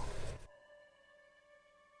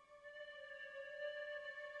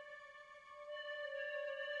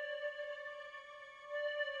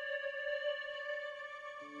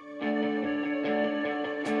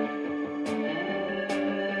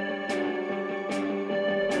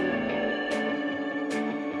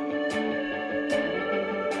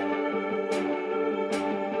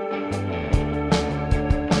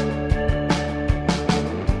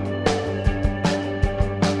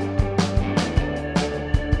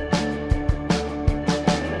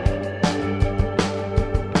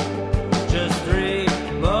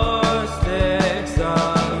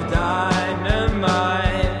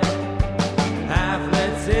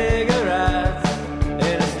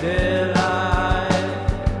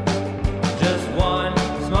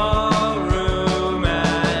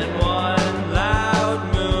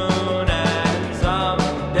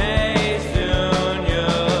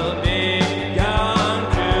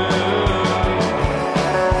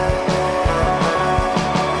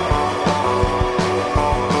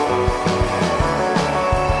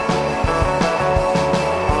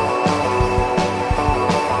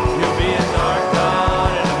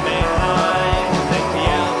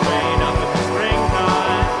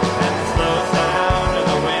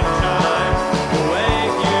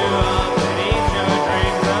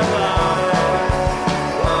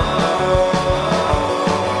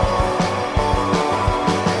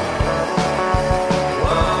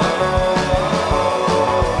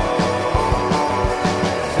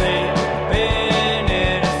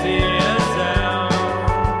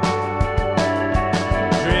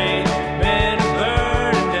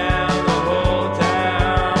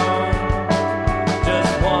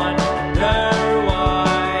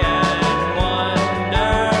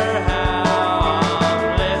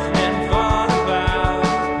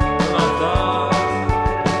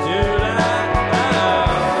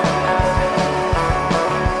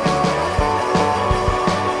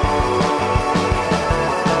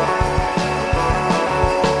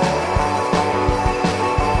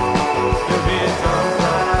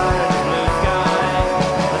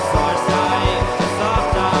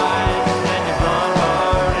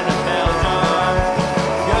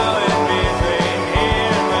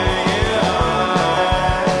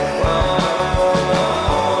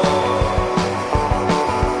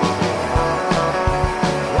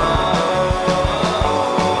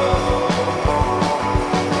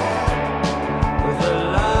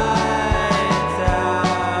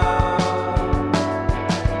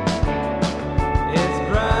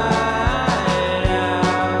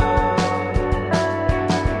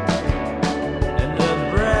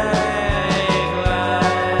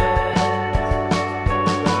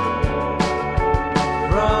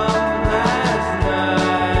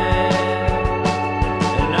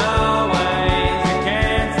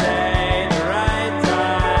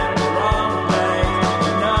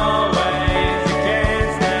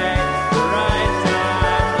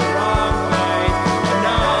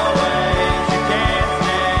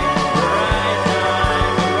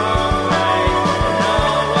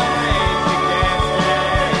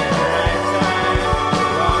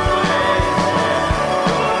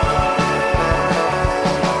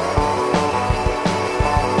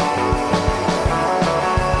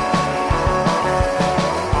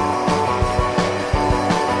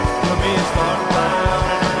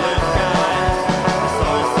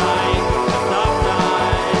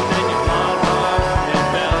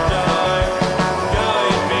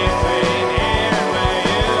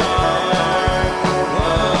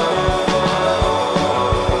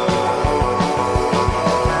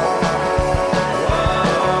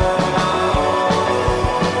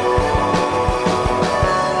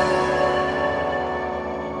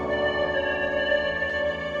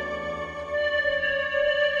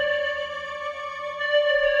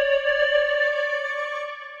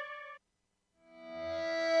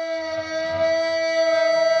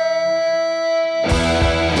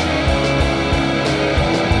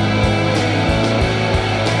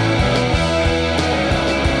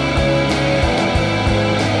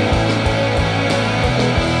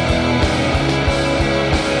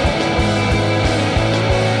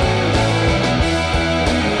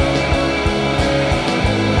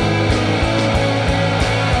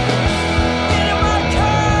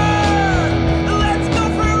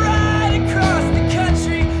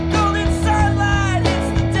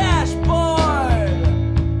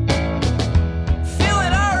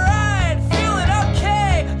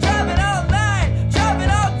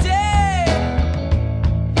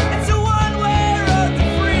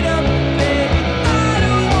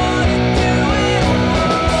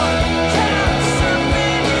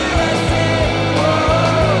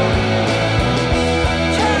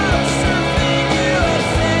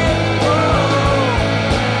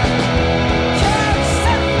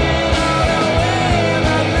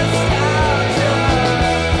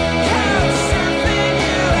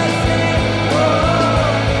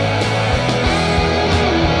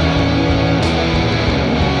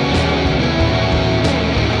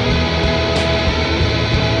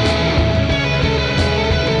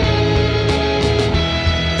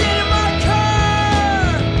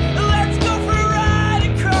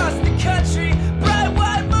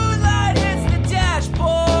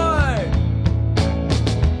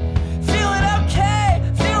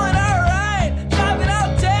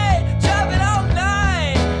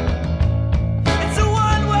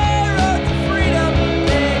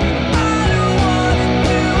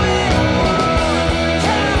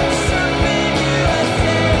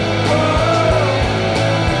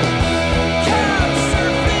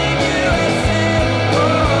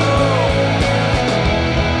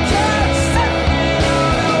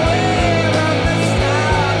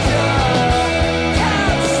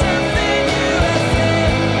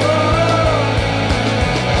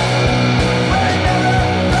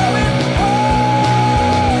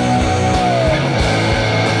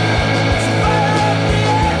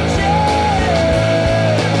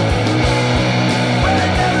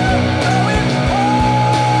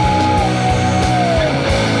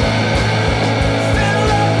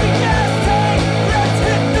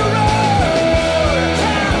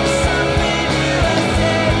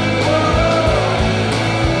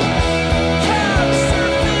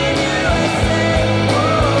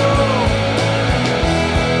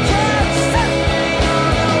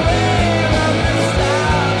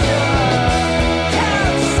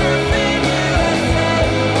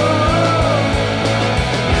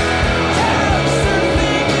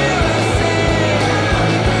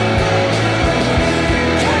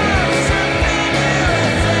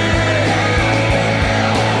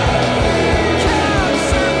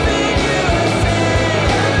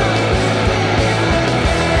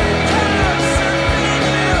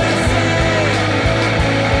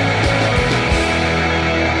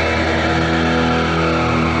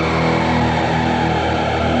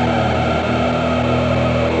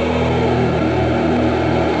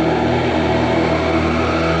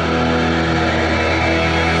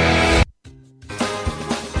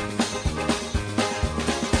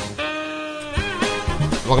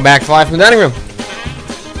 Welcome back to Live from the Dining Room.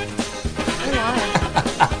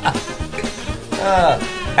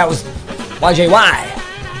 That was YJY.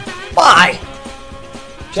 Why?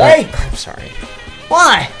 Jay? I'm sorry.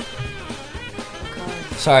 Why?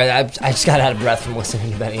 Sorry, I just got out of breath from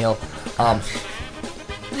listening to Benny Hill. That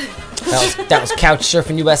was Couch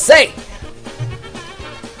Surfing USA.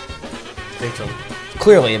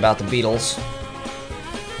 Clearly about the Beatles.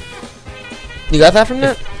 You got that from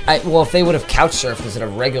that? Well, if they would have couch surfed instead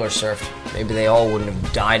of regular surfed, maybe they all wouldn't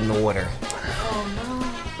have died in the winter.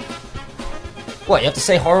 What, you have to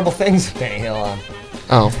say horrible things, Benny Hill?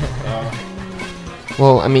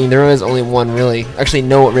 Well, I mean, there is only one really. Actually,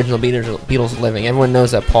 no original Beatles living. Everyone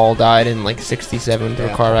knows that Paul died in like '67 through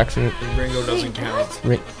a car accident. Ringo doesn't count.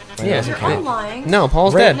 You're all lying. No,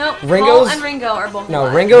 Paul's dead. No, Ringo's- Paul and Ringo are both No,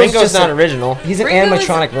 alive. Ringo's not a- original. He's an Ringo is-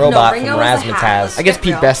 animatronic no, robot Ringo from is a hat. Razzmatazz. I guess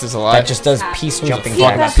Pete Best is alive. That just does peace jumping Pete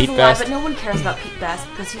jacks. Best Pete is alive, Best. but no one cares about Pete Best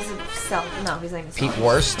because he's a self. No, his name is Pete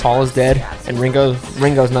Worst. Paul is dead, and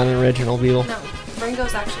Ringo's not an original Beatle. No,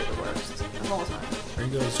 Ringo's actually the worst of all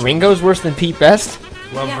time. Ringo's worse than Pete Best?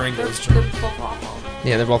 Love Yeah, Ringo's they're both awful.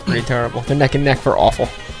 Yeah, they're both pretty terrible. They're neck and neck for awful.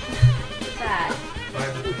 Bad.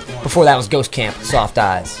 Before that was Ghost Camp, Soft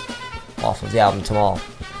Eyes, off of the album Tamal.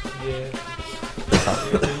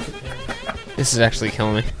 This is actually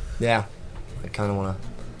killing me. Yeah, I kind of wanna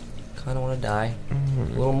die a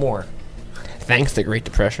little more. Thanks to Great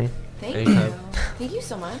Depression. Thank Anytime. you. Thank you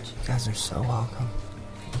so much. You guys are so welcome.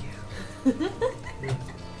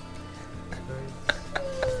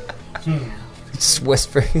 He's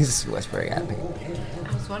whispering at me.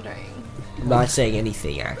 I was wondering. I'm not saying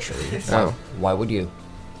anything, actually. Oh, why would you?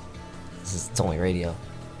 It's only radio.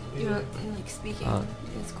 You know, like speaking.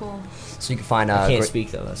 It's cool. So you can find I can't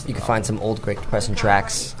speak, though, that's the You can find some old Great Depression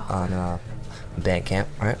tracks on Bandcamp,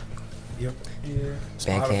 right? Yep. Yeah.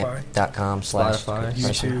 Bandcamp.com/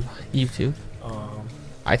 YouTube. YouTube.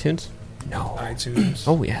 iTunes? No. iTunes.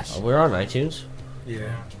 Oh, yes. We're on iTunes?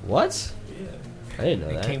 Yeah. What? Yeah. I didn't know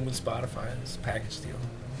It that. came with Spotify. It's a package deal.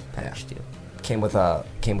 Package deal. Came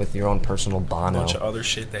with your own personal Bono. Bunch of other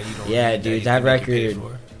shit that you don't. Yeah, need dude, that that you can make it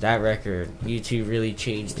record, paid that record, U2 really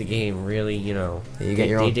changed the game. Really, you know, You get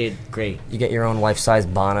your they own. did great. You get your own life-size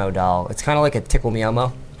Bono doll. It's kind of like a Tickle Me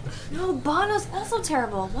Elmo. No, Bono's also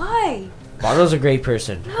terrible. Why? Bono's a great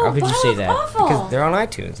person. No, How could you say Bono's that? awful. Because they're on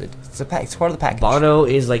iTunes. It's part of the package. Bono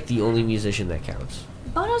is like the only musician that counts.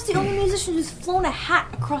 Bono's the only musician who's flown a hat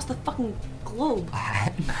across the fucking globe.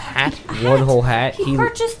 Hat? One whole hat? He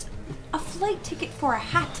purchased a flight ticket for a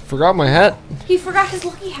hat. Forgot my hat. He forgot his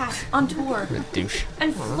lucky hat on tour. Douche.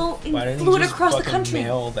 And Why didn't flew he it just across the fucking country.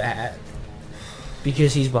 mail the hat?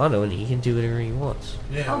 Because he's Bono and he can do whatever he wants.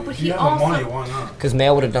 Yeah, Oh, but if he you have also- the money, why not? Because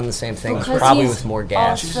Mail would have done the same thing, Because probably he's with more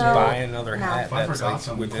gas. Just also- buy another No. hat If I that's forgot like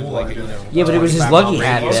something within cool, like I did. Yeah, but it was his 25 lucky mile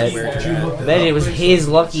hat, radius man. where it's at. Then it was his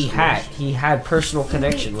lucky hat. He had personal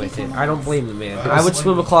connection with it. I don't blame the man. I would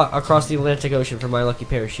swim across the Atlantic Ocean for my lucky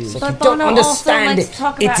pair of shoes. But don't Bono understand also likes it. to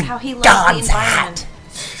talk It's about how he loves God's the environment.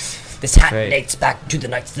 This hat Right. dates back to the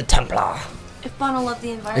Knights of the Templar. If Bono loved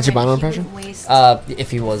the environment, Is your Bono he impression? wouldn't waste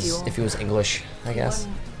If he was English, I guess.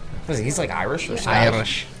 What is he? He's like Irish or something.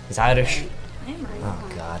 Irish. He's Irish. I'm right. Oh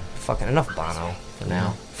God, fucking enough Bono for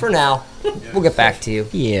now. For now, we'll get back to you.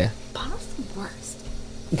 Yeah. Bono's the worst.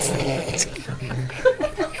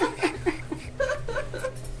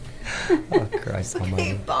 Oh Christ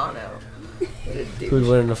Almighty. Bono. Who'd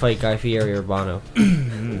win in a fight, Guy Fieri or Bono?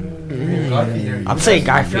 I'm saying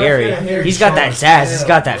Guy Fieri. He's got that zazz. He's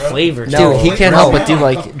got that flavor. Dude, he can't help but do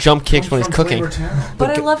like jump kicks when he's cooking.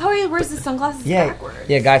 But I love how he wears his sunglasses backwards.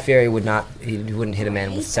 Yeah, Guy Fieri would not. He wouldn't hit a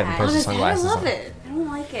man with seven On pairs of his head, I sunglasses love on. it. I don't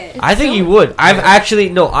like it. I think he would. I've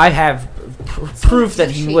actually I have proof that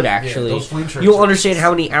he would actually. those flame shirts You'll are- understand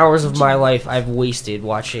how many hours of my life I've wasted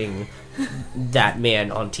watching that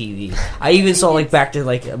man on TV. I even saw Back to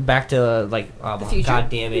Future? God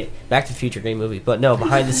damn it, Back to the Future, great movie. But no,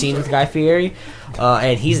 behind the scenes with Guy Fieri,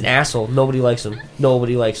 and he's an asshole. Nobody likes him.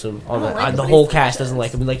 Nobody likes him. On I don't like him, the but whole he's cast delicious. doesn't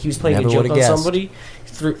like him. Like he was playing Never a joke would've on guessed. somebody.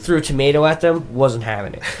 Threw a tomato at them, wasn't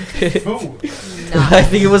having it. I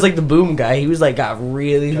think it was like the Boom guy. He was got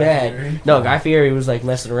really mad. Fieri? No, Guy Fieri was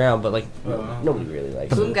messing around, but nobody really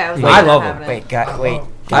likes Boom him. guy was I not love having him. it. Guy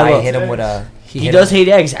I love hit him with a. He hit does him- hate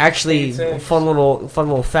eggs. Actually, fun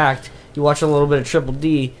little fact. You watch a little bit of Triple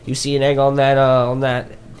D. You see an egg on that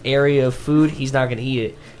area of food. He's not gonna eat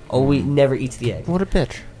it. Oh, he never eats the egg. What a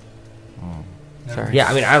bitch. Sorry. Yeah,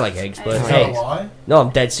 I mean I like eggs, but Is that hey, a lie? no, I'm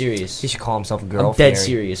dead serious. He should call himself a girl. I'm dead Fieri.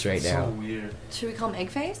 serious right now. So weird. Should we call him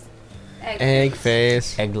Eggface? Egg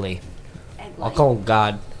face. Eggly. I'll call him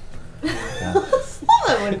God.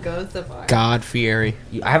 I wouldn't go so far. God Fieri.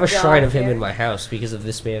 I have a shrine of him Fieri. in my house because of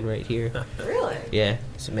this man right here. Really? Yeah.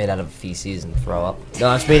 Is it made out of feces and throw up?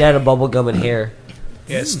 No, it's made out of bubble gum and hair.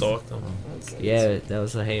 Yeah, stalked them. Yeah, that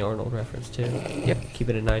was a Hey Arnold reference too. Yep. Keep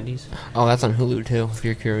it in 90s. Oh, that's on Hulu too. If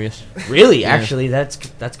you're curious. Really? Yeah. Actually, that's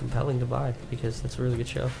compelling to buy because that's a really good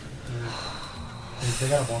show. They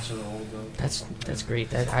got a bunch of the old though. That's great.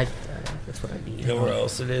 That's what I need. You know where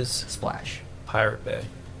else it is? Splash. Pirate Bay.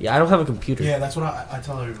 Yeah, I don't have a computer. Yeah, that's what I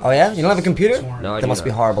tell everybody. Oh yeah, you don't have a computer? No, I That do must be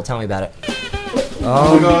not. horrible. Tell me about it.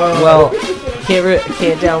 Well,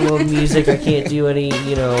 can't download music. I can't do any,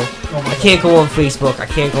 I can't go on Facebook. I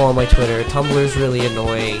can't go on my Twitter. Tumblr's really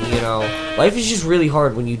annoying, Life is just really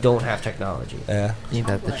hard when you don't have technology. Yeah. Ain't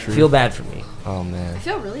that the truth? Feel bad for me. Oh man. I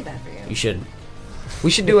feel really bad for you. You shouldn't. We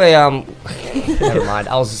should do a Never mind.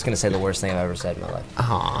 I was just gonna say the worst thing I've ever said in my life.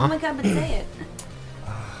 Oh my god, but say it.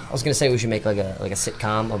 I was gonna say we should make like a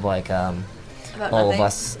sitcom of like About all nothing? of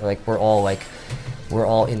us, like we're all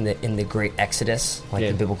in the great Exodus, like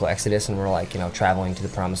the biblical Exodus, and we're like traveling to the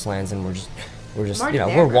promised lands, and we're just I'm already there,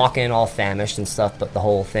 we're bro. walking all famished and stuff, but the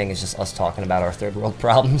whole thing is just us talking about our third world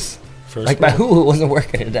problems. First like my world. Hulu wasn't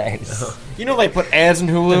working today. You know, they put ads in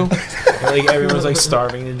Hulu. Like everyone's like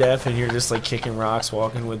starving to death, and you're just like kicking rocks,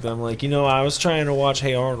 walking with them. Like I was trying to watch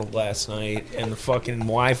Hey Arnold last night, and the fucking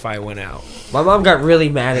Wi-Fi went out. My mom got really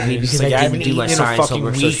mad at me And it's because like, I haven't didn't do my eaten in a science fucking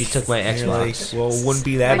homework, so week. she took my And you're Xbox. like, well, it wouldn't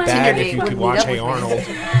be that My bad teacher if you wouldn't could meet watch up Hey with me. Arnold.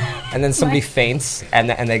 And then somebody faints, and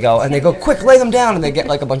they go, quick, lay them down, and they get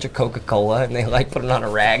like a bunch of Coca-Cola, and they like put it on a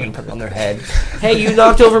rag and put it on their head. Hey, you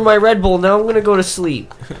knocked over my Red Bull. Now I'm gonna go to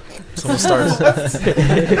sleep. Someone starts.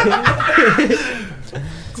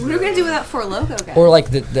 What are we gonna do with that Four Loko guy? Or like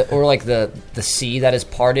the sea that is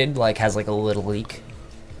parted like has like a little leak,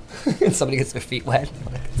 and somebody gets their feet wet.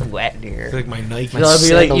 It's wet in here. Like my Nike. It'd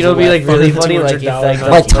be like really funny, like if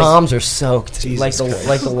my Toms are soaked. like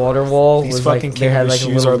the water wall These was like fucking they had like a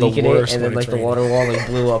shoes little are the leak in it, worst and then when like it's the raining. water wall like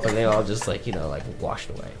blew up, and they all just like like washed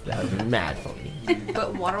away. That would be mad funny.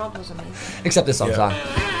 But Waterworld was amazing. Except this song's on.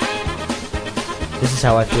 This is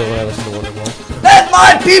how I feel when I listen to Wonderwall. Let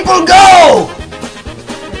my people go.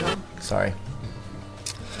 Sorry.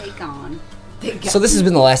 Take on. So this has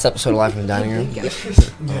been the last episode of Live from the Dining Room.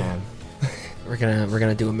 We're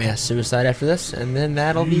gonna do a mass suicide after this, and then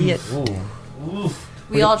that'll be it.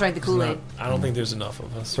 We all drank the Kool-Aid. I don't think there's enough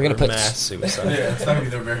of us. We're gonna for put mass suicide. Yeah, it's not gonna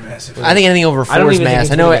be very massive. I think anything over I don't 4 is even think mass.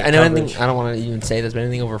 it's I know. gonna get Anything. coverage. I don't want to even say this, but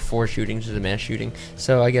anything over 4 shootings is a mass shooting.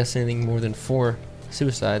 So I guess anything more than 4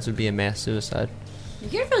 suicides would be a mass suicide. You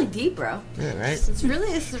get really deep, bro. Yeah, right. It's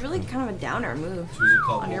really kind of a downer move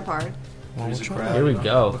on your part. Here we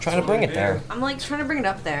go. We're trying to bring it there. I'm like trying to bring it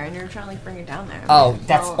up there, and you're trying to like bring it down there. Oh,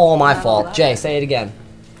 that's Well, all my not fault. that. Jay, say it again.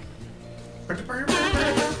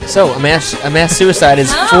 So a mass suicide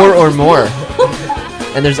is 4 or more,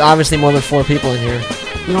 and there's obviously more than 4 people in here.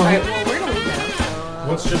 Alright, well, we're gonna leave now.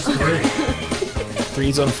 What's just 3?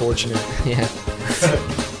 Three's unfortunate. Yeah.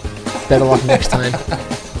 Better luck next time.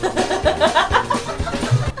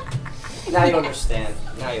 Now you understand.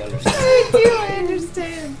 Now you understand. I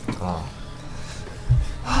understand.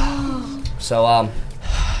 So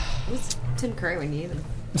Who's Tim Curry when you need him?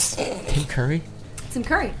 Tim Curry? Tim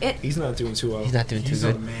Curry. He's not doing too well. He's not doing too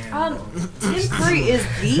good. Tim Curry is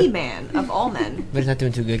the man of all men. But he's not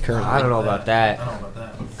doing too good currently. I don't know about that.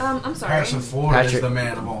 I'm sorry. Harrison Ford Patrick. is the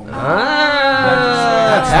man of all men.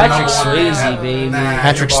 Patrick That's the number one Swayze, man. baby.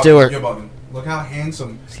 Patrick you're bugging, Stewart. You're bugging. Look how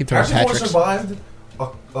handsome. Let's keep talking Harrison Ford Patricks. survived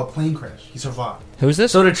a plane crash. He survived. Who's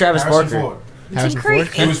this? So did Travis Harrison Barker. Ford. Harrison Curry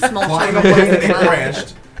Ford? He was Small flying a children. plane and it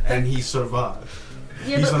crashed, and he survived.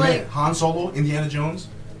 Yeah, He's but the like, man. Han Solo, Indiana Jones,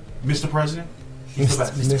 Mr. President. He's the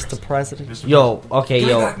best. Mr. President. Mr. Yo, okay, Give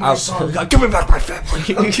me yo. back my son. Give me back my family.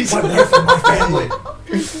 My wife and my family.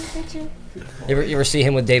 You ever see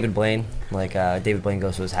him with David Blaine? Like David Blaine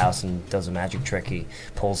goes to his house and does a magic trick. He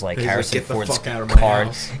pulls like He's like, Harrison "Get the Ford's fuck out of my card.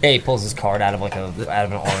 house." Yeah, he pulls his card out of like out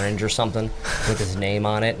of an orange or something with his name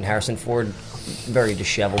on it. And Harrison Ford, very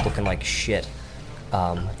disheveled, looking like shit.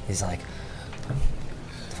 He's like,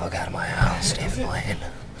 "Get the fuck out of my house, David Blaine.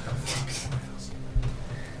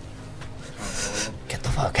 Get the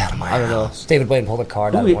fuck out of my I don't know. house." David Blaine pulled a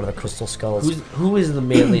card out Who of i- one of the crystal skulls. Who is the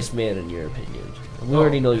manliest man in your opinion? We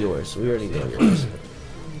already know yours. We already know yours.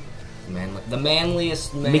 The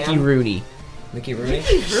manliest man. Mickey Rooney. Mickey Rooney?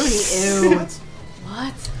 Mickey Rooney, ew.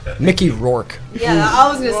 What? Mickey Rourke. Yeah, I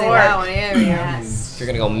was gonna say that one. Yeah, Yes. If you're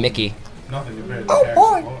gonna go Mickey. Nothing compared to Oh, Harrison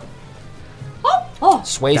boy. Ford. Oh,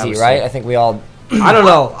 Swayze, That was right? sick. I think we all. I don't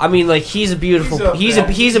know. I mean, like he's a beautiful. He's up He's there.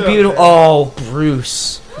 a He's up beautiful. there. Oh,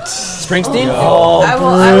 Bruce. Springsteen? Oh, I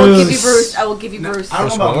will give you Bruce. I will give you Bruce. I don't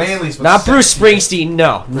know about Manly's, but Not Bruce Springsteen.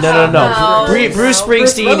 No. Bruce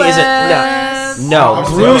Springsteen isn't. No.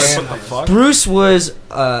 Bruce was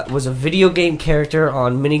a video game character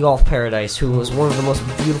on Mini Golf Paradise, who was one of the most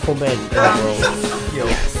beautiful men in the world. Yo,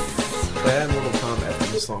 bad Mortal Kombat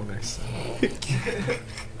theme song next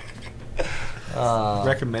time.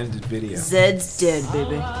 Recommended video. Zed's dead,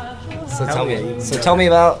 baby. So tell me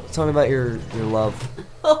about your love.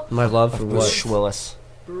 My love for Bruce what? Willis.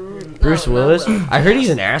 Bruce Willis? I heard he's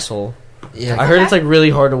an asshole. Yeah. I heard it's like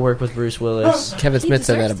really hard to work with Bruce Willis. Kevin Smith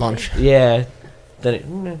said that a bunch. Yeah. He's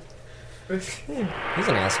an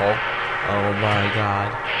asshole. Oh my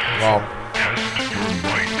god. Well,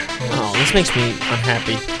 Oh, this makes me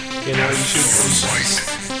unhappy. You know, you should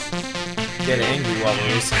get angry while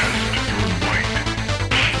we're listening.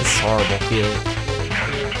 It's a horrible feeling.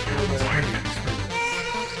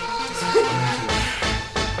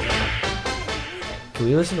 Can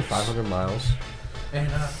we listen to 500 Miles?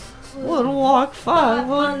 Would walk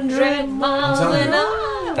 500 miles an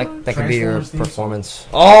hour. that could be your performance.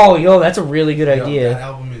 Oh, yo, that's a really good idea. That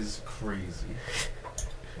album is crazy.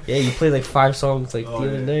 Yeah, you played like 5 songs like the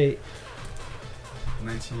other night.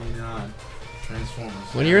 1989. Transformers.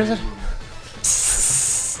 What year is it?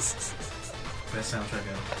 Best soundtrack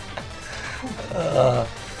ever.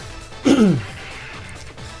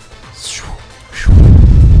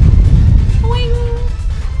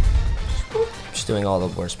 Just doing all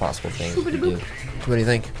the worst possible things you can do. What do you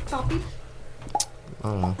think? Copy. I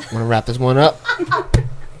don't know. Want to wrap this one up?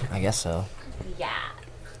 I guess so. Yeah.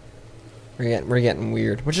 We're getting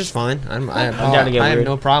weird, which is fine. I down to get have weird.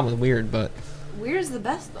 no problem with weird, but Weird's the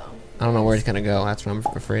best though. I don't know where it's gonna go. That's what I'm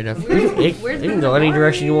afraid of. It can go any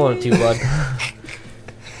direction you want it to, bud.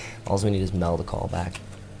 All we need is Mel to call back.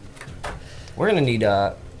 We're gonna need.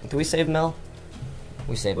 Do we save Mel?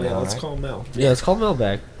 We save Yeah, Mel. let's right? call Mel. Yeah, let's call Mel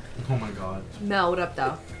back. Oh my god. Mel, what up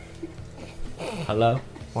though? Hello?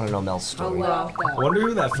 Want to know Mel's story? Hello. I wonder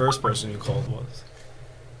who that first person you called was.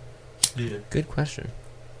 Yeah. Good question.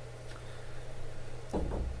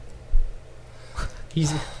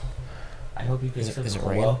 He's. I hope he Is gets it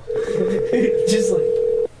raining? Just like.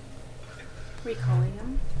 Recalling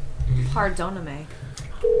him. Pardoname.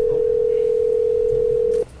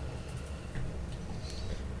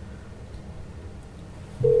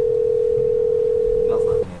 Mel's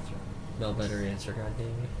not gonna answer. Mel better answer,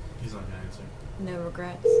 goddammit. He's not gonna answer. No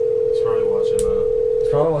regrets. He's probably watching. He's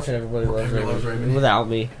probably watching Everybody Loves Everybody Loves Raymond Raymond. without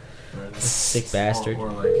me. Sick bastard. Or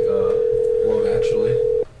like Love Actually.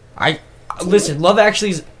 Listen, Love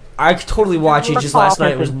Actually's. I could totally watch it. Your Just call last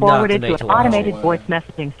night has was been not the forwarded night to to an watch. automated voice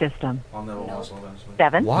messaging system. I'll never watch Love Actually.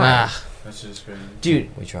 7. Why? That's just crazy.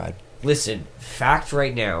 Dude, We tried. listen. Fact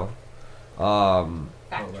right now.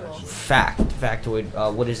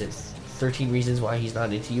 Factoid. What is it? 13 Reasons Why He's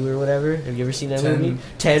Not Into You or whatever. Have you ever seen that 10. movie?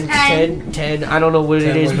 10. I don't know what 10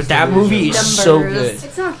 it is, ways but to that lose movie it. is so good.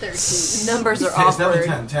 It's not 13. Numbers are It's definitely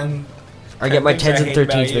awkward. 10. I get my 10 things 10s I and hate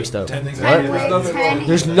about 13s you. mixed up. 10 things I What? hate about you.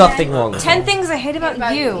 There's nothing wrong with 10 it. things I hate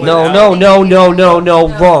about you. No,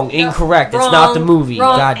 wrong. Incorrect. It's not the movie.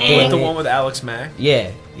 Wrong. God With damn the it. one with Alex Mack? Yeah.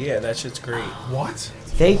 Yeah, that shit's great. What?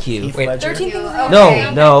 Thank you. Heath Ledger? 13 things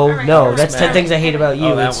I No. That's 10 things I hate about you.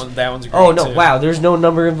 Oh, that It's- one's great. Oh no! too. Wow, there's no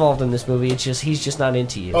number involved in this movie. It's just he's just not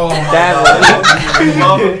into you. Oh my That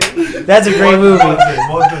god. one- That's a great movie.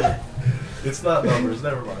 It's not numbers.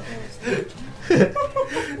 Never mind.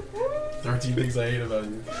 13 things I hate about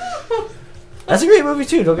you. That's a great movie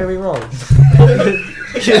too. Don't get me wrong.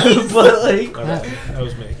 But like, that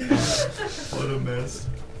was me. What a mess.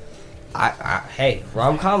 Hey,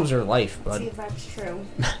 rom-coms are life, See bud. if that's true.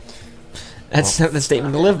 That's the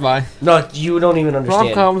statement to live by. No, you don't even understand.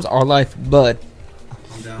 Rom-coms are life, bud.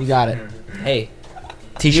 You got it. Hey,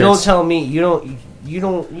 T-shirts. you don't tell me. You don't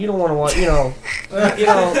want to watch.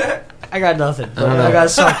 I got nothing. But I don't know. I got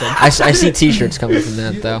something. I see T-shirts coming from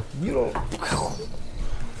that though. You don't.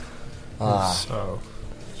 So,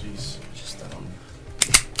 Jeez.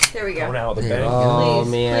 There we going go. out with a Yeah. bang. Oh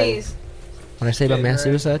Please, man. please. What I say about mass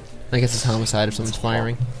suicide? I guess it's homicide if someone's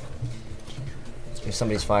firing. If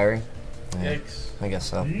somebody's firing? Yeah, Yikes. I guess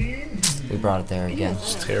so. We brought it there again.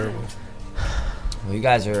 It's terrible. Well, you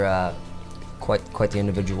guys are quite the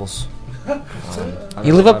individuals.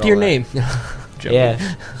 You live up to your name. Yeah.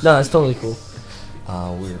 No, that's totally cool.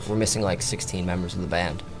 We're missing like 16 members of the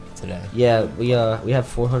band today. Yeah, we have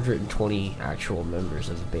 420 actual members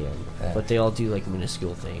of the band, Yeah. but they all do like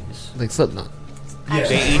minuscule things. Like Slipknot. Yeah.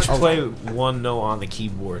 They each play one note on the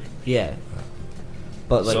keyboard. Yeah.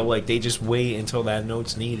 But like, So like they just wait until that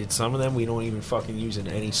note's needed. Some of them we don't even fucking use in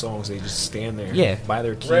any songs. They just stand there, Yeah. by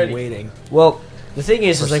their key Ready. waiting. well, The thing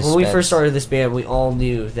is like when we suspense. first started this band, we all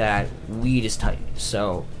knew that weed is tight.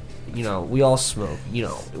 So, you know, we all smoke. You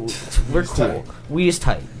know, we're cool. Weed is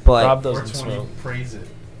tight, but Rob doesn't smoke. Praise it.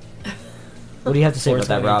 What do you have to say about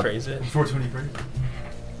that, Rob? Praise it. 420 praise it.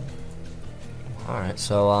 All right.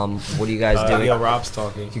 So, what are you guys doing? Yo, Rob's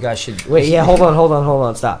talking. You guys should Wait. Yeah. Hold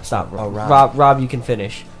on. Stop. Oh, Rob, you can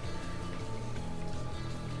finish.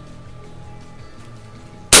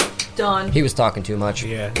 Done. He was talking too much.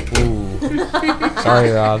 Yeah. Ooh. Sorry,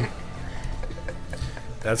 Rob.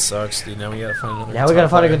 That sucks, dude. Now we gotta find another. Now we gotta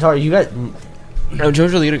find a guitar. You got. No,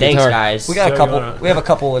 Joe's really good at Thanks, guitar. guys. We got Joe, a couple. you wanna- We have a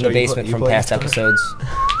couple in Joe, the you basement play- you from play past guitar? episodes.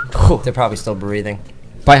 They're probably still breathing.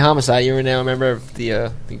 By homicide, you were now a member of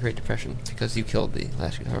the Great Depression because you killed the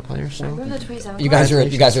last guitar player. So Remember the 27 You guys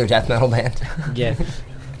are a death metal band. Yeah.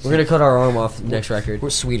 We're gonna cut our arm off next record. We're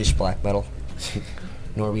Swedish black metal,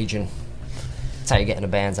 Norwegian. That's how you get into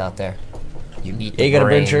bands out there. You eat the You gotta burn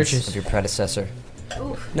brains churches. of your predecessor.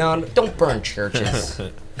 Oof. No, don't burn churches.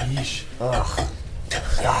 Yeesh. Ugh.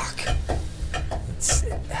 Yuck. It's,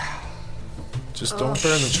 Just don't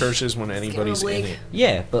burn the churches when anybody's in it.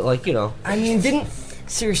 Yeah, but like you know, I mean, didn't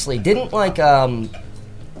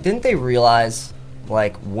they realize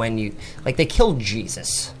like when you like they killed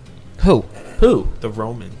Jesus? who? The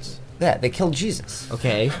Romans. Yeah, they killed Jesus.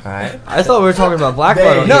 Okay. All right. I thought we were talking about Black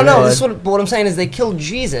Blood. No. This is what I'm saying is they killed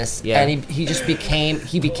Jesus, Yeah. and he just became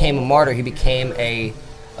a martyr. He became a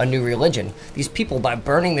new religion. These people, by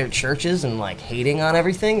burning their churches and like hating on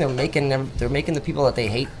everything, they're making the people that they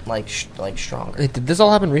hate like stronger. Did this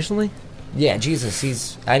all happen recently? Yeah,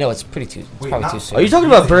 Jesus. I know it's probably too soon. Are you talking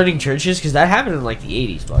about burning churches? Because that happened in like the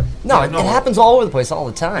 80s, bud. No, Yeah, it happens all over the place all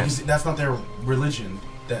the time. Because that's not their religion.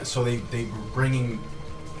 So they were bringing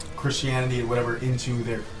Christianity and whatever into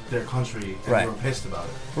their country, and Right. they were pissed about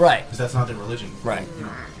it. Right. Because that's not their religion. Right. You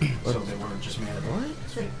know, so they weren't just mad at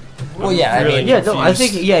it. Well, yeah, I mean, Yeah, no, I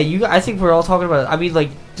think I think we're all talking about. I mean,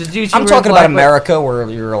 like, did you? I'm talking about America, where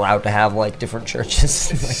you're allowed to have like different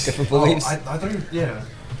churches, like different beliefs. I thought, yeah.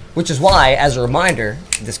 Which is why, as a reminder,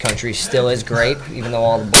 this country still is great, even though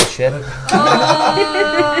all the bullshit.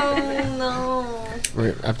 Oh no.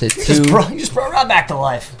 We're up to You two. just brought Rob back to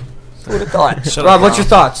life. Who would have thought? Shut Rob, up, what's your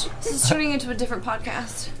thoughts? This is turning into a different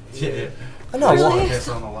podcast. Yeah. No, Really?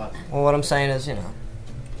 well, what I'm saying is, you know.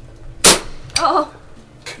 Oh.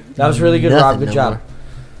 That was really good, Rob. Good job.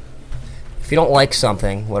 If you don't like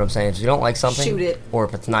something, what I'm saying is, if you don't like something, Shoot it. or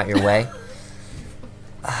if it's not your way,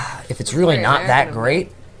 if it's really Very not that American.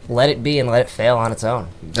 great, let it be and let it fail on its own.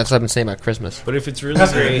 That's what I've been saying about Christmas. But if it's really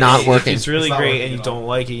great, Not working. If it's really It's not great working and you at all. don't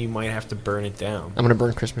like it, you might have to burn it down. I'm gonna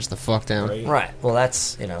burn Christmas the fuck down. Right? Right. Well,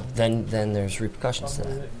 that's then there's repercussions to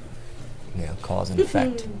that. Cause and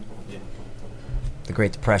effect. The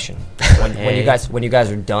Great Depression. When you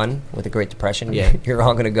guys are done with the Great Depression, Yeah. you're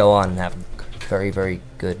all gonna go on and have very, very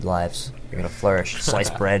good lives. You're gonna flourish.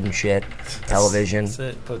 Sliced bread and shit. Television. That's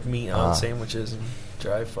it. Put meat on sandwiches and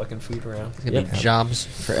drive fucking food around. It's gonna be jobs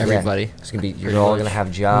for everybody. Yeah. It's gonna be. You're all gonna have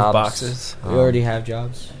jobs. Boxes. We already have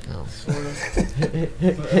jobs. Oh.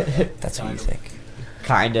 That's what you think.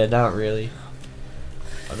 Kinda, not really.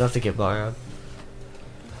 Enough to get by on.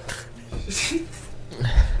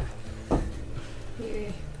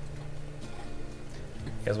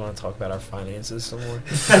 You guys want to talk about our finances some more?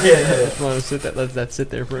 Let that sit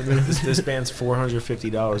there for a minute. This band's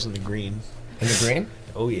 $450 in the green. In the green?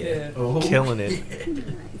 Oh yeah, killing it.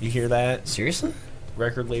 You hear that? Seriously?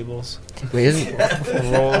 Record labels. Wait, isn't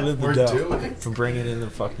rolling in the We're dough doing it. for bringing in the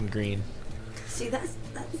fucking green. See, that's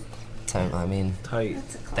I mean, Tight.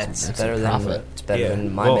 that's That's better a than profit. it's better Yeah.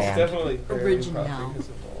 than my Well, band. original.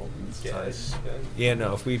 Yeah,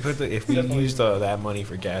 no. If we used that money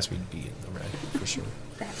for gas, we'd be in the red for sure.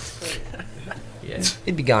 That's great. Yeah.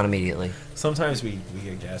 It'd be gone immediately. Sometimes we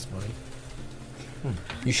get gas money.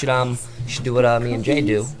 You should do what me and Jay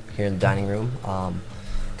do here in the dining room.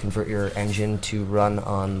 Convert your engine to run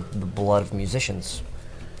on the blood of musicians.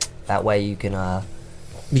 That way you can.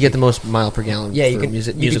 you get the most mile per gallon? Yeah, you for can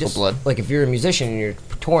musical just, blood. Like if you're a musician and you're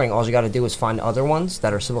touring, all you got to do is find other ones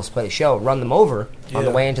that are supposed to play the show, run them over on the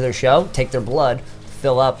Yeah. way into their show, take their blood,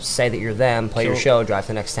 fill up, say that you're them, play your Kill- show, drive to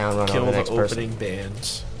the next town, run Kill over the the next person. opening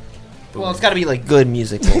bands. Well, it's got to be like good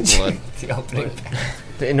musical blood The opening.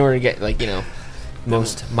 in order to get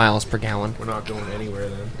most miles per gallon. We're not going anywhere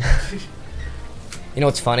then. You know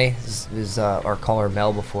what's funny is our caller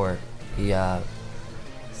Mel before he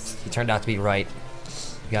turned out to be right.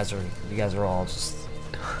 You guys are all just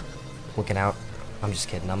looking out. I'm just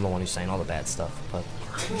kidding. I'm the one who's saying all the bad stuff, but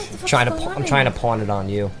I'm trying to pawn it on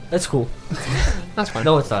you. That's cool. That's fine.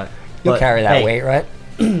 No, it's not. You'll But, carry that hey, weight, right?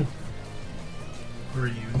 We're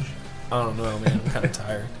huge. I don't know, man. I'm kind of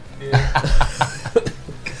tired.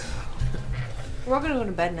 We're all gonna go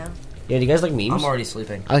to bed now. Yeah, do you guys like memes? I'm already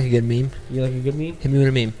sleeping. I like a good meme. You like a good meme? Hit me with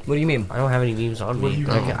a meme. What do you mean? I don't have any memes on me.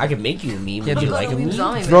 I can make you a meme. Yeah, Would you do like a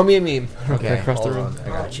meme? Throw me a meme. Okay, across the hold room. on. I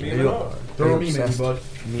got you. Throw a meme at me, bud.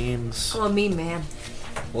 Memes. I'm a meme man.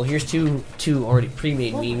 Well, here's two already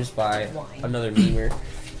pre-made memes by another memer.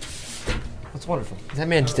 That's wonderful. Is that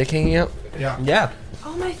man's dick hanging out? Yeah. Yeah.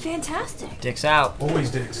 Oh my, fantastic. Dicks out.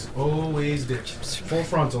 Always dicks. Always dicks. Full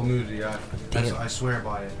frontal nudity. I swear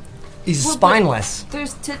by it. He's Well, spineless. but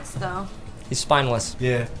There's tits though. He's spineless.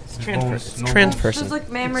 Yeah. Trans person. There's like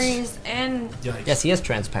memories and. Yes, he is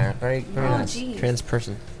transparent. Very, very Oh, nice. geez. Trans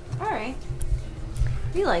person. All right.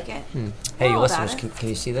 We like it. Hey, We're you all about listeners, it. can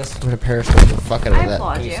you see this? I'm gonna periscope the fuck out I of that.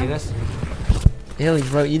 applaud Can you you. see this? Yeah,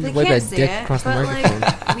 you They wipe can't that see dick it, across the but microphone.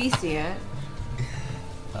 like we see it.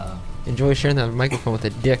 Enjoy sharing that microphone with a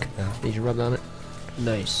dick that you rubbed on it.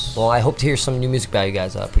 Nice. Well, I hope to hear some new music by you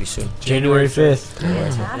guys pretty soon. January 5th.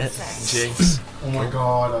 Fantastic. Jinx. Oh my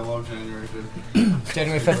god, I love January 5th.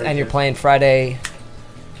 January 5th, and you're playing Friday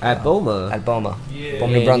At Boma. at Boma. Yeah.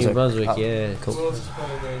 Boma, New Brunswick. Oh, Cool. What else is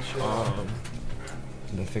called that show?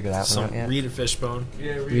 Didn't figure that one out Some yet. Rita Fishbone.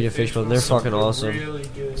 Rita Fishbone, they're Some fucking awesome. Really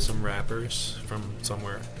good. Some rappers from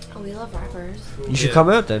somewhere. Oh, we love rappers, You should come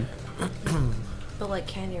out then. but like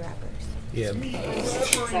candy rappers. Yeah.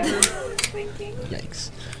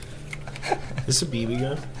 Yikes. This a BB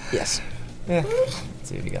gun? Yes. Yeah. Let's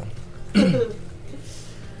see what you got.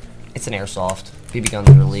 It's an airsoft. BB guns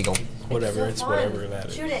are illegal. Whatever, so it's fun. whatever that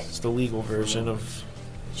is. Shoot it. It's the legal version of.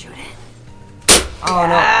 Shoot it. Oh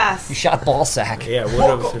Yes. no! You shot ball sack. Yeah, would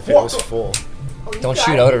have if it was full. Oh, you Don't got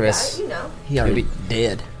shoot it, you odorous. got it, You know. He already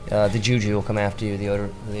dead. The juju will come after you. The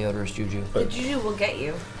odorous juju. The juju will get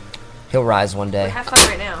you. He'll rise one day. Have fun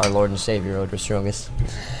right now. Our Lord and Savior, odorous strongest.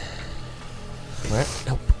 What?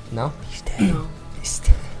 Nope. No? He's dead. No. He's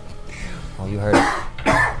dead. Oh, you heard it.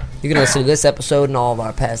 You can listen to this episode and all of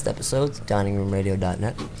our past episodes at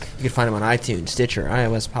diningroomradio.net. You can find him on iTunes, Stitcher,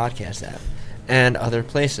 iOS podcast app, and other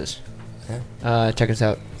places. Yeah. Check us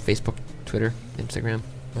out: Facebook, Twitter, Instagram.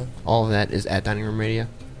 Yeah. All of that is at Dining Room Radio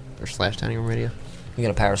or / Dining Room Radio. You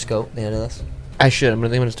got a Periscope at the end of this? I should. I'm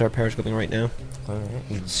gonna start periscoping right now. All right.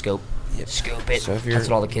 You can scope. Yep. Scope it. So if you're- That's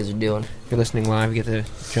what all the kids are doing. If you're listening live, you get to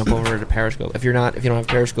jump over to Periscope. If you don't have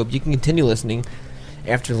Periscope, you can continue listening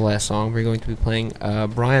after the last song. We're going to be playing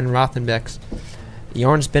Brian Rothenbeck's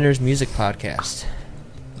Yarn Spinners Music Podcast.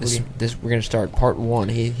 This we're going to start part 1.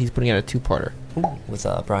 He's putting out a 2-parter With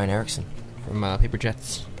Brian Erickson. from Paper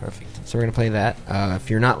Jets. Perfect. So we're going to play that. If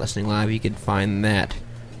you're not listening live, you can find that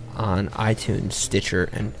on iTunes, Stitcher,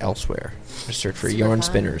 and elsewhere. Just search for Super Yarn fun.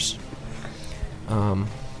 Spinners.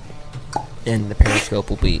 And the Periscope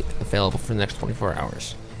will be available for the next 24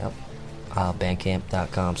 hours. Yep.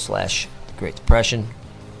 Bandcamp.com/The Great Depression.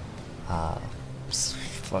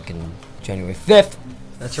 Fucking January 5th.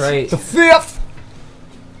 That's right. The 5th!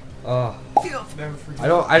 Oh. I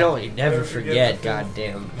don't never forget,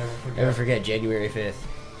 goddamn. Never forget January 5th.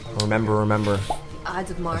 Remember. Odds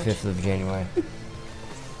of The March. 5th of January.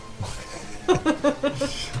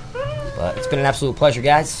 But it's been an absolute pleasure,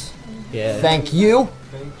 guys. Yeah. Thank you.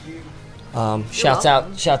 Shouts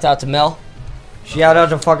out to Mel. Shout out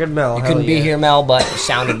to fucking Mel. You Hell couldn't be yeah. here, Mel, but you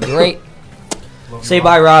sounded great. Say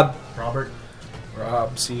bye, Rob. Robert.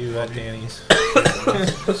 Rob, see you at Danny's.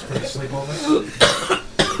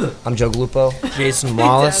 I'm Joe Glupo. Jason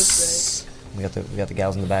Wallace. We got the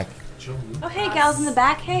gals in the back. Oh, hey, gals in the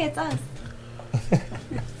back. Hey, it's us.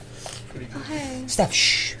 Oh, hey. Steph,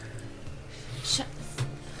 shh. Shut.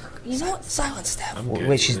 You know what? Silence, Steph. I'm good.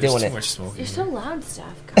 Wait, she's There's doing too it. much smoke You're in so here. loud,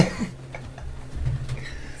 Steph. Come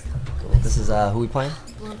on. This is who we playing?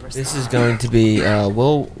 This is going to be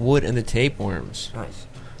Will Wood and the Tapeworms. Nice.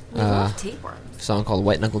 We love tapeworms. Song called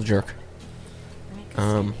White Knuckle Jerk.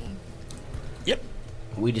 Yep.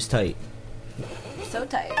 We just tight. So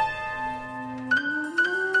tight.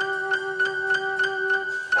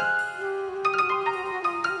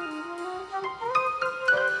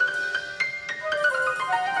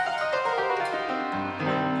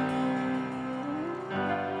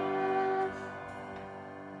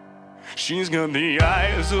 She's got the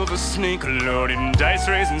eyes of a snake, loading dice,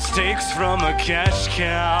 raising stakes from a cash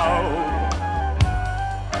cow.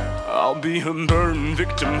 I'll be her burn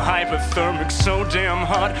victim, hypothermic, so damn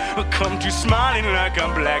hot, I come to smiling like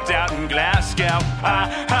I'm blacked out in Glasgow.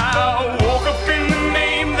 I woke up in the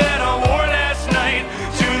name that I wore last night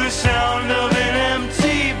to the sound of an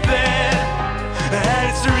empty bed, and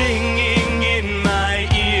it's ringing in my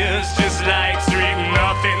ears just like string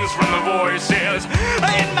nothings from the voices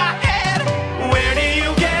in my head. Where do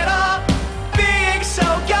you get off being so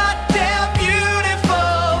goddamn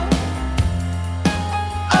beautiful?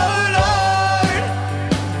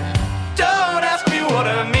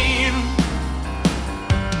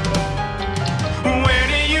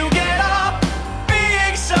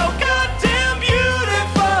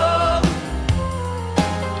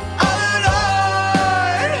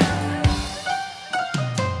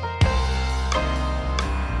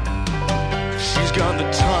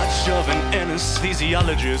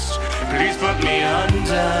 anesthesiologist, please put me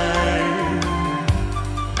under.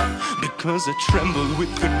 Because I tremble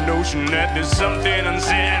with the notion that there's something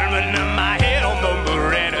unsettling in my head on the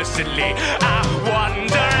innocently. I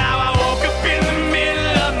wonder how I woke up in the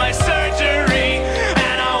middle of my surgery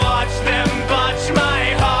and I watched them botch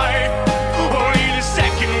my heart. Only the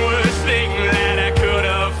second worst thing that I could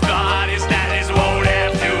have thought is that this won't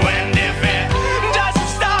have to end if it doesn't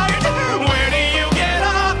start. Where do you get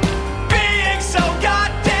off being so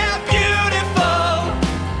goddamn beautiful?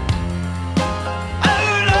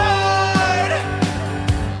 Oh Lord,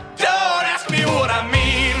 don't ask me what I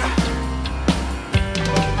mean.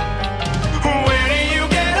 Where do you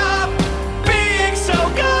get off being so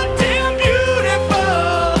goddamn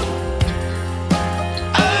beautiful?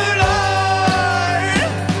 Oh Lord.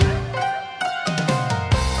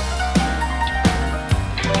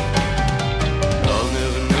 I'll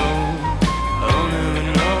never know, I'll never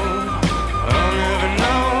know, I'll never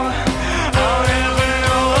know, I'll never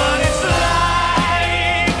know what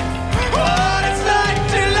it's like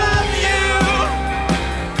to love you.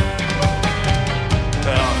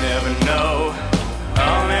 I'll never know,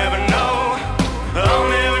 I'll never know, I'll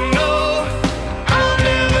never know, I'll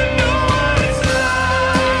never know what it's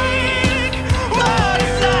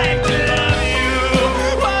like to love you.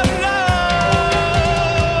 What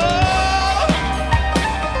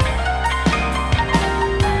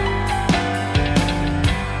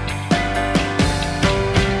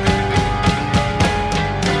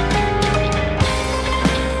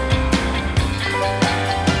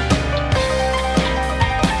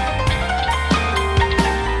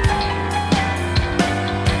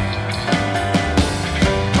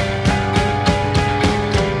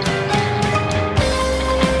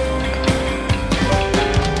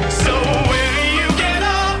So where do you get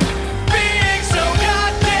off being so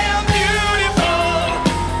goddamn beautiful?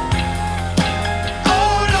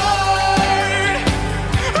 Oh Lord,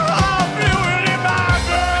 I'm fluid in my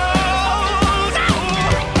girls.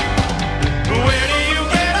 Where do you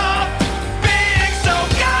get off being so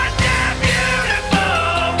goddamn beautiful?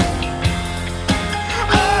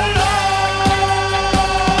 Oh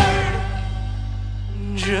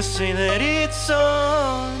Lord, just say that it's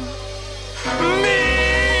on me.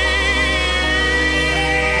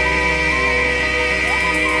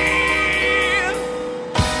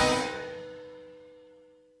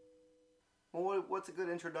 Well, what's a good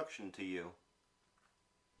introduction to you?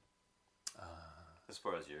 As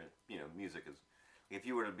far as your, music is. If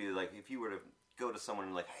you were to go to someone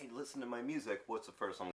and like, hey, listen to my music, what's the first song